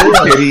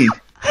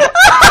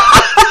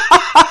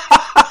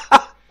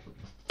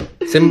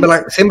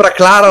 Sembra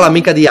Clara,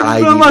 l'amica di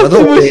Heidi. Ma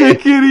Massimo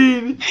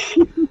Ceccherini.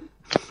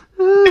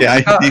 Che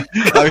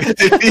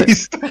avete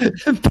visto?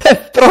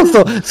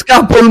 Pronto,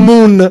 scappo il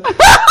moon.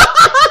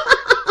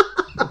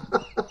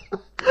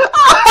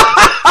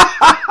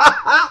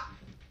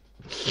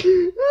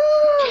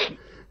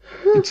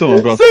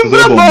 Insomma,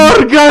 sembra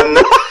Morgan.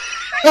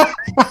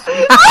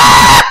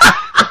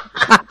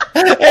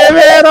 È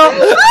vero.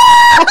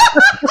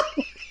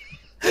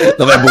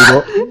 Dov'è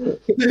Bugo?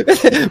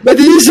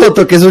 Mettiti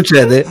sotto, che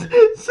succede?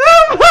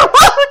 Sembra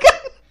Morgan.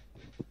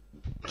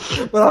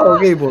 Bravo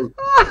Gable.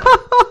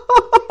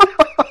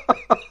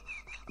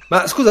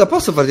 Ma scusa,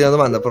 posso farti una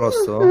domanda,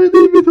 Prosto?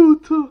 Dimmi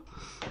tutto.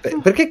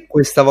 Perché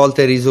questa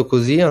volta hai riso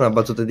così? È una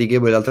battuta di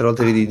Gable e le altre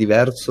volte ridi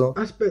diverso?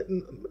 Aspetta,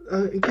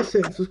 in che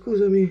senso?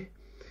 Scusami.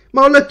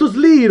 Ma ho letto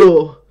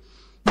Sliro.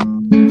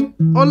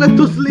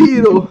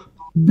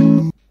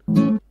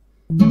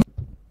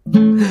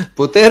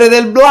 Potere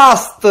del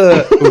blast.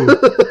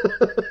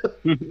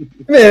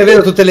 È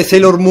vero, tutte le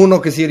Sailor Moon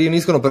che si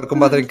riuniscono per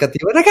combattere il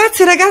cattivo.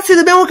 Ragazzi,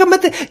 dobbiamo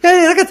combattere.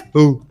 Ragazzi.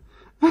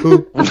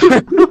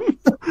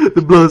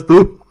 The blast.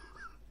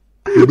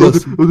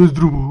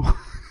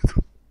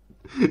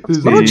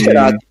 Ma non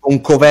c'era tipo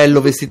un covello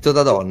vestito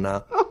da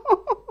donna?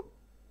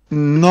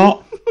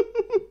 No,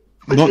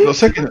 lo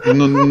sai che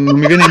non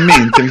mi viene in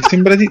mente. Mi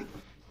sembra di.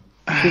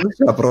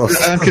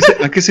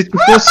 Anche se ci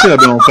fosse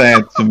l'abbiamo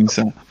perso, mi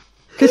sa.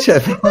 Che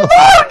c'è?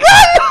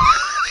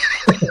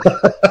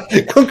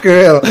 Comunque è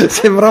vero,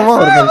 sembra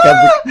Morgan.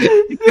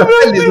 I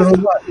capelli sono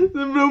uguali.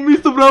 Sembra un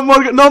misto fra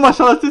Morgan. No, ma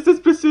c'ha la stessa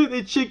espressione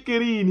dei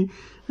ceccherini.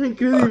 È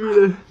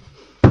incredibile.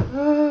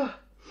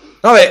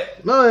 Vabbè,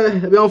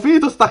 abbiamo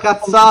finito sta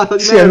cazzata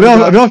di Sì,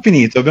 merda. abbiamo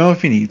finito.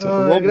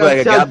 Comunque,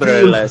 grazie a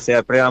Gabriel, Dio. se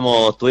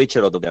apriamo Twitch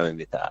lo dobbiamo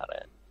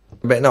invitare.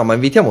 beh, no, ma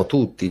invitiamo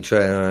tutti,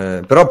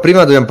 cioè, però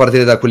prima dobbiamo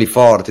partire da quelli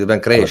forti,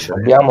 dobbiamo crescere.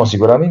 Abbiamo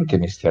sicuramente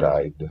Mr.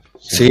 Hyde.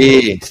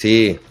 Sì.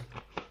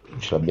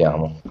 Ce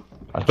l'abbiamo.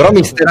 Però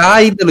Mr.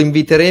 Hyde lo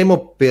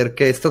inviteremo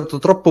perché è stato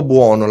troppo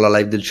buono la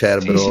live del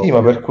Cerbero. Sì,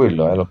 ma per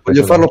quello l'ho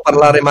Voglio farlo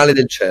parlare male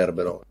del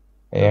Cerbero.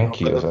 E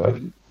anch'io,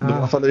 sai.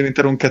 Dobbiamo farlo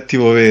diventare un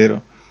cattivo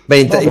vero.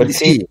 Beh, No, perché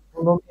sì,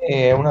 secondo me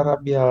è una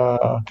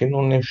rabbia che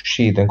non è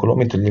uscita, in quel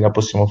momento gliela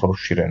possiamo far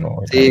uscire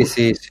noi.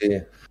 sì.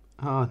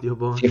 Dio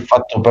buono. Si è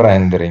fatto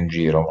prendere in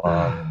giro,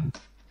 ma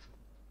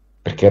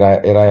perché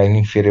era in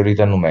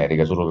inferiorità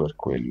numerica, solo per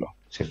quello.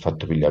 Si è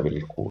fatto pigliare per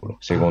il culo,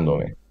 secondo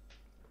me.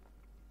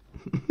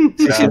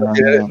 Sì,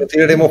 lo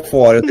tireremo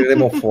fuori.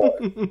 No,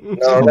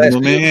 Secondo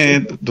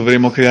me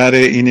dovremmo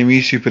creare i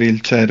nemici per il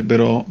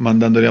Cerbero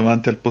mandandoli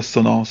avanti al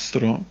posto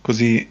nostro,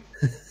 così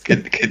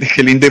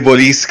che li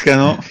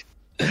indeboliscano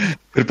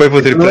per poi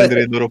poter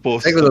prendere il loro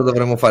posto. Sai cosa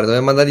dovremmo fare?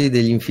 Dovremmo mandargli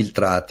degli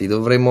infiltrati,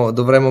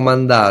 dovremmo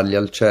mandargli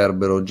al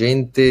Cerbero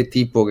gente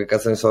tipo, che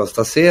cazzo ne so,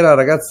 stasera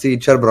ragazzi il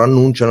Cerbero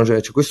annunciano,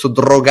 cioè c'è questo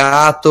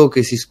drogato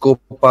che si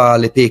scopa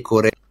le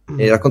pecore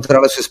e racconterà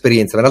la sua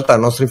esperienza. In realtà è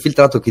il nostro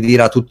infiltrato che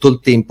dirà tutto il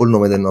tempo il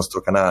nome del nostro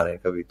canale,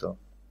 capito?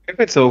 Io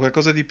pensavo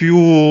qualcosa di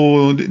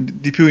più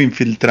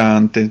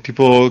infiltrante,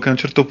 tipo che a un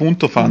certo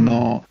punto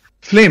fanno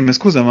Flame,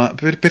 scusa, ma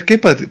perché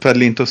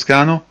parli in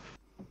toscano?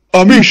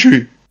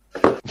 Amici!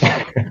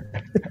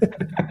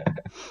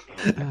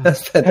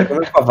 Aspetta,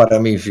 come fa a fare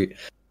amici?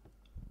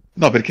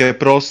 No, perché è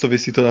Prosto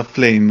vestito da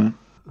Flame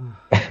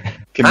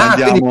che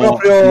quindi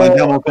proprio...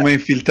 mandiamo come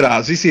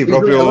infiltrato. Sì,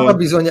 proprio. Allora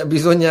bisogna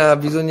questa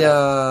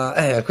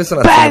è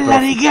una Bella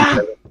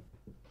riga.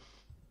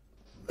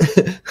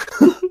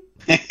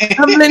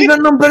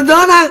 non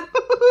perdona.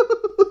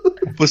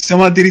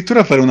 Possiamo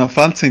addirittura fare una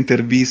falsa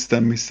intervista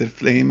a Mr.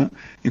 Flame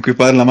in cui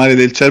parla male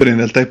del Cerbero, in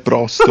realtà è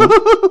Prosto.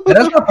 In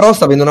realtà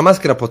Prosto, avendo una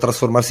maschera, può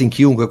trasformarsi in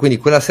chiunque, quindi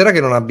quella sera che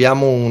non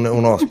abbiamo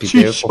un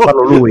ospite può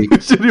farlo lui.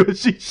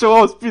 Ciccio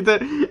ospite.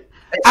 Sì.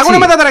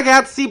 Matata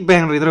ragazzi,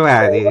 ben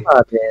ritrovati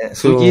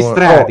sugli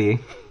strati.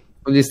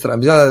 Sugli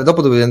strati.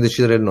 Dopo dobbiamo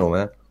decidere il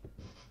nome. A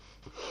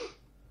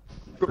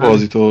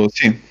proposito,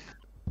 sì.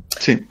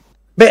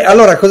 Beh,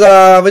 allora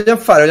cosa vogliamo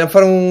fare? Vogliamo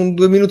fare un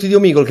 2 minuti di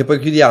Omegle che poi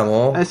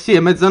chiudiamo? Sì, è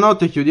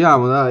mezzanotte e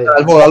chiudiamo, dai.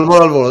 Al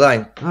volo,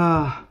 dai.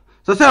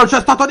 Stasera non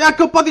c'è stato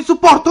neanche un po' di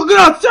supporto,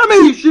 grazie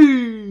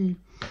amici!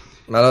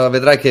 Ma allora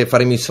vedrai che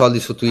faremo i soldi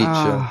su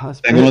Twitch.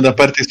 Tengono da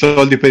parte i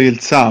soldi per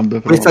il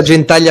sub. Questa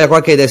gentaglia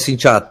qua che hai adesso in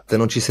chat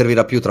non ci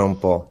servirà più tra un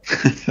po'.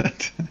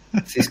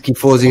 Questi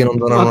schifosi che non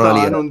donano una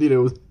lira. Non dire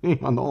così,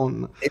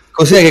 madonna.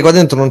 Considera che qua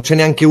dentro non c'è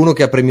neanche uno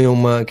che ha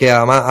Premium, che ha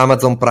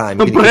Amazon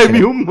Prime. Un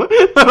Premium?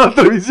 La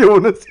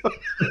televisione.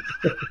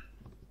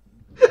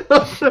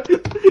 Non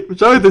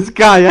c'avete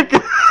Sky?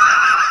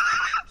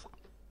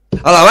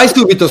 Allora, vai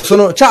subito.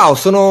 Ciao,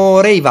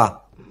 sono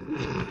Reiva.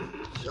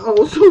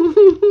 Ciao, sono...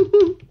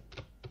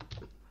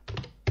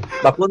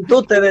 Ma con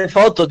tutte le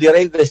foto di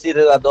Ray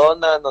vestite da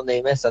donna non ne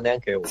hai messa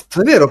neanche una. È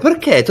vero,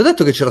 perché? Ti ho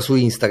detto che c'era su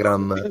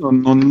Instagram.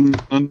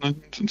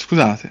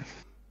 Scusate.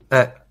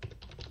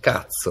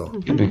 Cazzo.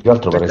 Io più che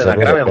altro vorrei Questa è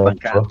una sapere grave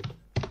Pep,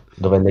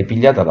 dove l'hai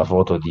pigliata la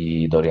foto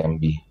di Dorian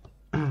B.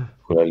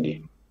 Quella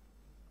lì.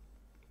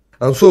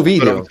 Ha un suo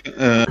video.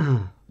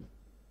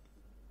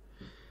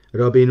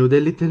 Robin Hood e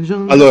Little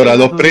John. Allora,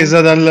 l'ho presa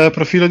dal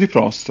profilo di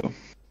Prosto.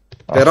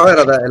 Però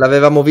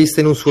l'avevamo vista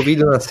in un suo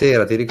video una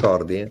sera, ti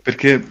ricordi?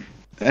 Perché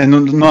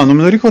non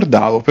me lo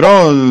ricordavo,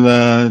 però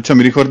cioè,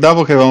 mi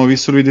ricordavo che avevamo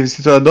visto lui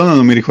vestito da donna,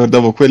 non mi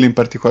ricordavo quello in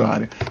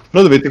particolare.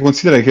 Però dovete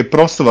considerare che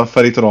Prosto va a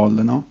fare i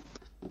troll, no?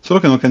 Solo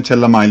che non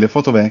cancella mai le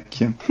foto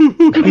vecchie.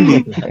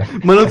 Quindi,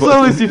 Ma non so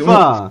come si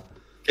fa.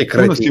 Che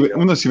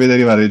uno si vede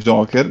arrivare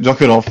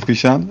Joker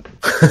Official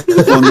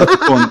con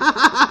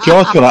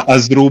chiocciola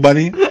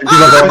Asdrubali e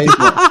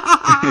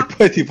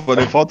poi tipo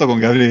le foto con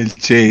Gabriele il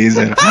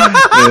Cesare,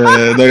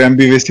 Dorian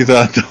B vestito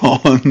da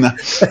donna.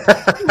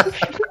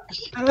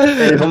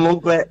 E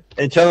comunque,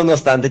 ciò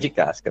nonostante ci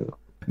cascano.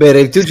 Beh,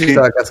 il Tube ci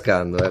stava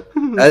cascando.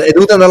 È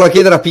dovuto andarlo a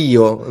chiedere a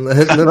Pio.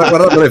 Non ha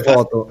guardato le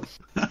foto.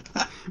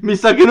 Mi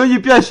sa che non gli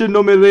piace il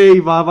nome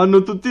Reiva,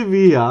 vanno tutti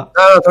via. No,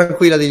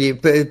 tranquilla, digli.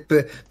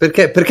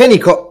 Perché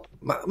Nico?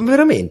 Ma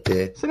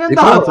veramente? Se n'è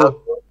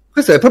andato.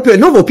 Questo è proprio il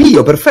nuovo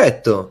Pio,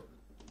 perfetto.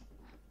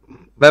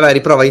 Vai,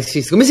 riprova,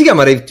 insisti. Come si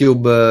chiama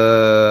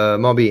RaveTube,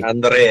 Moby?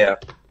 Andrea.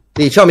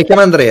 Sì, ciao, mi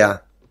chiamo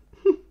Andrea.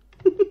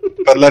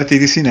 Parlarti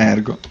di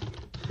Sinergo.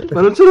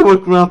 Ma non c'era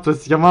qualcun altro che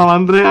si chiamava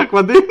Andrea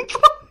qua dentro?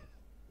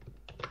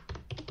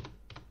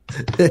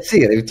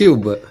 Sì,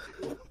 RaveTube.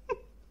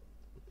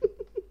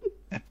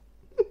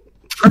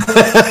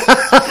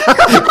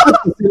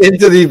 Il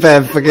silenzio di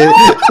Pep che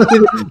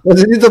ho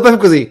sentito Pep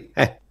così.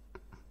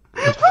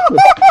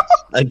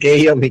 Anche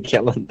io mi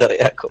chiamo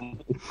Andrea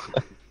comunque.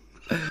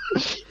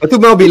 Ma tu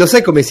Moby lo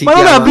sai come si Ma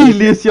chiama? non era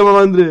Billy che si chiamava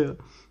Andrea.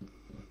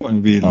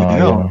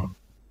 No.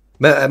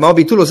 Beh,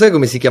 Moby, tu lo sai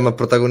come si chiama il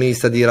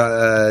protagonista di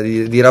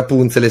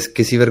Rapunzel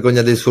che si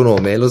vergogna del suo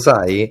nome? Lo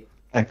sai?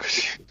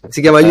 Eccoci. Si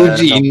chiama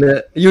Eugene.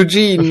 No.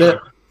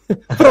 Eugene.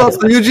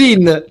 Prosto,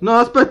 Eugene. No,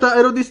 aspetta,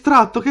 ero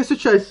distratto. Che è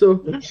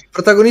successo?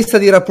 Protagonista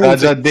di Rapunzel. L'ha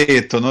già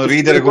detto, non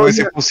ridere come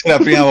se fosse la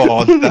prima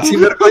volta. Si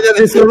vergogna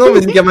del suo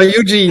nome, si chiama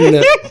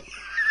Eugene.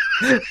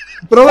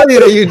 Prova a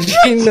dire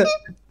Eugene.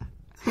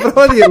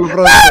 Prova a dirlo,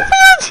 prova.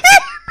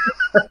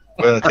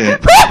 Guardate.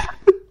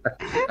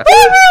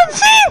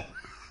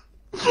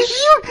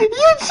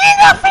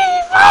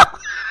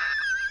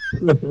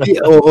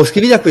 O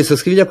scrivigli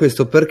a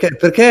questo,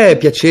 perché è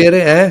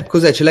piacere,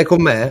 cos'è, ce l'hai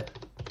con me?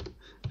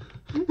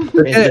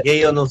 Pensi che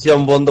io non sia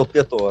un buon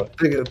doppiatore?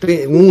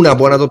 Una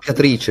buona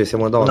doppiatrice,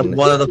 siamo donne. Una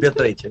buona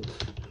doppiatrice.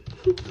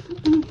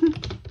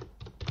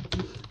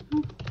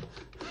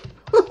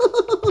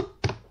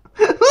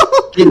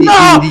 Quindi,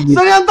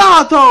 se n'è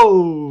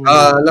andato!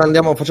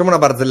 Andiamo, facciamo una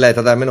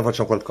barzelletta, dai, almeno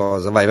facciamo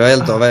qualcosa. Vai,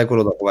 vai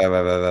quello dopo, vai,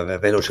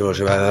 veloce,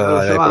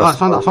 vai.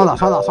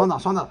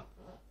 Sonda.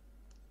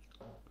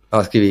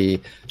 Allora, scrivi,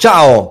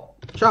 ciao,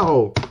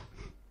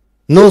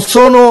 non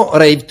sono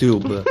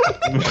RaveTube,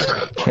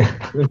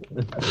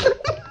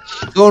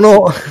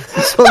 sono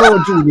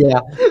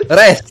Giulia,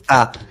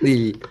 resta,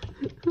 digli.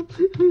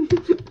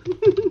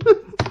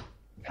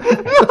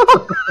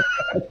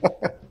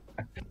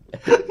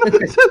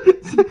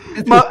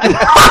 Ma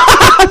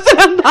sei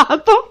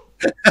andato?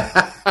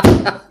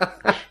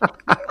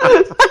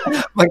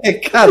 Ma che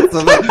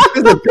cazzo,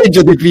 questo è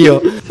peggio di Pio.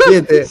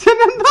 Siete... Se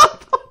n'è andato.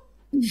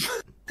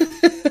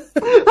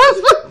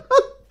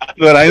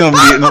 Allora io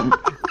non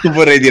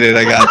vorrei dire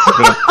ragazzi,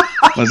 però,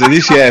 ma se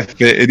dici F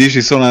e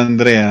dici sono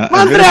Andrea, ma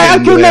Andrea è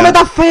anche un nome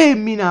da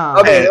femmina.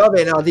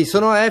 Vabbè, no,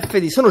 sono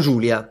F, sono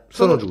Giulia.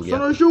 Sono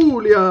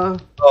Giulia.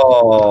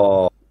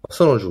 Oh,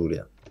 sono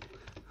Giulia.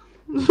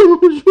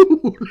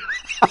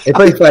 E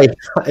poi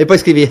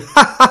scrivi il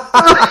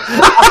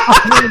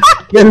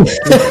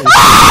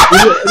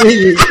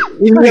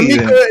mio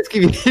amico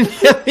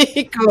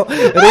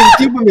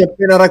RaveTube mi ha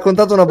appena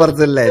raccontato una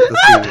barzelletta,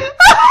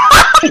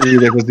 così,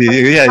 e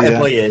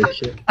poi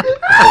esce.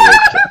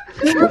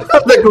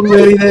 Guarda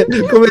come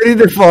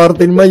ride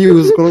forte in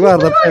maiuscolo,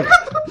 guarda.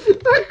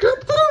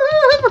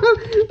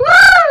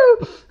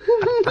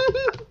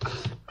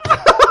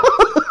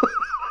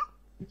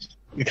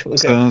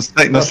 Non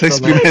stai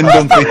esprimendo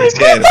un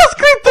pensiero. C'è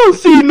scritto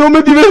sì,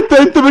 nome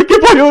divertente perché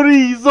poi ho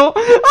riso.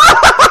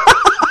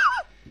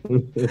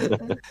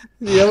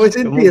 Vuoi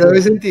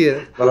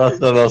sentire? Però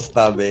non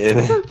sta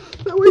bene.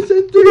 La vuoi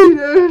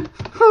sentire?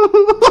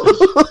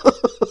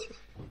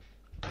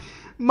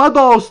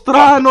 Madò,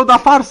 strano da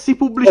farsi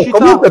pubblicità.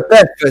 Comunque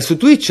Pep, su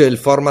Twitch il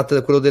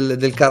format quello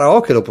del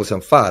karaoke lo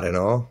possiamo fare,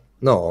 no?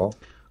 No?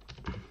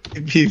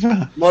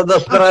 Viva. Modo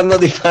strano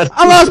di farsi.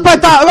 Allora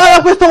aspetta,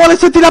 questo vuole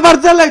sentire la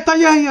barzelletta.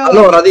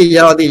 Allora digli,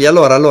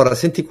 allora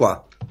senti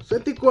qua.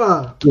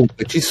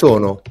 Dunque, ci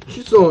sono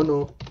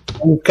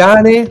un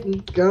cane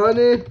e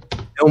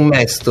un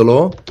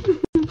mestolo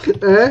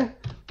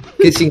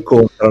che si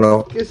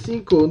incontrano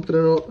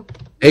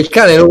E il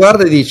cane lo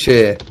guarda e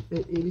dice...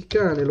 E il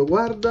cane lo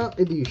guarda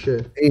e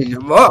dice...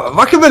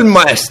 Va che bel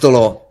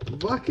maestro!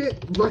 Va che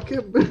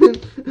bel...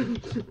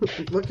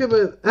 poi?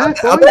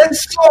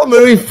 Adesso me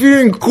lo infilo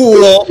in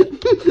culo!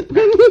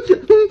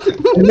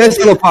 Il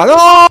maestro lo fa...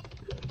 No!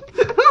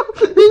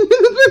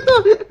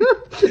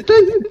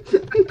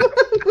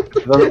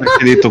 Allora perché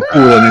hai detto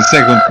culo, ne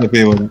sei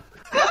consapevole?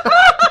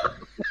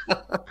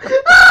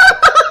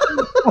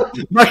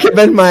 Ma che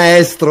bel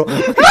maestro!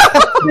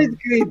 Hai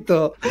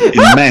scritto?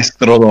 Il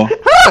mestrolo.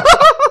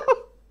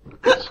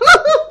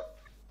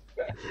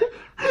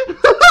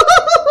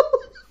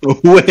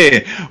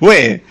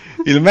 Uè,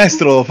 il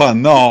maestro lo fa,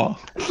 no.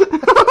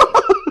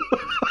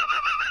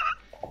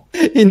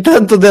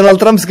 Intanto Donald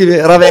Trump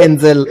scrive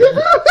Ravenzel.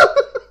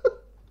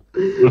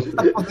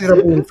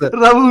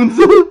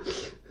 Rapunzel.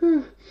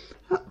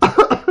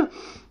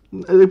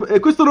 E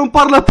questo non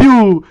parla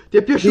più. Ti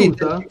è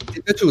piaciuta? Ti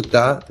è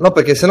piaciuta? No,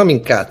 perché sennò mi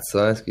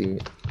incazzo, scrivi.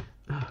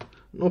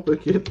 No,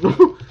 perché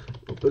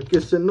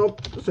se no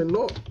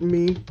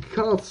mi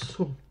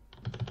incazzo.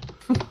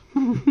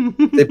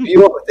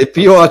 Te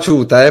pio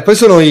aciuta, poi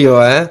sono io,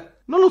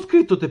 Non ho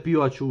scritto te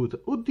pio aciuta.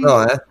 Oddio, no,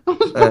 ho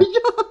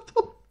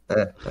sbagliato.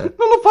 Non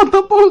l'ho fatto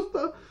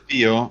apposta.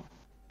 Io,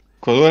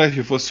 qualora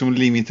ci fosse un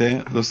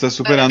limite, lo sta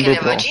superando Perché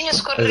le troppo. magie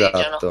scorreggiano.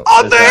 Esatto.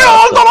 Oddio,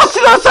 Aldo, ma si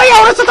da 6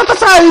 ore e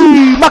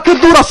 76! Ma che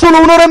dura solo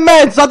un'ora e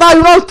mezza, dai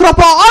un'altra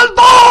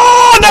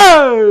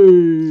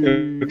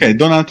Aldone! Ok,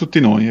 dona a tutti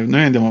noi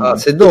andiamo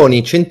avanti. Se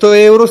doni 100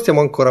 euro stiamo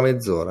ancora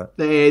mezz'ora.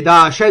 Dai,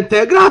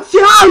 gente, grazie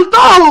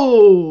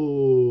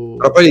Aldo!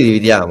 Però poi li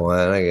dividiamo,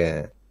 non è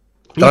che...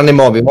 Tranne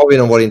Moby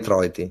non vuole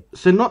introiti.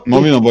 Se no...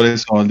 Moby non vuole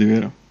soldi,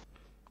 vero?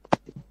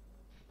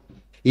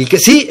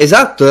 Sì,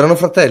 esatto, erano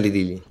fratelli,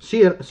 digli.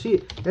 Sì,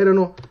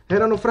 erano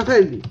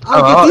fratelli. Ah,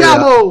 Anche ti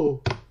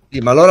amo! Sì,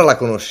 ma allora la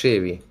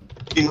conoscevi.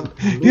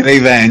 I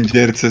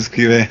Revengers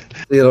scrive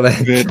Io l'ho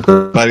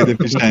letto. vari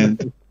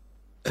deficienti.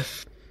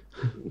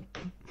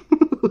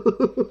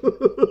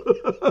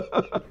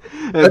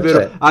 È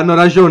vero, hanno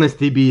ragione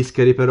sti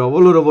bischeri, però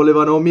loro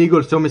volevano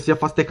Omegle, siamo messi a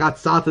fare ste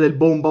cazzate del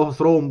bomba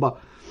tromba.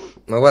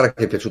 Ma guarda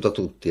che è piaciuto a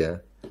tutti,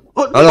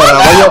 Oh,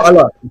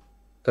 allora,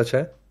 cosa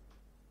c'è?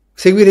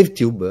 Segui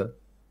RaveTube.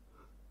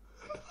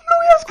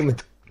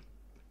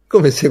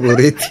 Come seguo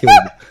RaveTube?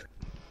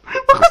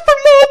 Ma questo è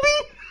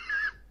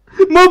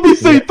Moby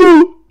sei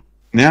tu?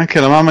 Neanche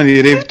la mamma di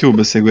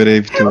RaveTube segue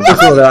RaveTube. Io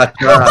sono della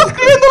Sto casa.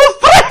 scrivendo lo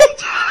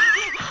strange.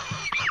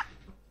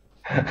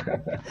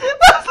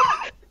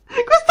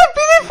 Questo è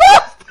Billy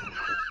Fast.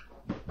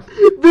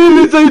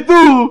 Billy sei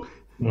tu?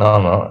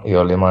 No, io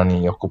ho le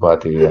mani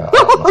occupate a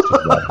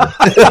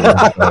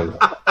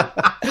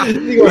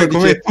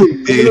come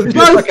tutti.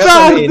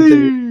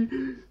 Bastardi!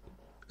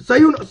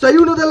 Sei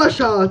uno della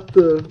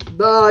chat.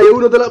 Dai,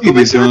 uno della...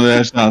 Io sei uno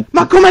della chat.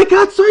 Ma come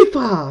cazzo hai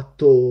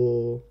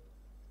fatto?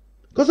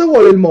 Cosa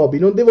vuole il Moby?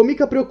 Non devo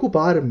mica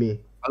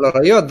preoccuparmi.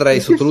 Allora, io andrei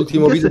sotto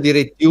l'ultimo video di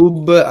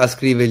RaveTube a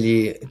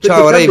scrivergli: Perché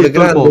ciao che ha Rave, detto il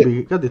grande.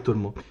 Moby? Che ha detto il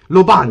Moby?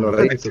 Lo banno.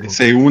 Allora, che ha detto il Moby?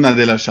 Sei una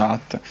della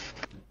chat.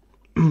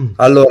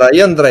 Allora,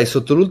 io andrei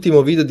sotto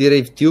l'ultimo video di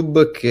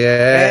RaveTube che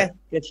è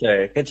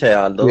Che c'è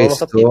Aldo? Non l'ho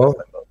capito.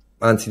 questo,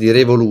 anzi di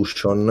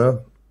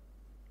Revolution.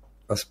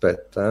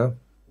 Aspetta,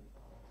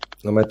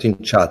 lo metto in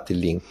chat il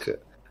link.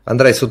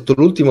 Andrei sotto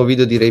l'ultimo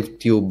video di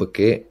RaveTube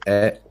che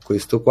è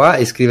questo qua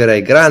e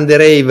scriverei: grande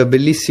Rave,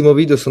 bellissimo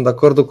video, sono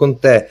d'accordo con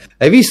te.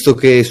 Hai visto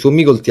che su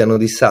Omegle ti hanno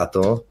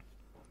dissato?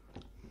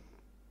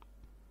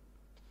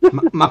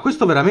 Ma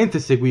questo veramente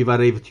seguiva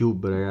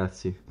RaveTube,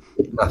 ragazzi.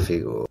 Ma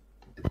figo.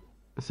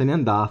 Se n'è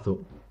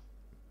andato.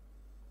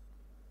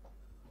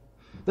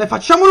 Dai,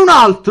 facciamone un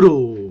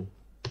altro.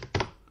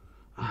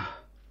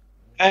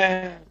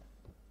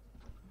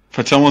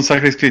 Facciamo un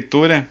sacre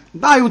scritture?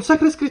 Dai, un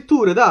sacre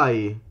scritture,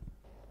 dai.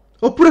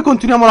 Oppure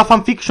continuiamo la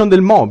fanfiction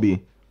del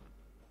Moby.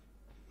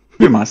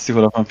 Io mastico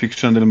la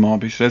fanfiction del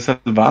Moby, ce l'hai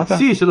salvata?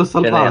 Sì, ce l'ho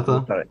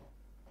salvata.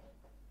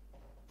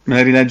 Me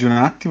la rileggi un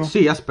attimo?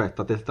 Sì,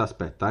 aspetta,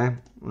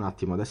 aspetta, un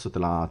attimo, adesso te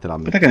la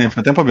Aspetta che nel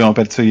frattempo abbiamo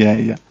perso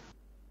Yeia.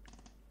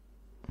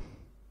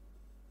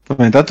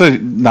 Vabbè, intanto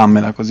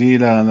dammela, così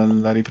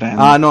la riprendo.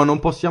 Ah no, non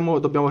possiamo,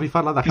 dobbiamo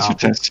rifarla da Che è capo.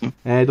 successo?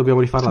 Dobbiamo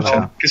rifarla da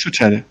capo. Che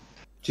succede?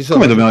 Ci sono,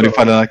 Come dobbiamo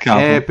rifarla da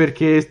capo?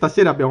 Perché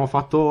stasera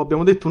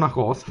abbiamo detto una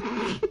cosa.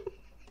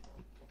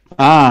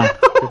 Ah,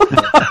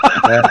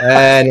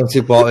 non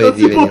si può, Non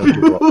si può non si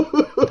più.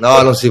 può.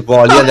 No, non si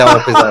può, lì andiamo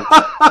pesante.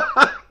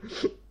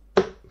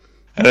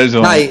 hai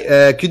ragione.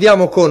 Dai,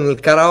 chiudiamo con il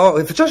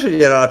karaoke. Facciamo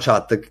scegliere la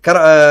chat.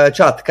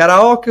 Chat,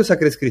 karaoke o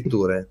sacre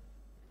scritture?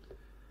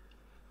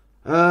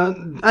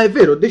 È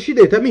vero,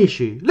 decidete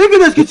amici. Link in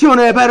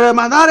descrizione per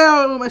mandare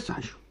un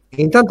messaggio.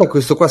 Intanto a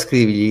questo qua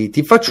scrivigli: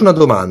 ti faccio una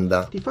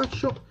domanda. Ti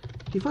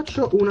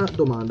faccio una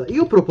domanda.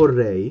 Io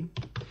proporrei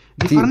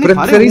di Ti farne fare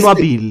preferisci- uno a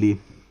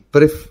Billy.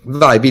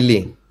 Vai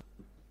Billy,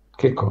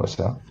 Che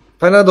cosa?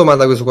 fai una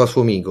domanda a questo qua su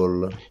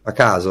Omegle. A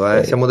caso,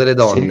 siamo delle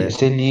donne.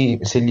 Se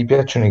gli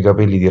piacciono i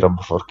capelli di Rob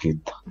for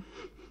Kid.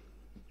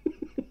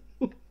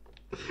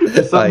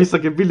 Vai. Mi sa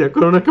che Billy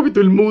ancora non ha capito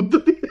il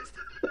mood di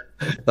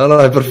No,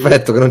 è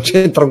perfetto, che non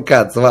c'entra un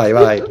cazzo, vai.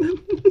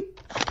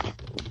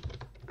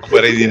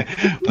 Vorrei dire,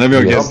 non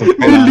abbiamo chiesto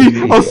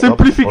Lì ho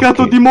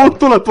semplificato di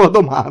molto la tua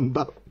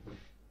domanda.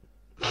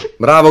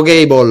 Bravo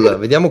Gable,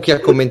 vediamo chi ha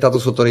commentato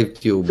sotto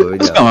RaveTube.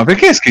 No, ma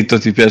perché hai scritto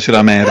ti piace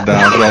la merda?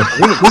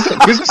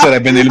 Questo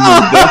sarebbe nel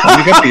mood,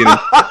 fammi capire.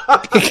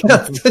 Che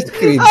cazzo hai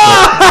scritto?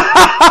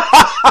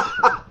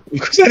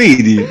 Cosa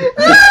ridi?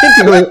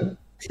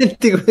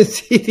 Senti come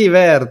si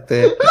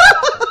diverte.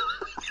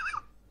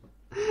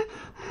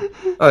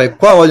 Vabbè,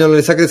 qua vogliono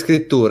le sacre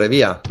scritture,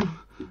 via.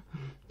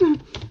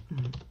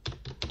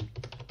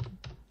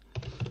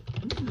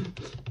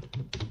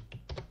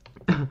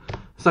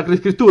 Sacre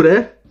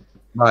scritture?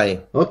 Vai.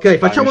 Ok,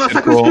 facciamo Vai, una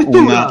sacra cerco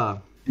scrittura.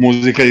 una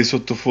musica di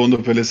sottofondo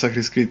per le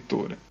sacre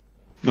scritture.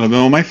 Non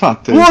l'abbiamo mai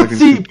fatte. le sacre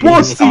scritture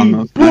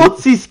quest'anno, sai?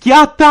 Puozzi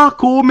schiatta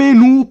come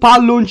nu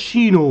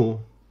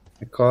palloncino.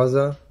 Che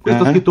cosa?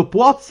 Questo ha scritto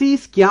Puozzi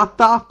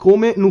schiatta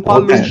come nu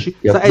palloncino.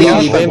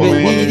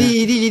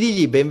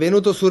 Digli,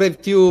 benvenuto su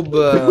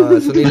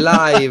RaveTube, sono in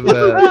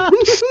live.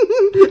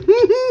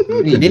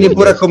 Vieni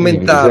pure a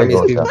commentarmi.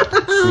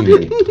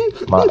 Scrivili.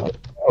 Ma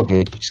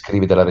ok,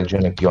 scrivi della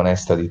regione più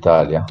onesta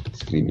d'Italia.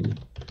 Scrivili.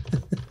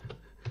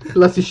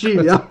 La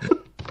Sicilia?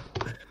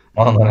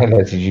 No, non è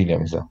la Sicilia,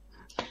 mi sa.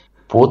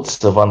 Puz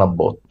fa una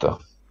botta.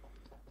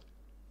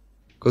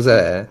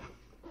 Cos'è?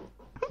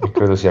 E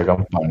credo sia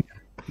Campania.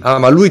 Ah,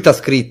 ma lui t'ha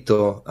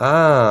scritto.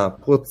 Ah,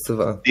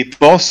 puzza. Ti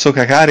posso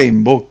cacare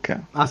in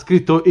bocca. Ha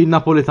scritto in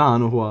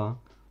napoletano qua.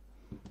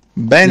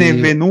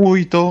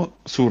 Benvenuto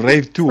su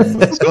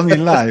RaveTube. Sono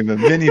in live.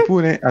 Vieni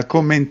pure a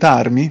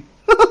commentarmi.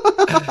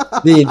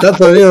 Sì,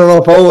 intanto io non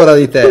ho paura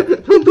di te.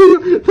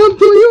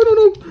 Tanto io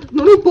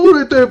non ho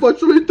paura di te,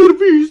 faccio le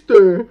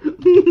interviste.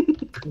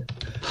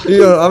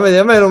 A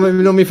me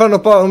non mi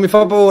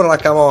fa paura la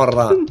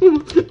camorra.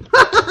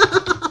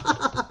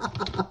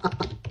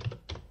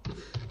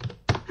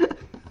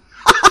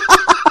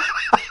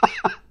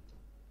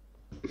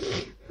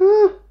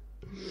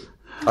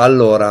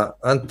 Allora,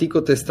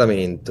 Antico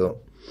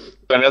Testamento.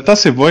 In realtà,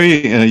 se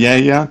vuoi,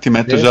 Yeia, ti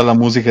metto già la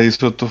musica di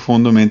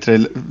sottofondo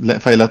mentre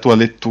fai la tua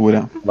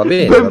lettura. Va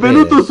bene.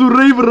 Benvenuto su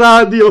Rave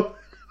Radio.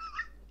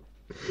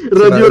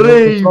 Radio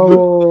Rave.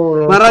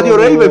 Ma Radio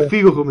Rave è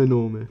figo come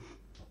nome.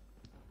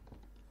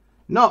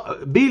 No,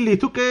 Billy,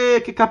 tu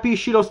che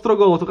capisci lo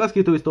strogoto, che ha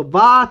scritto questo?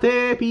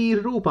 Vate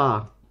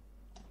pirrupa.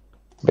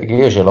 Perché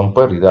io ce l'ho un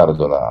po' in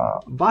ritardo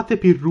la... Vate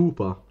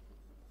pirrupa.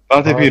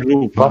 Fate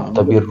pirrupa.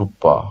 Fatta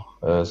pirrupa.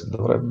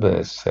 Dovrebbe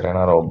essere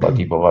una roba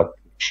tipo va a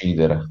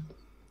uccidere.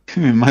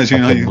 Mi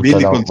immagino i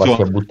Billy con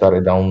vatti a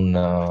buttare da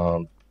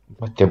un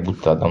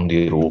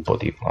dirupo,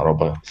 tipo una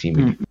roba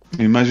simile.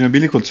 Mi immagino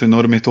Billy col suo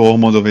enorme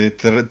tomo dove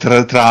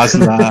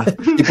trasla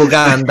tipo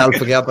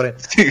Gandalf che apre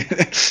che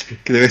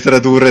deve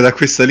tradurre da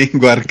questa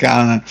lingua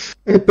arcana.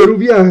 È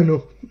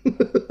peruviano.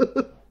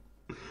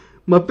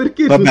 Ma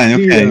perché Va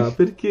bene, ok.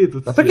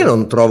 Perché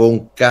non trovo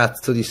un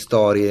cazzo di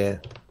storie?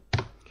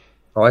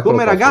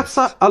 Come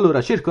ragazza,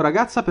 allora cerco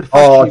ragazza per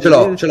farci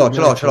ce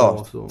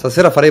l'ho.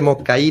 Stasera faremo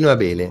Caino e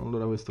Abele.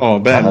 Allora,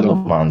 bello. Una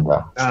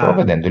domanda. Stavo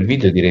vedendo il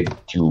video di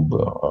RaveTube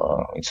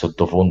in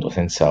sottofondo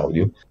senza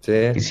audio,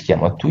 che si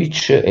chiama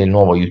Twitch e il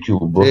nuovo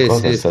YouTube.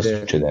 Cosa sta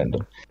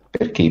succedendo?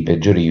 Perché i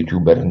peggiori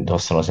YouTuber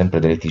indossano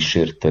sempre delle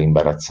t-shirt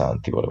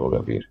imbarazzanti, volevo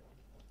capire.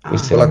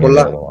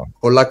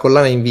 Con la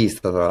collana in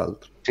vista, tra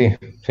l'altro. Sì.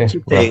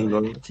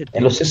 È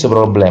lo stesso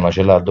problema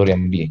ce l'ha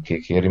Dorian B,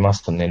 che è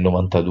rimasto nel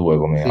 92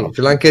 come altro.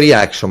 Ce l'ha anche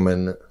Reaction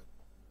Man.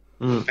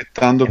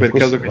 Aspettando per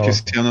caso che ci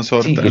sia una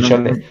sorta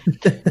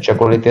c'è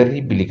quelle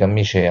terribili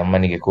camicie a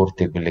maniche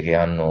corte, quelle che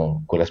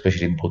hanno quella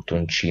specie di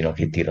bottoncino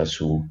che tira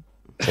su,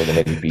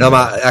 no,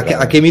 ma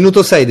a che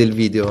minuto sei del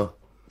video?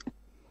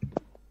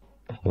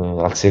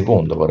 Al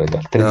secondo, vorrei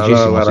al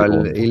 13esimo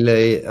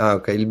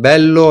secondo. Il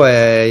bello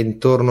è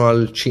intorno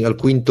al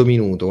quinto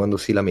minuto, quando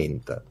si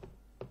lamenta,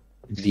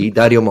 di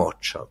Dario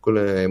Moccia.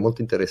 Quello è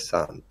molto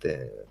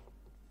interessante,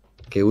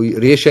 che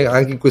riesce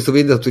anche in questo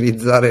video a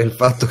utilizzare il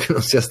fatto che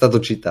non sia stato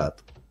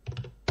citato.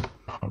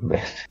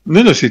 Vabbè.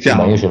 Noi lo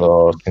citiamo. Ma io ce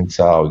l'ho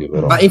senza audio,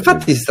 però. Ma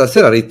infatti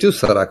stasera Ritu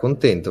sarà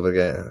contento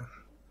perché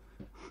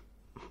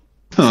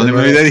non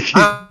ho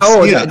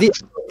idea di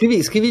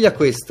chi scrivigli a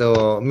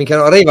questo. Mica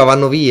no, Reva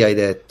vanno via, hai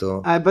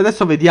detto.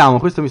 Adesso vediamo,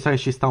 questo mi sa che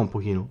ci sta un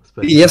pochino.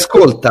 Quindi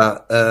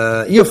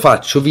ascolta, io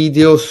faccio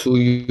video su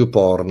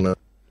YouPorn.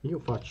 Io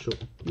faccio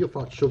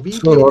video.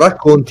 Sono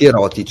racconti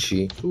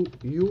erotici. Su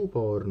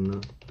YouPorn.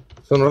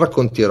 Sono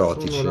racconti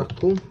erotici.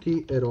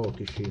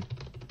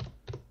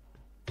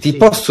 Ti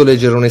posso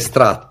leggere un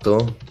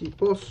estratto?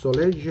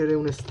 Scrivere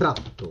un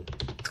estratto,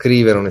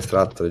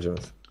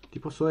 Ti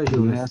posso leggere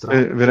un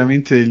estratto.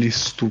 Veramente degli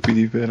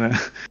stupidi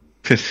per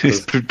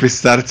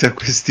prestarsi a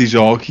questi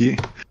giochi.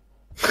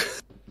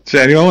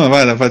 Cioè, arriviamo,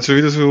 guarda, faccio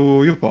video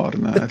su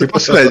YouPorn. Ti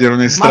posso leggere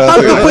un estratto?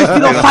 Ma tanto questi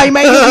lo fai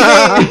meglio di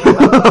me.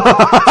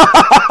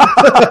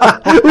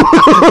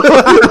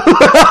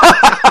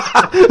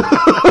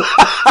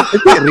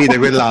 Perché ride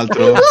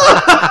quell'altro?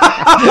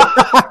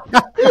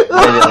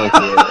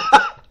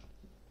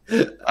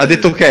 Ha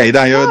detto ok,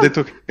 dai, ho detto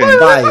ok.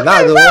 Vai,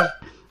 vado?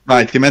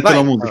 Vai, ti metto Vai.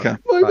 la musica.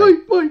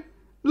 Vai.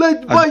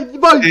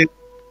 Vai.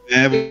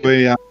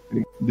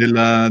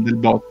 Del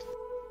bot.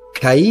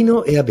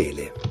 Caino e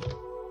Abele.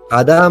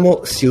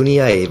 Adamo si unì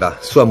a Eva,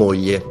 sua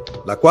moglie,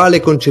 la quale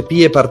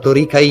concepì e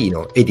partorì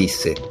Caino e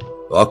disse: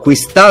 ho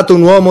acquistato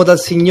un uomo dal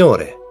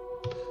Signore.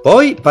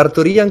 Poi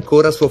partorì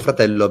ancora suo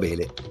fratello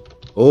Abele.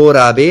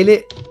 Ora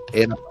Abele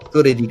era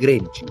pastore di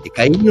greggi e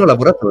Caino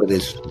lavoratore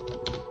del suo.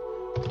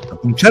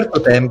 Dopo un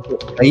certo tempo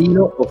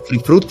Caino offrì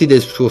frutti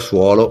del suo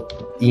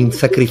suolo in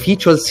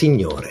sacrificio al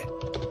Signore.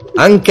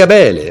 Anche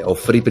Abele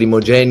offrì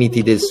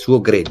primogeniti del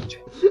suo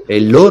gregge e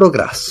il loro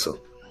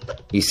grasso.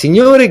 Il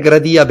Signore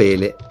gradì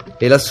Abele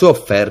e la sua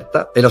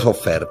offerta,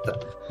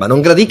 ma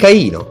non gradì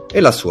Caino e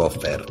la sua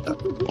offerta.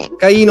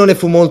 Caino ne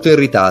fu molto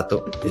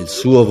irritato e il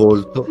suo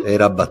volto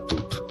era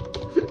abbattuto.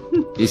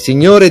 Il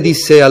Signore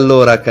disse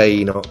allora a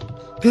Caino: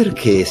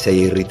 perché sei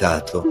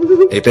irritato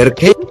e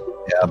perché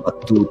è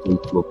abbattuto il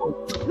tuo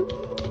volto?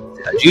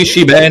 Se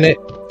agisci bene,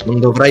 non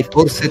dovrai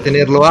forse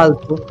tenerlo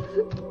alto?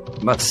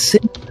 Ma se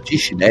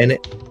agisci bene,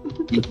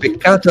 il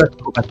peccato è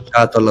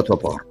accovacciato alla tua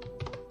porta.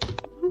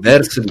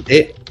 Verso di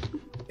te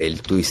è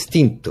il tuo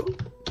istinto,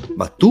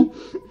 ma tu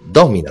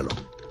dominalo.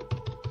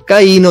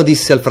 Caino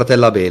disse al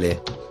fratello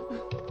Abele: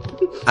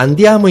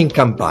 andiamo in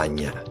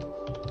campagna.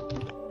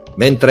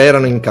 Mentre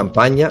erano in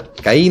campagna,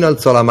 Caino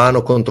alzò la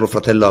mano contro il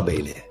fratello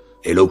Abele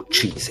e lo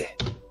uccise.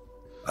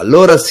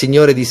 Allora il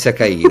Signore disse a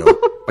Caino: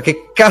 ma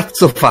che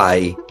cazzo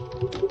fai?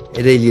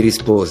 Ed egli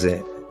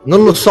rispose: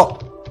 non lo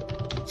so.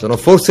 Sono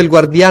forse il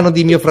guardiano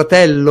di mio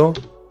fratello?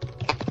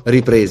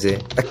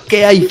 Riprese: ma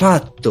che hai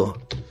fatto?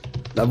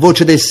 La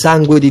voce del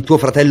sangue di tuo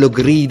fratello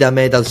grida a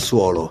me dal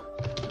suolo.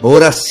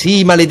 Ora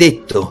sì,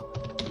 maledetto!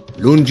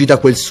 Lungi da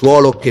quel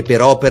suolo che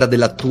per opera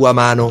della tua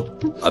mano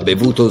ha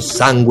bevuto il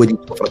sangue di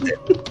tuo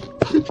fratello.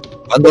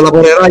 Quando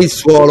lavorerai il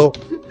suolo,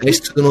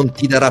 esso non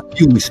ti darà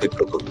più i suoi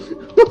prodotti.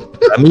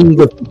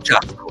 Ramingo e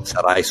fuggiasco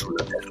sarai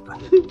sulla terra.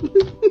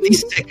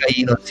 Disse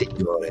Caino al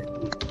Signore: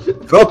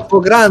 troppo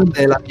grande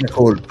è la mia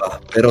colpa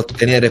per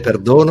ottenere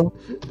perdono.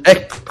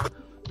 Ecco,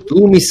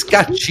 tu mi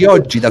scacci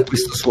oggi da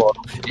questo suolo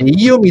e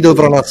io mi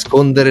dovrò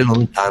nascondere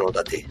lontano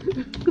da te.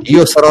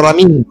 Io sarò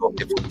ramingo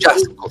e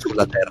fuggiasco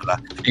sulla terra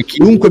e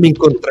chiunque mi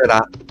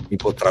incontrerà mi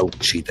potrà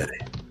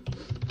uccidere.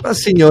 Ma il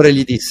Signore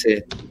gli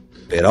disse: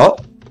 però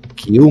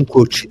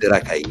chiunque ucciderà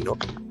Caino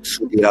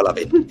subirà la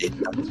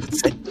vendetta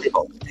 7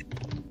 volte.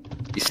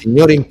 Il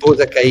Signore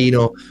impose a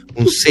Caino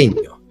un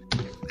segno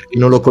perché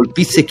non lo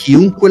colpisse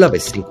chiunque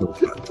l'avesse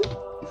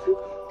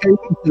incontrato.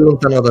 Caino si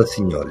allontanò dal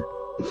Signore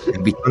e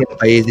abitò nel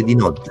paese di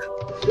Nod,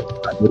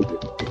 ad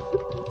oriente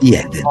di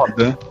Eden.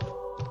 Nod?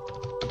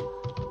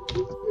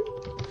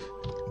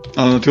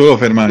 No, non ti volevo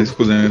fermare,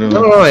 scusami.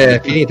 No, è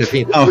finito.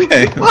 Ah,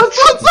 ok. Ma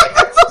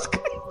cazzo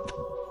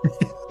scritto?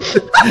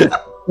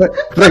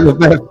 Prego,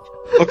 prego.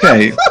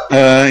 Ok,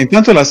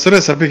 intanto la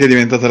storia sappi che è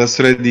diventata la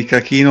storia di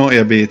Cachino e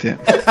Abete.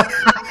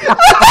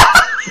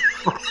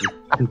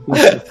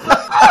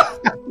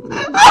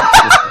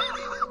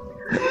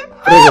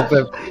 Prego,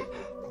 prego.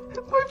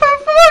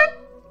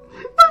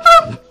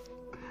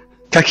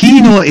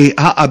 Cachino e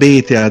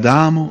Abete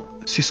Adamo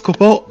si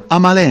scopò a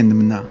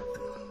Malemna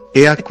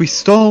e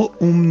acquistò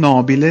un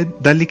nobile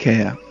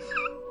dall'Ikea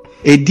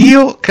e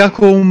Dio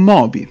cacò un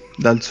mobi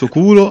dal suo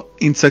culo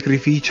in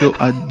sacrificio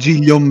a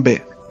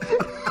Gigliombè.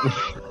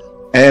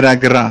 Era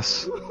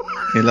grasso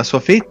e la sua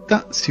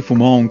fetta si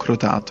fumò un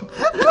crotato.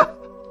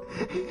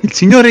 Il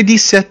Signore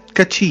disse a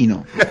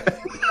Cacino: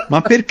 ma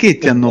perché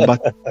ti hanno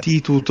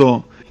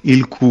battituto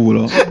il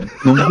culo?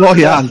 Non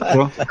vuoi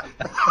altro?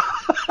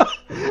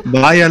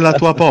 Vai alla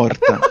tua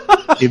porta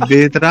e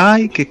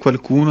vedrai che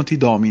qualcuno ti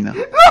domina.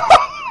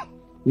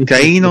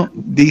 Caino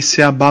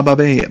disse a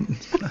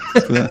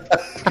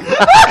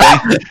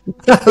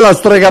La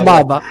strega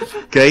baba.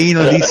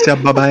 Caino disse a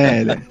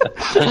Babaele: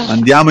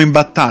 andiamo in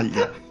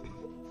battaglia,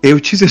 e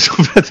uccise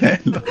suo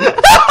fratello.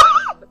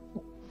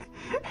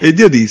 E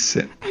Dio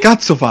disse: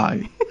 cazzo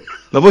fai?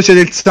 La voce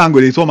del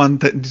sangue di tuo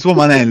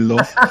manello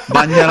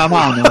bagna la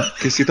mano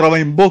che si trova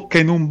in bocca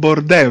in un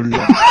bordello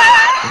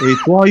e i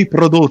tuoi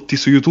prodotti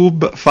su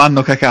YouTube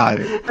fanno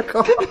cacare.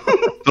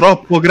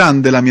 Troppo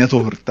grande la mia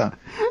torta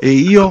e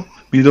io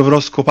mi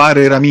dovrò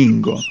scopare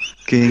Ramingo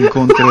che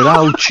incontrerà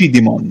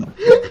Uccidimon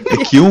e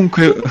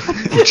chiunque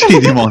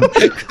Uccidimon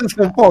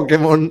Questo è un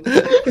Pokémon.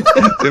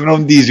 sembra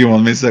un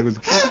Digimon messa così.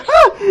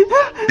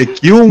 E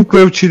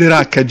chiunque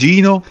ucciderà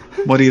Cagino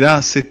morirà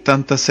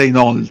 76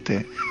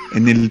 volte e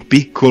nel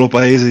piccolo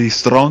paese di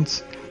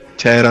Stronz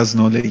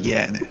c'erano le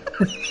iene.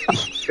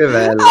 Che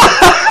bello.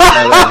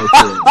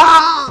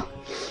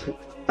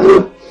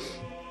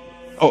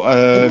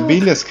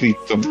 Billy ha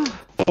scritto: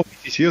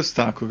 dice, io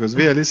stacco che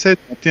sveglia alle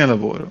 7 mattina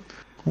lavoro.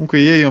 Comunque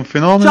ieri è un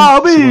fenomeno.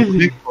 Ciao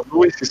Billy. Con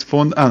lui si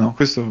sfonda. Ah no,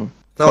 questo.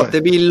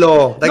 Notte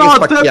Billo, dai che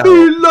Notte spacchiamo.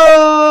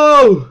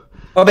 Billo!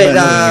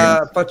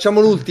 Vabbè,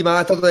 facciamo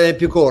l'ultima, tanto è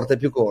più corta,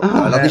 la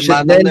ma non è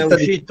discendenza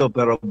uscito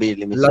però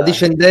Billy, mi la sa.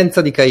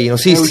 discendenza di Caino.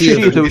 Sì, È sì,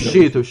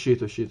 uscito.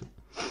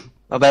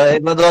 Vabbè,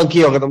 vado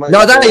anch'io che domani...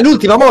 No dai,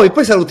 l'ultima,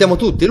 poi salutiamo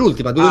tutti,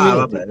 l'ultima, 2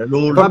 minuti.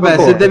 Vabbè,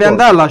 se deve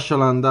andare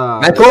lasciala andare.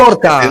 Ma è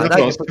corta, La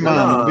dai,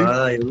 prossima,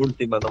 dai,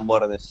 l'ultima non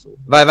muore nessuno.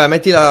 vai,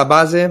 metti la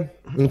base.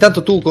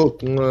 Intanto tu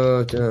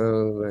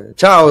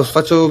ciao,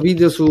 faccio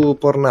video su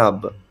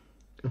Pornhub.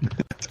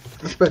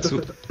 Aspetta.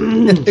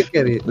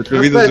 Faccio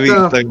video su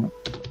Instagram.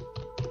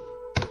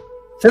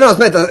 Se no,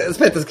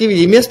 aspetta,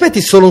 scrivigli, mi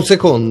aspetti solo un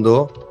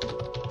secondo?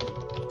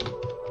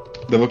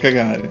 Devo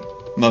cagare.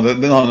 No,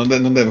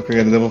 non devo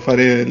cagare, devo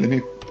fare le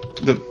mie...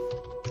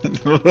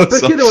 Non lo so.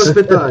 Perché devo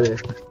aspettare?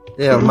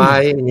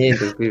 Ormai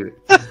niente, scrivi.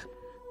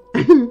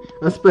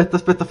 Aspetta,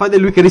 fai di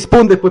lui che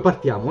risponde e poi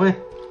partiamo,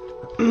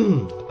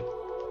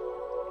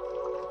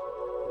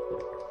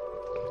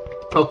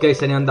 Ok,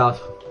 se n'è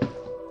andato.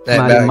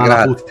 Grazie.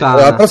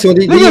 Allora, prossimo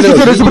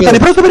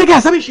pronto per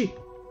casa, amici.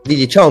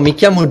 Digli ciao, mi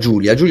chiamo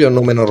Giulia. Giulia è un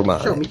nome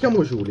normale. Ciao, mi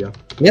chiamo Giulia.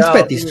 Mi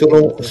aspetti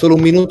solo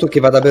un minuto che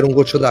vado a bere un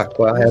goccio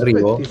d'acqua e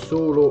arrivo? Aspetti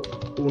solo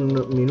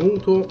un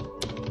minuto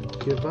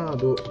che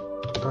vado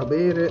a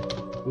bere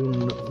un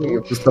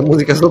goccio. Questa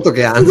musica sotto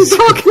che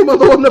ansia. Che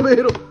madonna,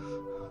 vero?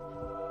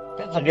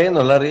 Pensa che io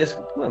non la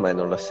riesco, come mai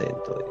non la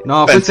sento io?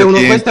 No, questo è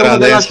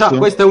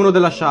uno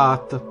della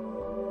chat.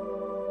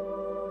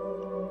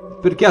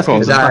 Perché ha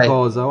scritto questa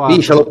cosa?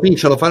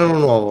 Piccialo, fanno uno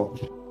nuovo.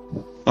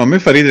 No, a me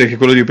fa ridere che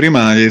quello di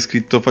prima è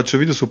scritto faccio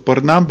video su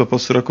Pornhub,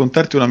 posso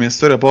raccontarti una mia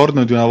storia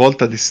porno di una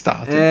volta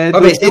d'estate.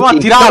 Vabbè, devo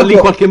attirarli in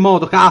qualche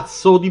modo,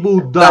 cazzo di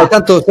Buddha. Dai,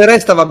 tanto se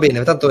resta va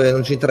bene, tanto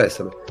non ci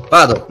interessa.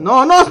 Vado.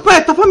 No,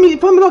 aspetta,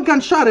 fammelo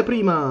agganciare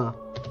prima.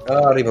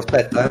 Allora arrivo,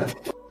 aspetta,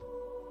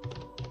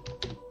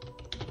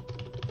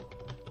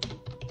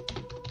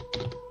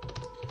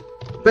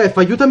 Beh,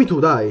 aiutami tu,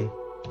 dai.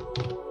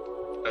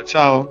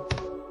 Ciao.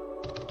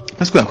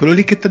 Ma scusa, quello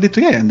lì che ti ha detto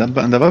ieri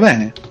andava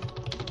bene.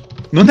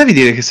 Non devi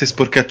dire che sei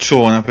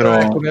sporcacciona, però.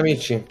 Eccomi,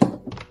 amici.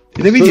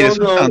 Devi dire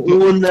soltanto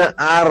un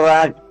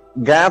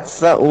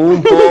ragazza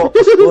un po'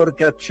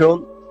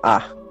 sporcacciona.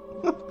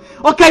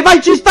 Ok,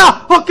 vai, ci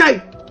sta.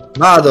 Ok.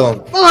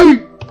 Vado.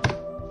 Vai.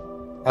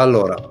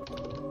 Allora,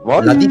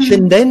 la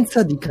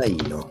discendenza di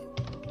Caino.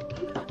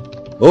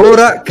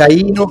 Ora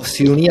Caino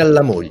si unì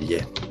alla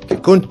moglie, che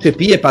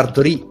concepì e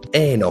partorì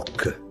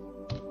Enoch.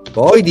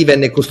 Poi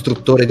divenne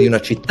costruttore di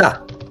una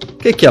città,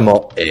 che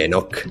chiamò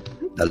Enoch,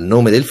 dal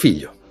nome del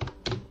figlio.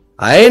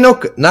 A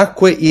Enoch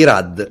nacque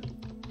Irad.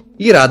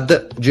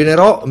 Irad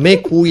generò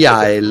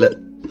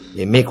Mecujael,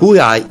 e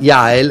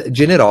Mecujael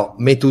generò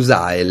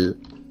Metusael,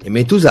 e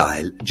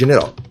Metusael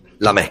generò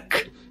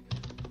Lamech.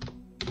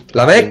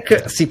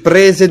 Lamech si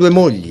prese 2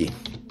 mogli,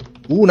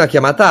 una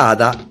chiamata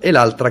Ada e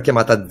l'altra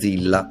chiamata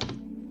Zilla.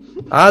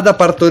 Ada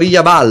partorì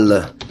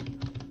Jabal.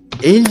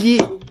 Egli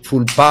fu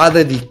il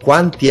padre di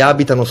quanti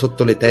abitano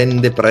sotto le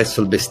tende presso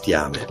il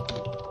bestiame.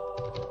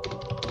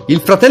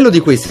 Il fratello di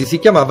questi si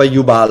chiamava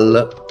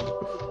Jubal.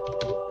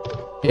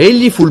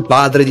 Egli fu il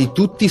padre di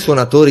tutti i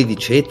suonatori di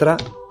cetra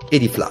e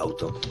di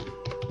flauto.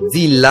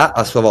 Zilla,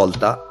 a sua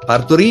volta,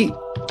 partorì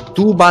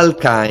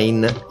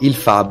Tubal-Cain, il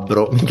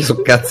fabbro. Minchia, so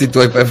cazzi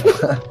tuoi per...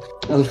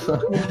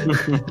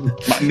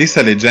 Ma lì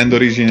stai leggendo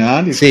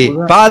originali? Sì,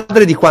 scusa?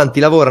 padre di quanti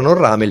lavorano il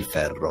rame e il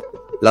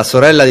ferro. La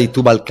sorella di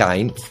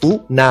Tubal-Cain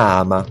fu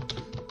Naama.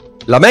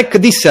 Lamech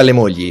disse alle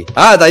mogli: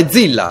 Ada e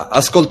Zilla,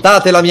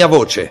 ascoltate la mia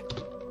voce.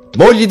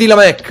 Mogli di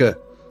Lamech,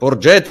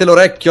 porgete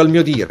l'orecchio al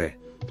mio dire.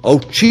 Ho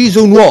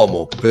ucciso un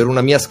uomo per una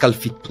mia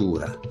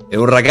scalfittura e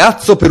un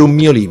ragazzo per un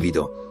mio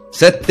livido.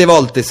 7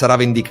 volte sarà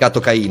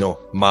vendicato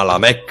Caino, ma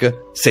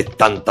Lamech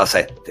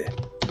 77.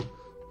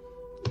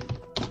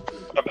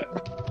 Vabbè,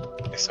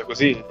 messa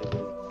così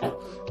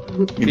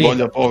mi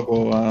voglia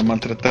poco a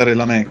maltrattare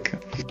Lamech.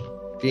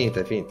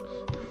 Finita.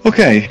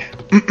 Ok.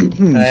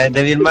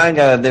 Il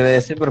manga deve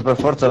sempre per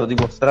forza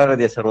dimostrare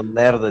di essere un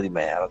nerd di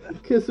merda.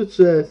 Che è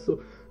successo?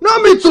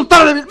 Non mi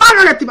insultare, il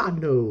manga che ti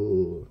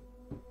mando.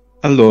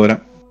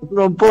 Allora,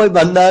 non puoi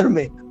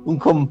mandarmi un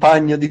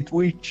compagno di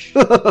Twitch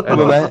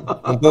come me?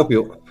 Un po'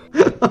 più.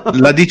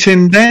 la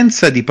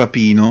discendenza di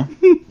Papino,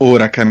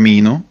 ora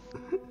Carmino,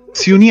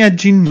 si unì a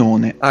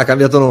Ginnone. Ha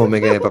cambiato nome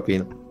che è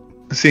Papino.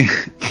 Sì,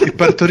 e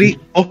partorì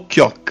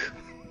Occhioc,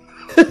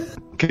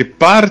 che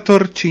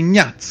partor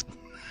Cignaz.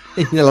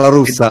 Nella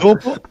russa. E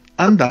dopo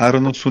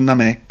andarono su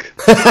Namek.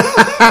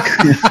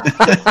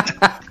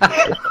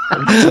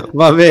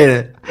 Va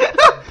bene.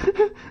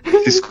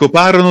 Si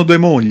scoparono 2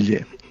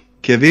 mogli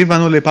che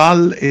avevano le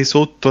palle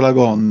sotto la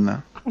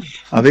gonna.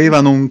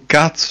 Avevano un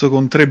cazzo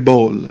con 3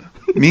 ball.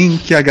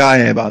 Minchia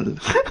Gaebal.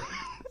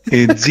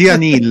 E zia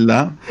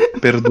Nilla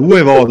per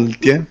 2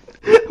 volte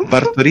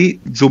partorì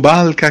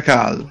Zubal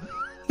Cacal,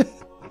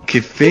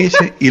 che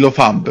fece Ilo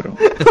Fabbro.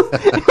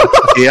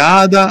 E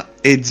Ada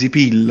e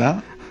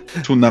Zipilla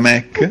su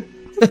Namek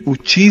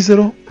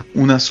uccisero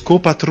una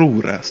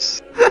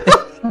scopatruras.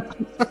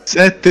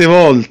 7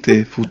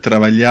 volte fu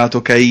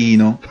travagliato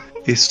Caino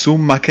e su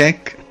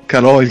Makek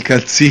calò il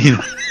calzino.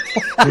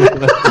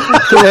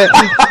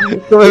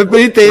 Come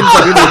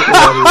penitenza, quindi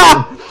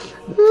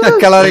a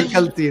calare il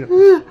calzino.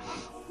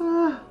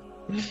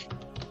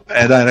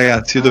 Dai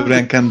ragazzi, io dovrei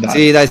anche andare.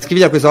 Sì, dai,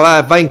 scrivigli a questo,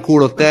 vai in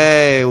culo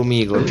te,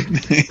 Umigo.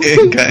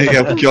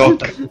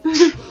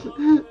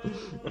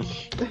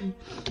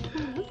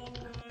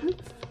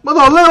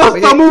 Madonna, è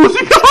sta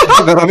musica!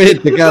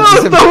 Veramente,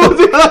 cazzo. Sta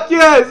musica alla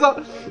chiesa!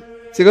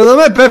 Secondo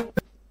me per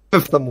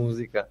sta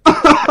musica.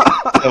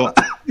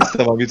 Mi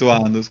stavo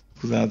abituando,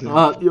 scusate.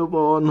 Ah, Dio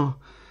buono.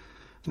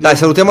 Dai,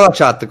 salutiamo la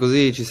chat,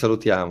 così ci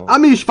salutiamo.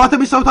 Amici,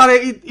 fatemi salutare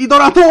i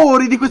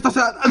donatori di questa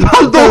sera.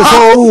 Aldo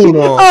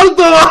uno.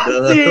 Aldo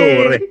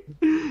Massi!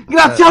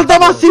 Grazie Aldo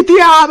Massi, ti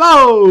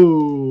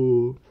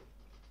amo!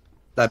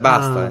 Dai,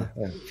 basta,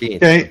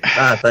 finito. Okay.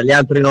 Basta, gli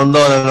altri non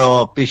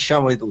donano,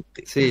 pisciamoli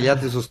tutti. Sì, gli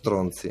altri sono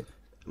stronzi.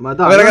 Ma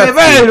dai, vabbè, non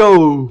ragazzi, è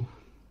vero!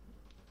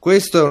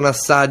 Questo è un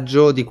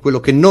assaggio di quello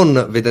che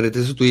non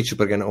vedrete su Twitch,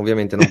 perché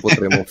ovviamente non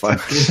potremo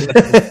fare.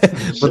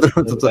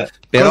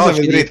 Però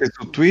cosa vedrete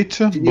su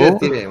Twitch? Ci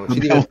divertiremo,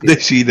 dobbiamo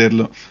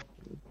deciderlo.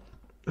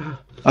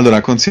 Allora,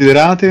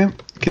 considerate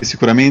che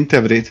sicuramente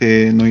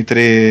avrete noi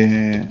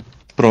tre,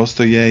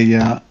 Prosto,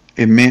 Yeia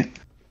e me.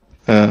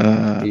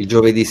 Il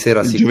giovedì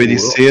sera sicuro. Giovedì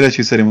sera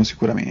ci saremo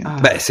sicuramente.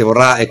 Beh, se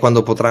vorrà e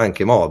quando potrà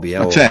anche Moby.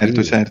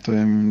 Certo.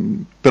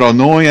 Però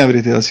noi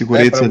avrete la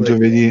sicurezza il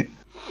giovedì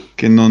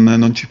che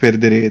non ci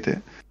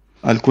perderete.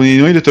 Alcuni di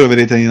noi li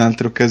troverete in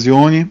altre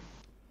occasioni,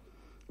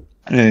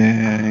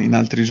 in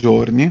altri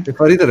giorni. Mi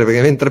fa ridere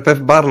perché mentre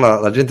Pep parla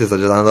la gente sta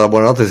già dando la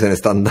buonanotte e se ne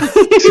sta andando.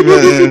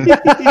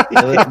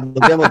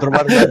 Dobbiamo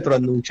trovare un altro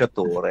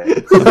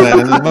annunciatore.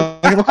 Ma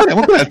qual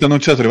è il tuo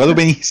annunciatore? Vado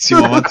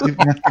benissimo, ma ti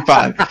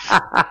pare.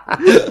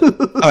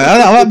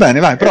 Vabbè, no, va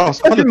bene, vai, però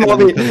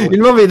il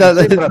nuovi da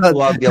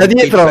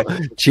dietro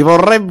ci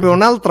vorrebbe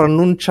un altro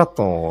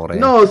annunciatore.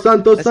 No,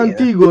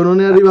 Sant'Igo non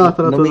è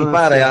arrivata la non mi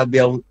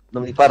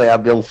pare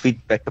abbia un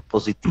feedback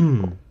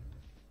positivo.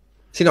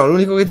 Sì, no,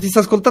 l'unico che ti sta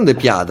ascoltando è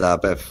Piada,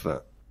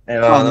 Pef.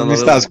 No, non mi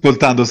sta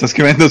ascoltando, sta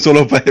scrivendo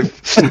solo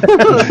Pef.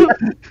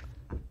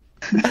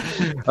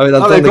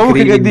 Vabbè,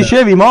 comunque che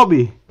dicevi,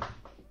 Moby?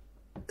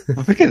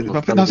 Ma perché?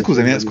 No,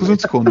 scusa un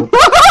secondo.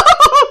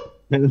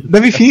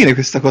 Devi finire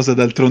questa cosa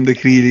d'altronde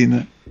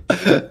Krillin.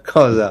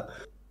 Cosa?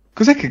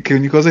 Cos'è che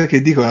ogni cosa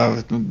che dico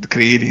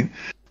Krillin?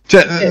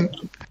 Cioè...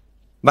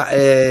 Ma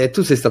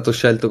tu sei stato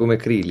scelto come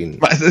Krillin.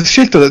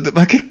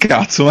 Ma che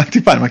cazzo? Ma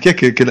ti pare? Ma chi è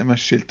che mi ha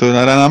scelto?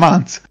 La Rana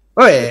Manz?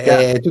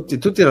 Vabbè,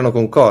 tutti erano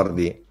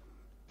concordi.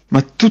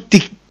 Ma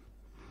tutti...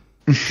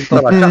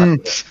 Tutta la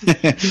chat.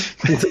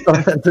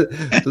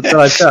 Tutta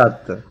la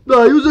chat.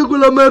 Dai, usa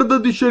quella merda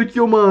di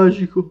cerchio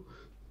magico.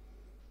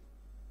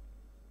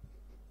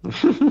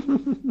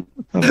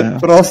 Vabbè.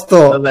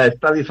 Prosto. Vabbè,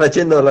 stavi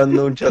facendo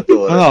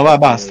l'annunciatore. No,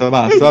 basta.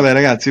 Vabbè,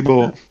 ragazzi,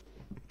 boh.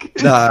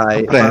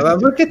 Dai, ma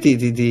perché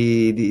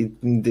ti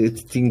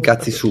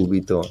incazzi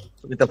subito?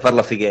 Subito a fare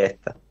la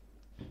fighetta.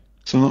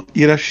 Sono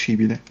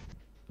irascibile.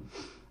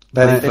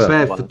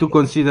 Pef, tu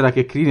considera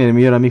che Krillin è il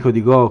migliore amico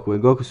di Goku e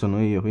Goku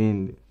sono io,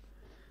 quindi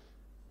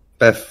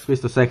Pef.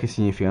 questo sai che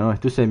significa, no?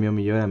 Tu sei il mio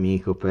migliore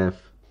amico, Pef.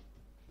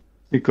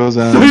 Che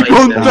cosa? Sei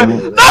con te?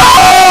 No!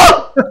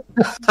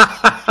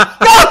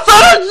 Cazzo,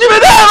 non si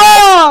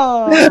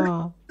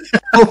vedeva!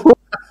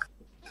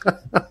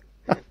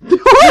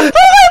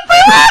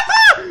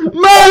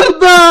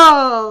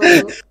 Merda!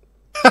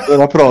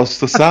 Allora,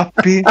 Prosto,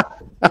 sappi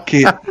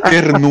che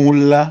per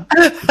nulla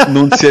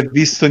non si è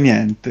visto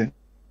niente.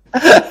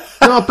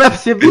 No, Pep,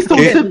 si è visto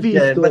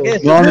perché...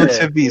 non si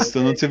è visto?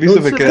 No, non si è visto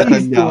perché era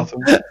tagliato.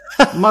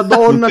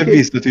 Madonna, non si che... è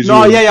visto, ti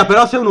no, giuro.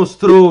 però sei uno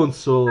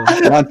stronzo.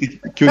 Avanti,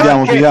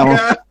 chiudiamo.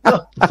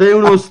 Sei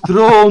uno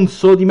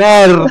stronzo di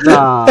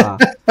merda.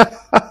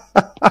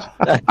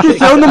 Tu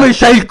secondo me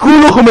c'hai il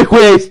culo come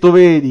questo,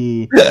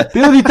 vedi?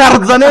 Pieno di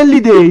tarzanelli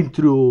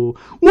dentro.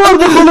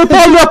 Guarda come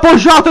pelle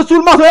appoggiate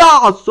sul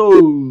materasso.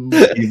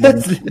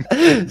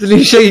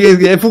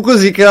 Fu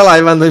così che la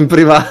live andò in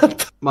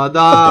privato. Ma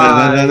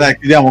dai. Dai,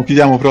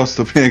 chiudiamo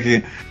Prosto prima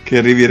che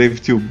arrivi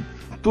RaveTube.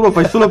 Tu lo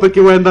fai solo perché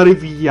vuoi andare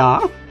via?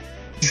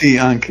 Sì,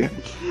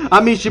 anche.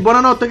 Amici,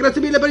 buonanotte,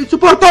 grazie mille per il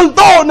supporto al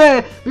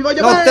Done! Vi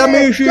voglio bene!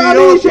 Amici,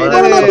 ciao amici,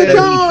 buonanotte,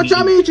 ciao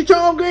amici,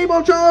 ciao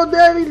Gable, ciao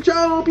Devil,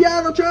 ciao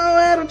Piano, ciao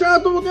Ero, ciao a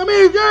tutti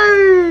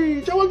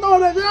amici! Ciao al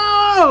Done,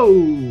 ciao!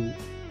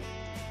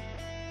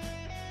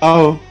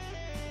 Ciao.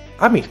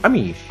 Amici.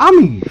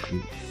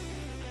 Amici!